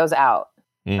in, it goes out.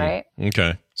 Right.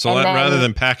 Okay. So rather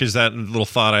than package that little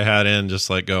thought I had in, just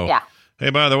go, hey,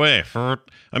 by the way, I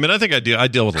mean, I think I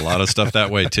deal with a lot of stuff that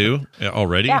way too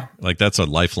already. Yeah. Like that's a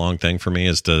lifelong thing for me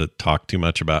is to talk too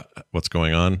much about what's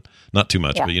going on. Not too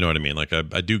much, but you know what I mean? Like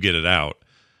I do get it out.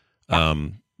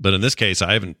 But in this case,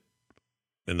 I haven't,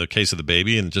 in the case of the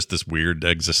baby and just this weird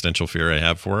existential fear I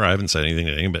have for her, I haven't said anything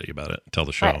to anybody about it until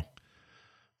the show. Right.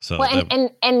 So,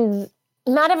 and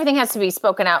not everything has to be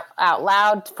spoken out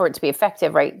loud for it to be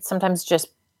effective, right? Sometimes just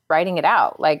writing it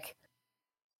out,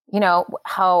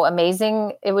 how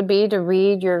amazing it would be to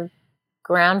read your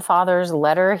grandfather's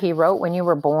letter he wrote when you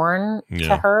were born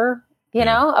to her you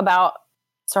know, about,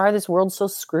 sorry, this world's so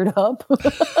screwed up,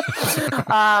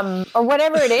 or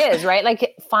whatever it is, right?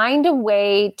 Like, find a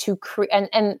way to create,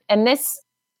 and this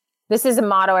is a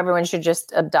motto everyone should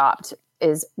just adopt,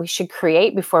 is we should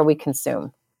create before we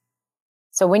consume.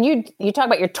 So when you talk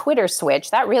about your Twitter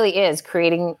switch, that really is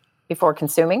creating before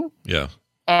consuming. Yeah.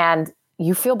 And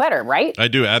you feel better, right? I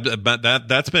do. But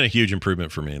that's been a huge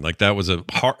improvement for me. Like, that was it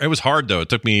was hard though. It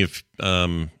took me,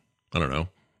 I don't know,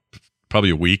 probably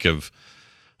a week of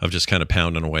just kind of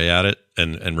pounding away at it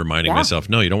and reminding myself,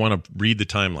 no, you don't want to read the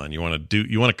timeline. You want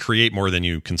to create more than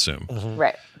you consume. Mm-hmm.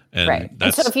 Right.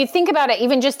 And so if you think about it,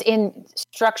 even just in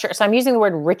structure, so I'm using the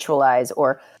word ritualize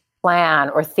or plan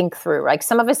or think through. Like,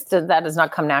 some of us, that does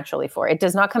not come naturally for. It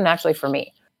does not come naturally for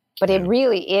me. But it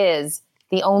really is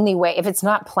the only way. If it's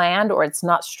not planned or it's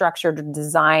not structured or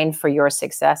designed for your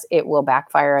success, it will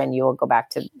backfire and you will go back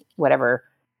to whatever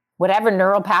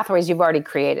neural pathways you've already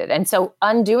created. And so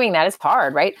undoing that is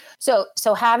hard, right? So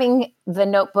having the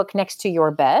notebook next to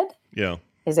your bed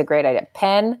is a great idea.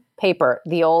 Pen, paper,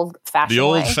 the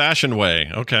old-fashioned way.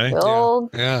 Okay.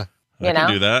 Yeah. You know,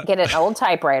 do that. Get an old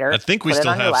typewriter. I think we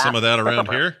still have some of that around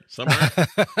here somewhere.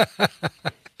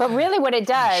 But really what it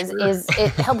does is it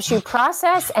helps you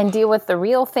process and deal with the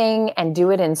real thing and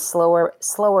do it in slower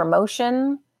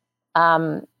motion,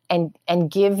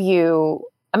 and give you,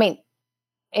 I mean,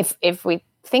 if we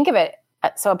think of it,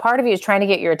 so a part of you is trying to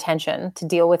get your attention to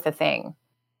deal with the thing.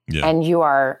 Yeah. And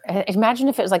imagine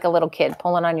if it was like a little kid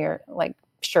pulling on your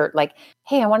shirt, like,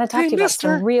 hey, I want to talk to you about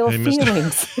some real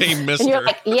feelings. Hey, mister. And you're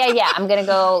like, yeah, I'm going to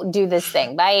go do this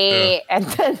thing. Bye. Yeah. And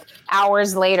then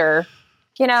hours later,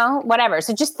 you know, whatever.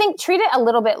 So just treat it a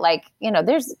little bit like, you know,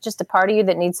 there's just a part of you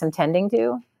that needs some tending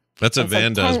to. That's what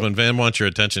Van does. When Van wants your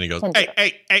attention, he goes,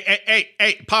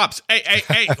 hey, Pops,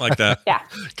 hey, like that. Yeah.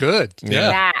 Good.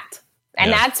 Yeah.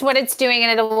 That's what it's doing,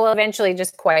 and it will eventually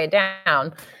just quiet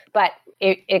down. But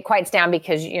it quiets down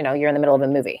because, you know, you're in the middle of a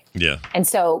movie. Yeah. And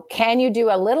so can you do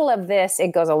a little of this?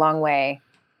 It goes a long way.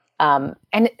 And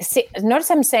notice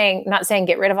I'm not saying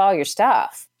get rid of all your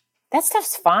stuff. That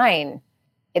stuff's fine.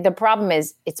 The problem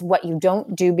is it's what you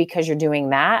don't do because you're doing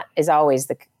that is always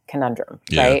the conundrum,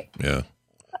 right? Yeah.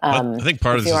 I think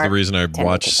part of this is the reason I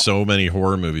watched so many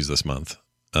horror movies this month.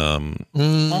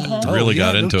 Really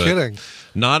got into it.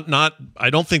 Not. I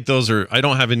don't think I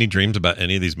don't have any dreams about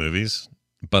any of these movies,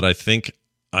 but I think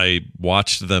I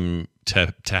watched them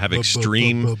to have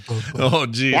extreme. Oh,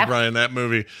 geez, Brian, that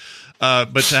movie.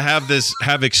 But to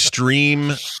have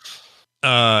extreme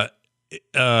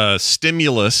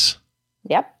stimulus.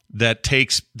 Yep.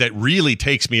 That really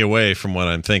takes me away from what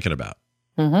I'm thinking about.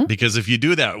 Mm-hmm. Because if you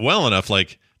do that well enough,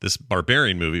 like this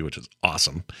Barbarian movie, which is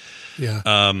awesome.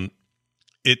 Yeah.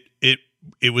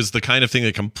 It was the kind of thing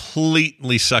that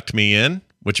completely sucked me in,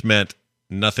 which meant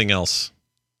nothing else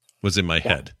was in my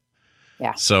head.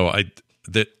 Yeah. So I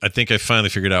think I finally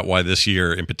figured out why this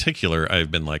year in particular I've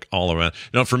been like all around.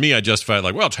 You know, for me, I justified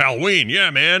like, well, it's Halloween.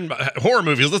 Yeah, man. Horror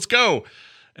movies. Let's go.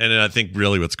 And then I think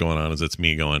really what's going on is it's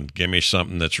me going, give me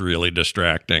something that's really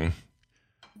distracting.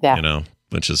 Yeah. You know,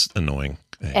 which is annoying.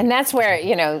 And that's where,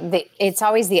 you know, it's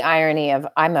always the irony of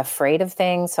I'm afraid of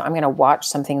things, so I'm going to watch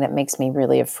something that makes me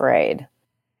really afraid.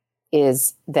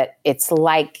 Is that it's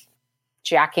like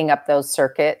jacking up those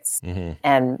circuits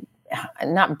and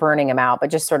not burning them out,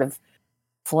 but just sort of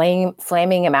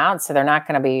flaming them out, so they're not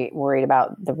going to be worried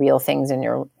about the real things in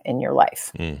your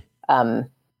life.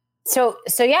 So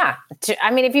yeah, I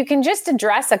mean, if you can just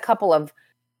address a couple of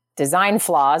design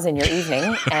flaws in your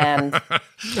evening and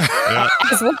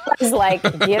as well as like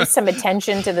give some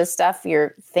attention to the stuff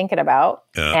you're thinking about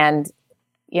and,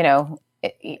 you know,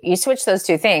 you switch those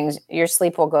two things, your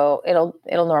sleep will go, it'll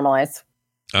normalize.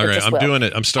 All right. I'm doing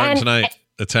it. I'm starting tonight.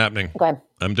 It's happening. Go ahead.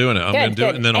 I'm doing it. I'm going to do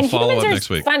it. And then I'll follow up next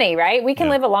week. Funny, right? We can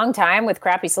live a long time with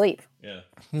crappy sleep. Yeah.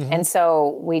 Mm-hmm. And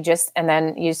so and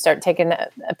then you start taking a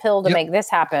pill to make this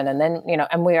happen. And then, you know,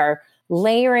 and we are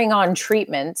layering on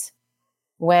treatment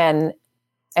and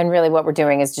really what we're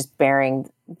doing is just bearing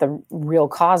the real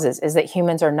causes, is that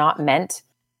humans are not meant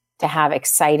to have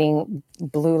exciting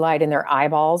blue light in their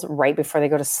eyeballs right before they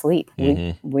go to sleep.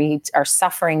 Mm-hmm. We are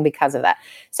suffering because of that.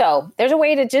 So there's a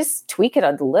way to just tweak it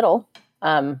a little.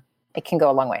 It can go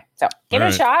a long way. So give it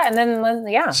a shot, and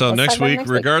then So next week,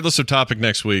 regardless of topic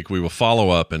next week, we will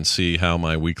follow up and see how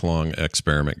my week-long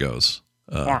experiment goes.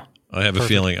 I have a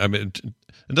feeling. I mean,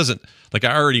 it doesn't, like,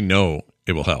 I already know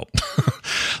it will help.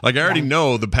 Like, I already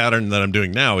know the pattern that I'm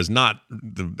doing now is not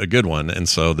a good one, and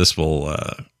so this will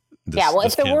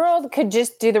if the world could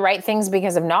just do the right things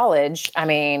because of knowledge, I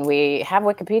mean, we have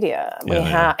Wikipedia.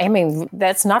 I mean,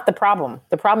 that's not the problem.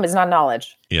 The problem is not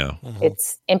knowledge. Yeah.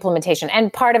 It's implementation.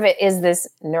 And part of it is this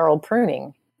neural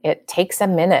pruning. It takes a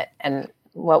minute. And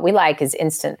what we like is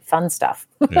instant fun stuff.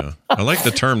 Yeah. I like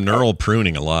the term neural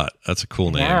pruning a lot. That's a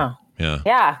cool name. Yeah. Yeah.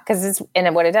 Yeah. Because it's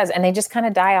what it does. And they just kind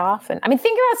of die off. And I mean,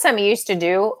 think about something you used to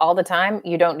do all the time.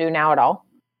 You don't do now at all.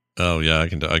 Oh, yeah. I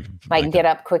can get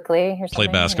up quickly or something. Play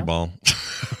basketball.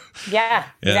 Yeah,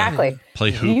 exactly.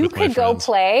 Play hoop. You with could my go friends.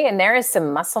 play, and there is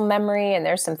some muscle memory, and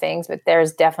there's some things, but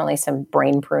there's definitely some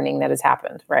brain pruning that has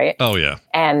happened, right? Oh, yeah.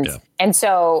 And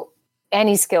so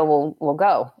any skill will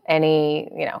go. And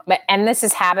this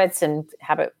is habits and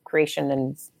habit creation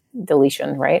and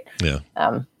deletion, right? Yeah.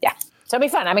 So it'll be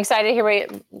fun. I'm excited to hear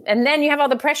and then you have all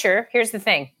the pressure. Here's the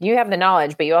thing. You have the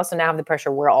knowledge, but you also now have the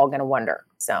pressure. We're all going to wonder.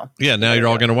 So yeah, now you're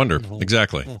all going to wonder.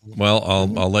 Exactly. Well,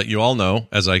 I'll let you all know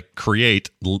as I create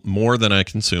more than I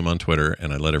consume on Twitter,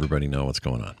 and I let everybody know what's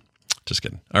going on. Just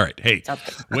kidding. All right. Hey,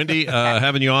 Wendy,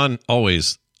 having you on,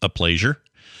 always a pleasure.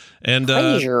 And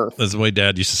that's the way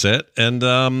Dad used to say it. And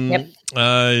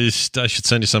I should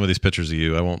send you some of these pictures of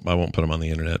you. I won't put them on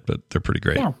the internet, but they're pretty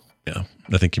great. Yeah.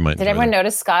 I think you might. Did everyone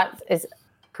notice Scott is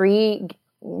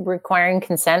requiring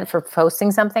consent for posting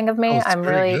something of me? I'm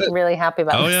really happy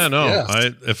about. Oh yeah, no. Yeah.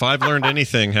 If I've learned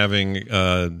anything, having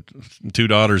 2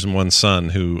 daughters and 1 son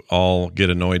who all get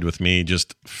annoyed with me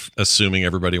just assuming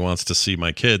everybody wants to see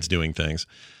my kids doing things,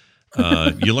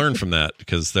 you learn from that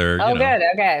because they're good,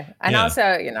 okay, and also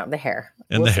the hair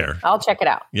and the hair. I'll check it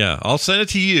out. Yeah, I'll send it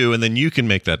to you, and then you can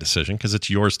make that decision because it's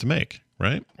yours to make.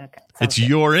 Right? Okay. It's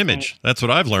your image. That's what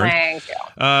I've learned. Thank you.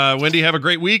 Wendy, have a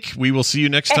great week. We will see you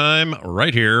next time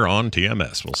right here on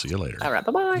TMS. We'll see you later. All right.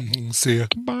 Bye-bye. See you.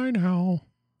 Bye now.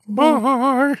 Bye.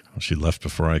 Well, she left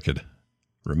before I could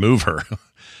remove her.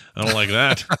 I don't like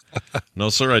that. No,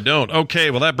 sir, I don't.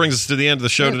 Okay, well, that brings us to the end of the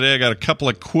show today. I got a couple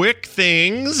of quick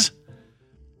things.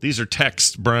 These are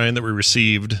texts, Brian, that we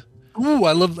received. Ooh,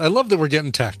 I love that we're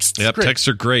getting texts. Yep, texts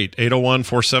are great.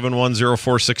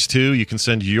 801-471-0462. You can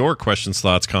send your questions,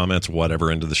 thoughts, comments, whatever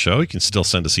into the show. You can still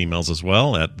send us emails as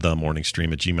well at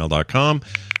themorningstream@gmail.com.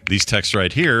 These texts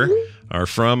right here are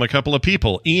from a couple of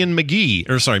people. Ian, why did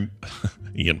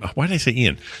I say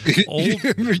Ian?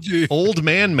 Old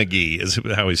Man McGee is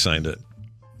how he signed it.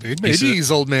 Maybe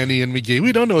he's Old Man Ian McGee.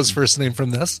 We don't know his first name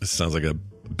from this. This sounds like a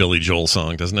Billy Joel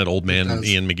song, doesn't it? Old Man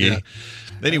Ian McGee. Yeah.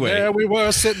 Anyway, there we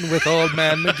were sitting with Old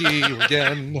Man McGee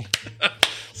again.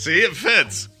 See, it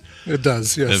fits. It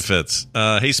does, yes. It fits.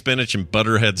 Hey, spinach and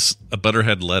butterhead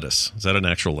lettuce. Is that an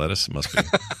actual lettuce? It must be.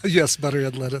 Yes,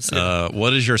 butterhead lettuce. Yeah.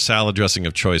 What is your salad dressing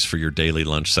of choice for your daily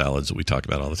lunch salads that we talk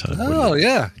about all the time? Oh,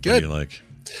 yeah, good. What do you like?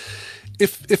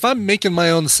 If I'm making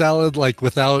my own salad,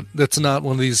 that's not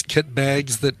one of these kit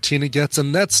bags that Tina gets,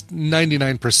 and that's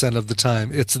 99% of the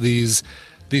time. It's these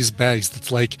bags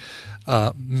that's like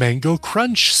mango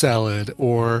crunch salad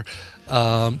or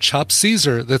chopped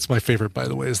Caesar. That's my favorite, by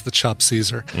the way, is the chopped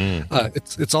Caesar.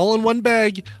 It's all in one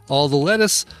bag. All the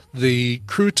lettuce, the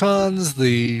croutons,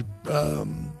 the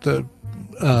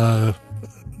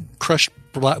crushed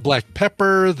black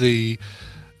pepper, the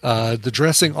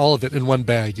dressing, all of it in one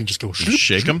bag. You just go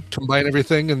shake them, combine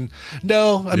everything, and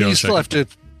you still have to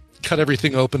cut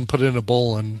everything open, put it in a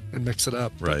bowl, and mix it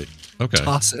up. Right. Okay.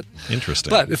 Toss it. Interesting.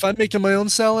 But if I'm making my own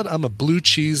salad, I'm a blue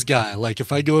cheese guy. Like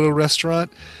if I go to a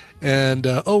restaurant and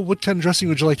what kind of dressing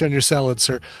would you like on your salad,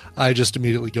 sir? I just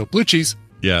immediately go blue cheese.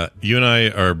 Yeah, you and I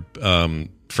are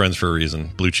friends for a reason.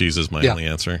 Blue cheese is my only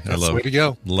answer. That's the way to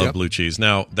go. Love blue cheese.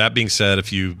 Now, that being said,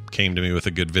 if you came to me with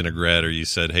a good vinaigrette or you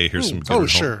said, hey, here's some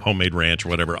good homemade ranch or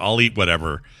whatever, I'll eat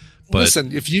whatever. But, listen,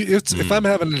 if I'm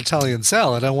having an Italian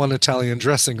salad, I want Italian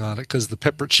dressing on it because the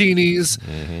pepperoncinis,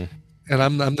 and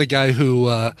I'm the guy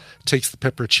who takes the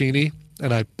pepperoncini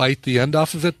and I bite the end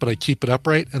off of it, but I keep it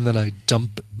upright, and then I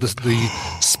dump the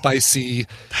spicy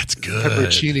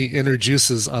pepperoncini inner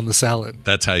juices on the salad.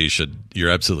 That's how you should.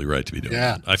 You're absolutely right to be doing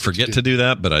it. I forget to do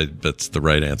that, but that's the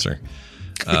right answer.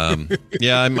 I'm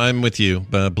with you.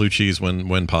 Blue cheese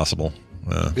when possible.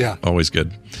 Always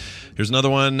good. Here's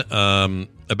another one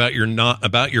about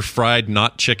your fried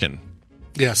not chicken.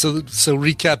 Yeah. So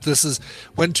recap. This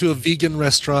went to a vegan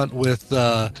restaurant with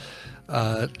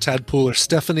Tadpool or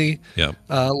Stephanie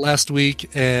last week,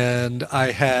 and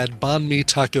I had banh mi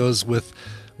tacos with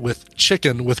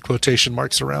chicken with quotation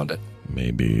marks around it.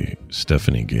 Maybe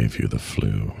Stephanie gave you the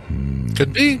flu.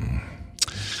 Could be.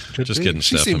 Just kidding,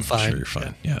 Steph. I'm fine. sure you're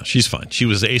fine. Yeah, she's fine. She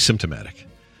was asymptomatic.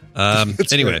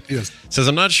 Anyway, right, yes. Says,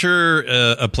 I'm not sure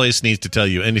a place needs to tell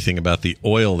you anything about the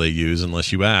oil they use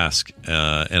unless you ask,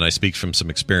 and I speak from some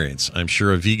experience. I'm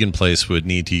sure a vegan place would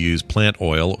need to use plant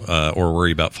oil or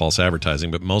worry about false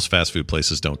advertising, but most fast food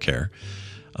places don't care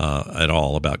at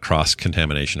all about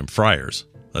cross-contamination of fryers.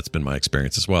 That's been my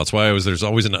experience as well. That's why there's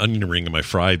always an onion ring in my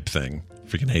fried thing.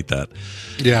 Freaking hate that.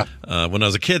 Yeah. When I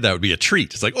was a kid, that would be a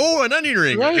treat. It's like, oh, an onion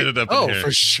ring. Right. Ended up in here.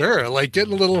 For sure. Like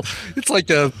getting a little, it's like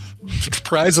a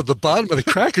prize at the bottom of the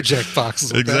Cracker Jack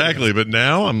boxes. Exactly. But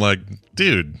now I'm like,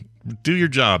 dude, do your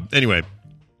job. Anyway,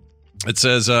 it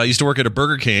says, I used to work at a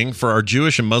Burger King. For our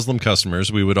Jewish and Muslim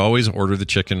customers, we would always order the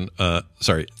chicken.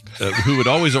 Who would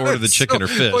always order the chicken or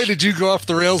fish. Boy, did you go off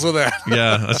the rails with that.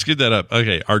 Yeah, I screwed that up.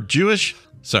 Okay. Our Jewish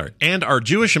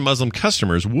and Muslim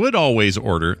customers would always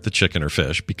order the chicken or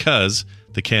fish because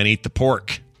they can't eat the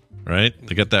pork, right?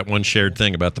 They got that one shared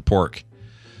thing about the pork.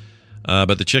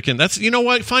 But the chicken, you know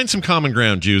what? Find some common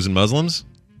ground, Jews and Muslims.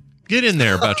 Get in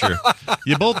there about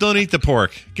you both don't eat the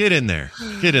pork. Get in there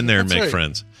and make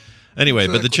friends. Anyway,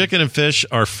 exactly. But the chicken and fish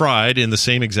are fried in the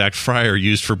same exact fryer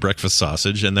used for breakfast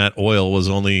sausage, and that oil was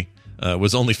only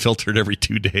filtered every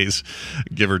 2 days,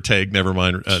 give or take, never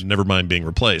mind being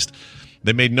replaced.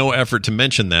 They made no effort to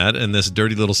mention that, and this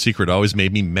dirty little secret always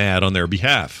made me mad on their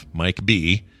behalf. Mike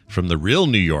B. from the real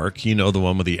New York, the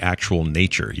one with the actual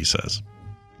nature, he says.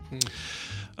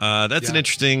 That's an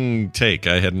interesting take.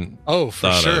 I hadn't for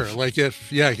sure. Of. Like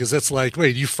because that's like,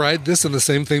 wait, you fried this in the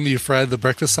same thing that you fried the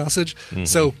breakfast sausage? Mm-hmm.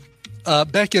 So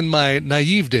back in my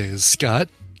naive days, Scott,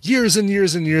 years and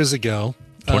years and years ago,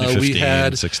 2015, we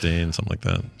had 16, something like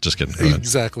that. Just kidding.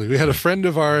 Exactly. We had a friend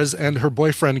of ours and her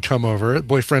boyfriend come over,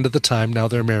 boyfriend at the time, now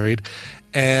they're married.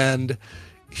 And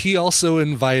he also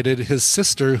invited his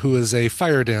sister, who is a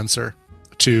fire dancer,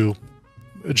 to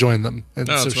join them. And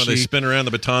so that's when they spin around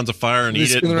the batons of fire and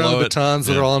eat it and blow it. Spin around the batons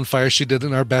that are all on fire. She did it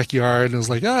in our backyard. And it was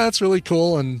like, that's really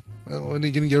cool. And when are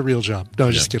you going to get a real job?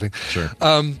 No, just kidding. Sure.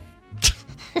 But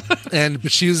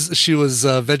she was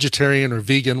vegetarian or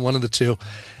vegan, one of the two.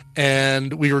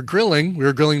 And we were grilling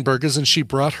burgers, and she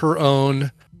brought her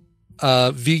own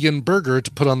vegan burger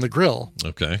to put on the grill.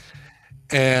 Okay.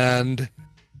 And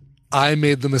I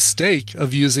made the mistake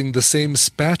of using the same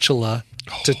spatula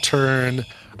to turn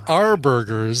our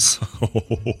burgers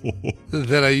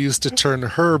that I used to turn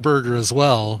her burger as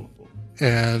well.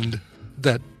 And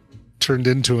that turned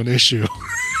into an issue.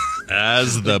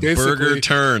 As the burger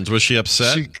turns, was she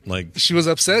upset? She was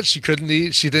upset. She couldn't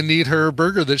eat. She didn't eat her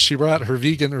burger that she brought, her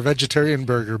vegan or vegetarian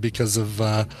burger, because of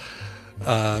that. And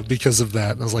I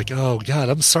was like, oh God,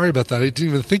 I'm sorry about that. I didn't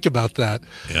even think about that.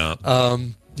 Yeah.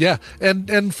 Yeah.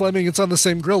 And Fleming, it's on the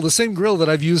same grill that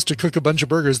I've used to cook a bunch of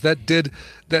burgers. That did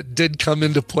come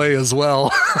into play as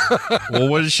well. Well,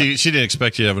 what did she didn't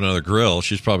expect you to have another grill.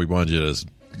 She's probably wanted you to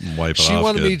wipe it off. She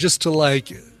wanted me just to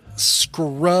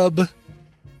scrub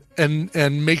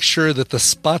and make sure that the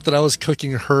spot that I was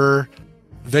cooking her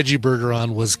veggie burger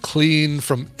on was clean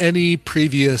from any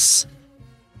previous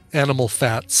animal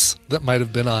fats that might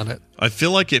have been on it. I feel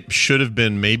like it should have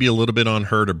been maybe a little bit on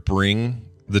her to bring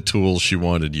the tools she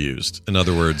wanted used. In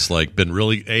other words, been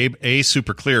really A,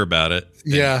 super clear about it.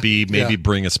 And B, maybe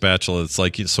bring a spatula. It's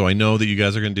like, so I know that you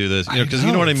guys are going to do this. Because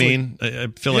you know what I mean? I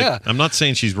feel like I'm not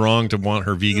saying she's wrong to want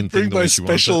her vegan thing the way she wants it. Bring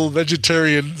my special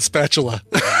vegetarian spatula.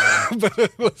 But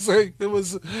it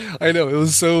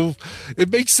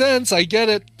makes sense. I get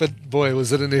it. But boy,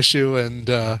 was it an issue. And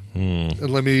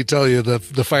let me tell you,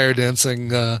 the fire dancing,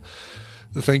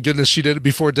 thank goodness she did it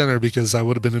before dinner, because I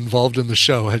would have been involved in the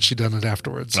show had she done it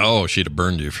afterwards. Oh, she'd have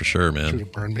burned you for sure, man. She'd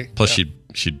have burned me. Plus,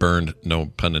 she'd burned, no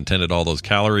pun intended, all those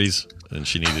calories, and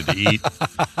she needed to eat.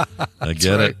 I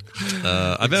get it.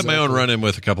 I've had my own run-in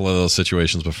with a couple of those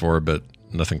situations before, but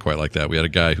nothing quite like that. We had a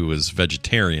guy who was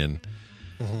vegetarian,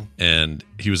 and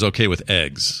he was okay with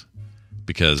eggs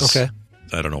because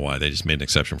I don't know why, they just made an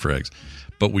exception for eggs.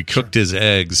 But we cooked his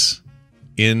eggs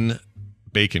in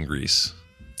bacon grease.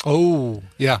 Oh,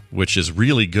 yeah. Which is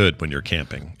really good when you're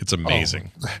camping. It's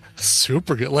amazing. Oh,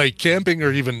 super good. Like camping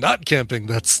or even not camping,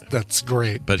 that's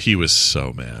great. But he was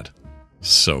so mad.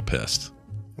 So pissed.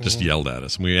 Just yelled at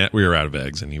us. We were out of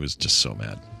eggs, and he was just so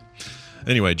mad.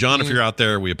 Anyway, John, if you're out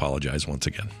there, we apologize once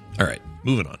again. All right,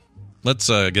 moving on. Let's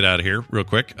get out of here real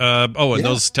quick.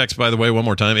 Those texts, by the way, one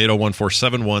more time,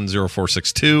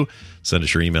 801-471-0462. Send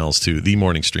us your emails to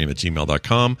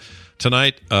themorningstream@gmail.com.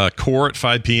 Tonight, Core at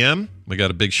 5 p.m. We got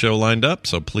a big show lined up,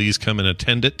 so please come and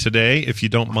attend it today if you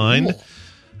don't mind.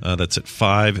 That's at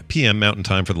 5 p.m. Mountain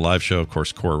Time for the live show. Of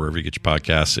course, Core, wherever you get your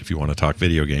podcasts. If you want to talk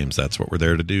video games, that's what we're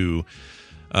there to do.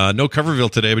 No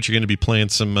Coverville today, but you're going to be playing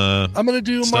some. I'm going to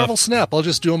do Marvel Snap. I'll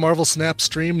just do a Marvel Snap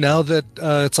stream now that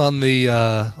it's on the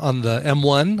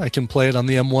M1. I can play it on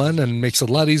the M1 and it makes it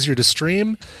a lot easier to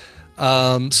stream.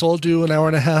 So I'll do an hour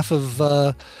and a half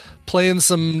of playing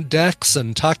some decks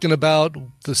and talking about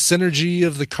the synergy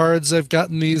of the cards I've got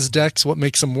in these decks, what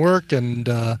makes them work, and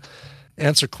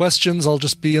answer questions. I'll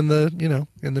just be in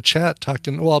the chat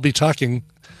talking. Well, I'll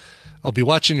be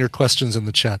watching your questions in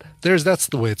the chat. That's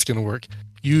the way it's going to work.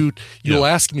 You'll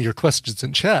ask me your questions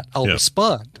in chat. I'll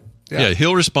respond. Yeah,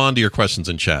 he'll respond to your questions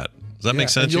in chat. Does that make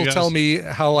sense? And you'll tell me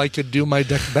how I could do my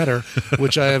deck better,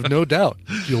 which I have no doubt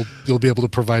you'll be able to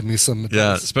provide me some advice.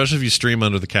 Yeah, especially if you stream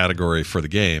under the category for the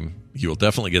game, you will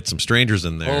definitely get some strangers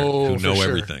in there who know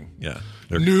everything. Yeah,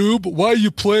 noob, why are you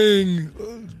playing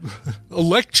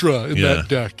Electra in that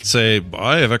deck? Say,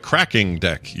 I have a cracking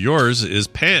deck. Yours is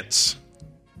pants.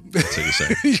 That's what you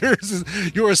say.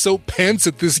 You are so pants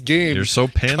at this game. You're so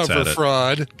pants Cover at it.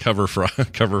 fraud. Cover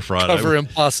fraud. Cover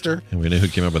imposter. And we know who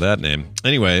came up with that name.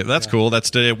 Anyway, that's cool. That's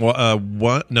today. 1?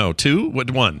 1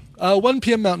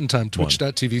 p.m. Mountain Time,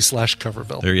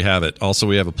 twitch.tv/Coverville. There you have it. Also,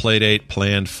 we have a play date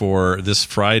planned for this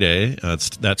Friday. It's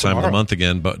that time of the month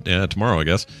again, but tomorrow, I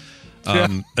guess.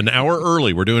 An hour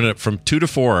early. We're doing it from 2 to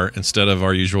 4 instead of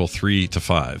our usual 3 to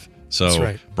 5.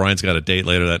 So Brian's got a date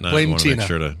later that night. Blame Tina. Make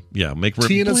sure to make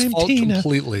Tina's fault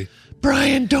completely.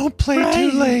 Brian, don't play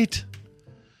too late.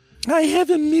 I have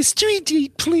a mystery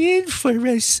date planned for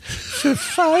us for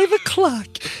 5 o'clock,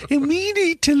 and we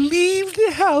need to leave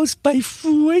the house by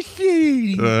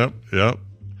 4:30. Yep.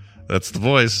 That's the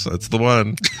voice. That's the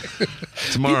one.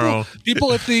 Tomorrow.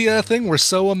 People at the thing were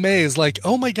so amazed, like,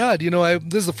 oh my God,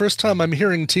 this is the first time I'm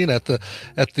hearing Tina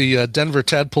at the Denver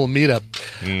Tadpole meetup.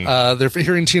 They're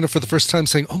hearing Tina for the first time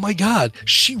saying, oh my God,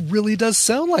 she really does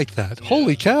sound like that. Yeah.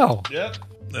 Holy cow. Yep.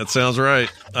 That sounds right.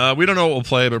 We don't know what we'll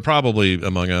play, but probably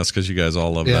Among Us, because you guys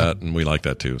all love that, and we like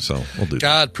that too. So we'll do that.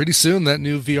 God, pretty soon that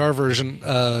new VR version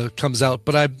comes out,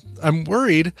 but I'm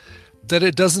worried that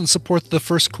it doesn't support the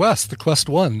first quest, the Quest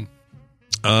 1.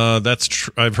 That's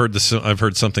true. I've heard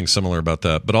something similar about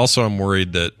that, but also I'm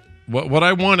worried that what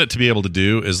I want it to be able to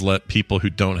do is let people who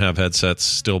don't have headsets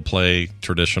still play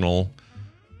traditional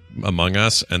Among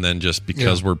Us, and then just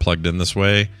because we're plugged in this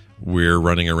way, we're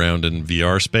running around in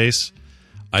VR space.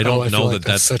 I don't know that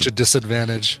that's such a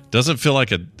disadvantage. Doesn't feel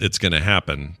like it's going to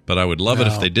happen, but I would love it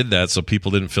if they did that so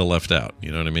people didn't feel left out.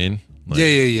 You know what I mean?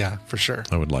 Yeah, for sure.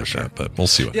 I would like that, but we'll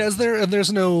see what. Yeah,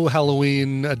 there's no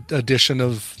Halloween edition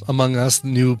of Among Us, a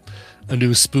new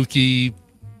spooky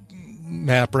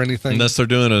map or anything. Unless they're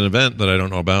doing an event that I don't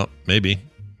know about. Maybe. A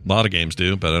lot of games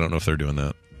do, but I don't know if they're doing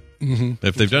that. Mm-hmm.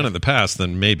 If they've done it in the past,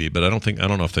 then maybe, but I don't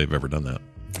know if they've ever done that.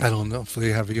 I don't know if they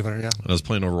have either, yeah. I was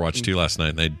playing Overwatch 2 last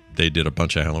night, and they did a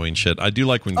bunch of Halloween shit. I do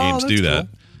like when games do that.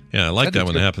 Cool. Yeah, I like that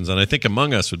when it happens, and I think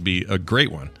Among Us would be a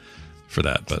great one for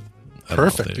that, but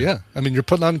perfect, yeah. I mean, you're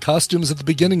putting on costumes at the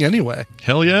beginning anyway.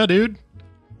 Hell yeah, dude.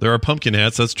 There are pumpkin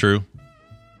hats, that's true.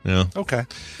 Yeah. Okay.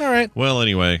 All right. Well,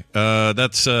 anyway,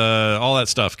 that's all that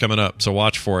stuff coming up, so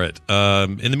watch for it.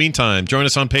 In the meantime, join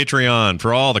us on Patreon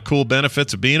for all the cool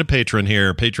benefits of being a patron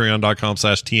here.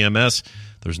 Patreon.com/TMS.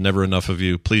 There's never enough of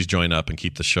you. Please join up and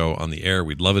keep the show on the air.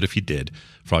 We'd love it if you did.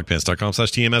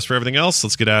 Frogpants.com/TMS for everything else.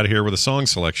 Let's get out of here with a song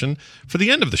selection for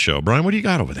the end of the show. Brian, what do you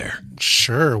got over there?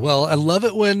 Sure. Well, I love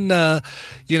it when,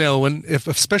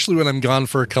 especially when I'm gone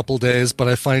for a couple days, but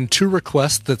I find 2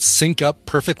 requests that sync up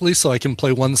perfectly so I can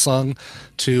play one song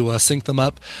to sync them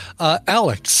up.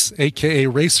 Alex,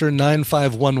 a.k.a.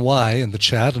 Racer951Y in the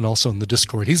chat and also in the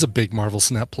Discord. He's a big Marvel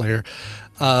Snap player.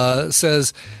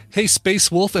 Says, hey,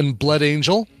 Space Wolf and Blood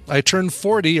Angel, I turned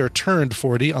 40 on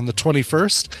the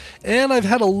 21st, and I've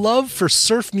had a love for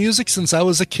surf music since I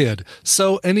was a kid.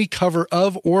 So any cover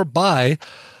of or by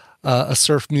a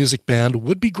surf music band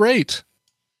would be great.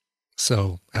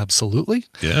 So absolutely.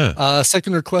 Yeah.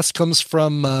 Second request comes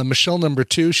from Michelle number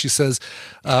 2. She says,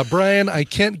 Brian, I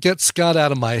can't get Scott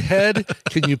out of my head.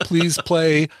 Can you please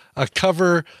play a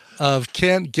cover of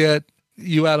Can't Get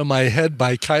You Out of My Head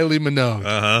by Kylie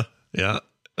Minogue? Yeah.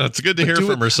 That's good to hear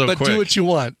from her so quick. But do what you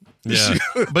want. Yeah,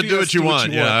 but do what you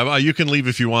want. Yeah, you can leave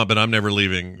if you want, but I'm never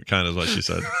leaving, kind of what she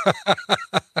said.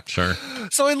 Sure.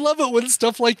 So I love it when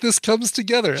stuff like this comes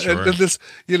together. Sure. And this,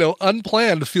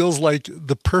 unplanned feels like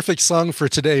the perfect song for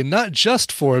today, not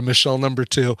just for Michelle number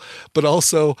 2, but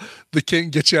also the Can't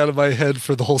Get You Out of My Head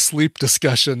for the whole sleep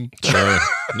discussion. Sure.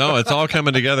 No, it's all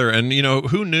coming together. And,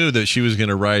 who knew that she was going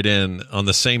to write in on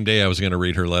the same day I was going to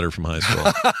read her letter from high school?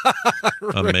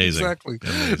 Right, Amazing. Exactly.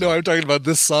 Amazing. No, I'm talking about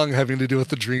this song having to do with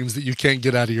the dreams that you can't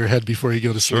get out of your head before you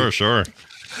go to sleep. Sure.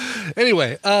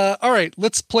 Anyway, all right,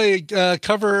 let's play a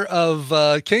cover of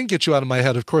Can't Get You Out of My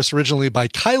Head, of course, originally by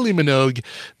Kylie Minogue.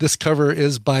 This cover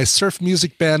is by surf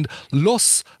music band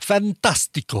Los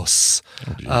Fantásticos,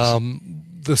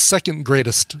 the second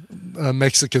greatest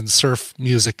Mexican surf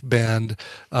music band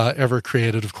ever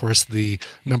created, of course, the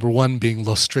number one being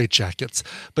Los Straitjackets.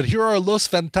 But here are Los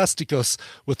Fantásticos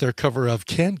with their cover of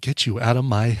Can't Get You Out of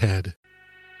My Head.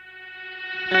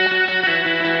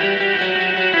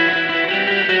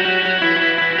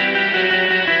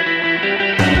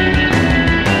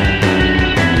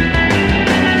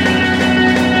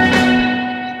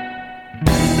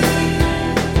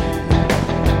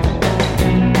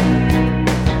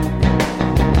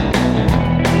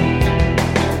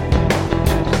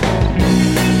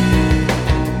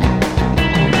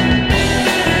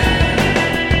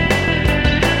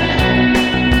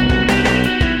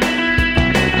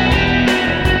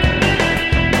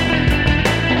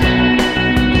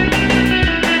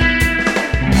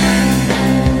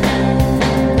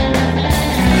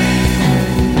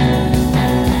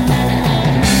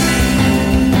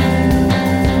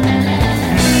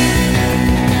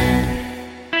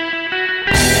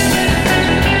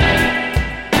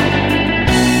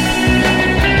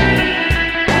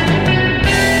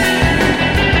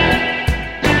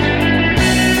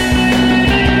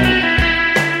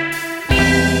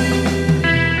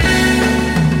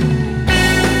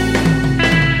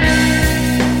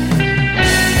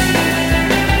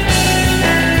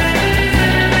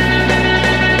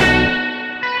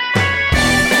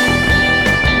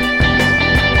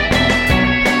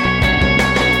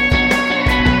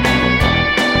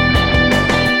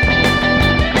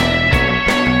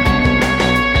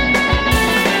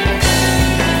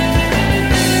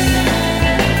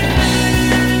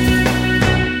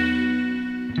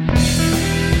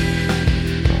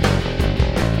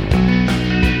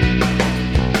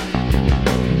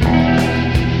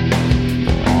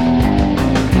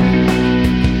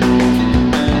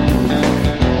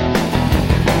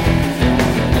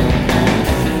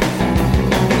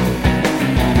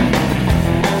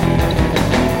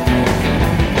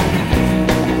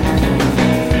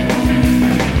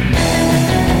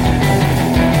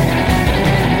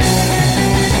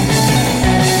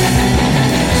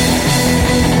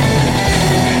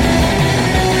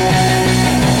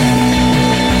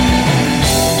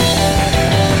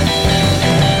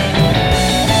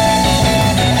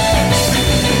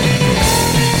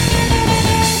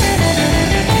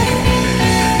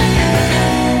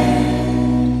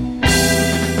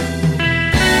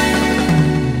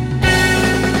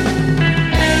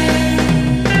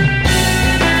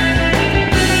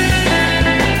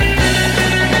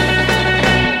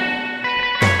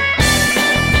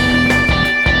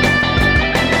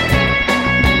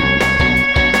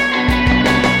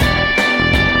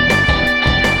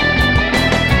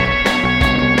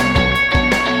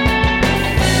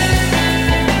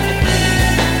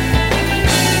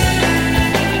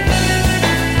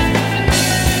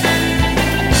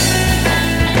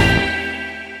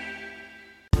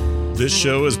 This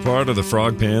show is part of the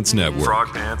Frog Pants Network. Frog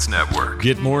Pants Network.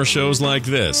 Get more shows like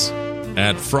this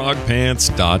at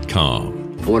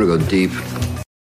frogpants.com. I want to go deep.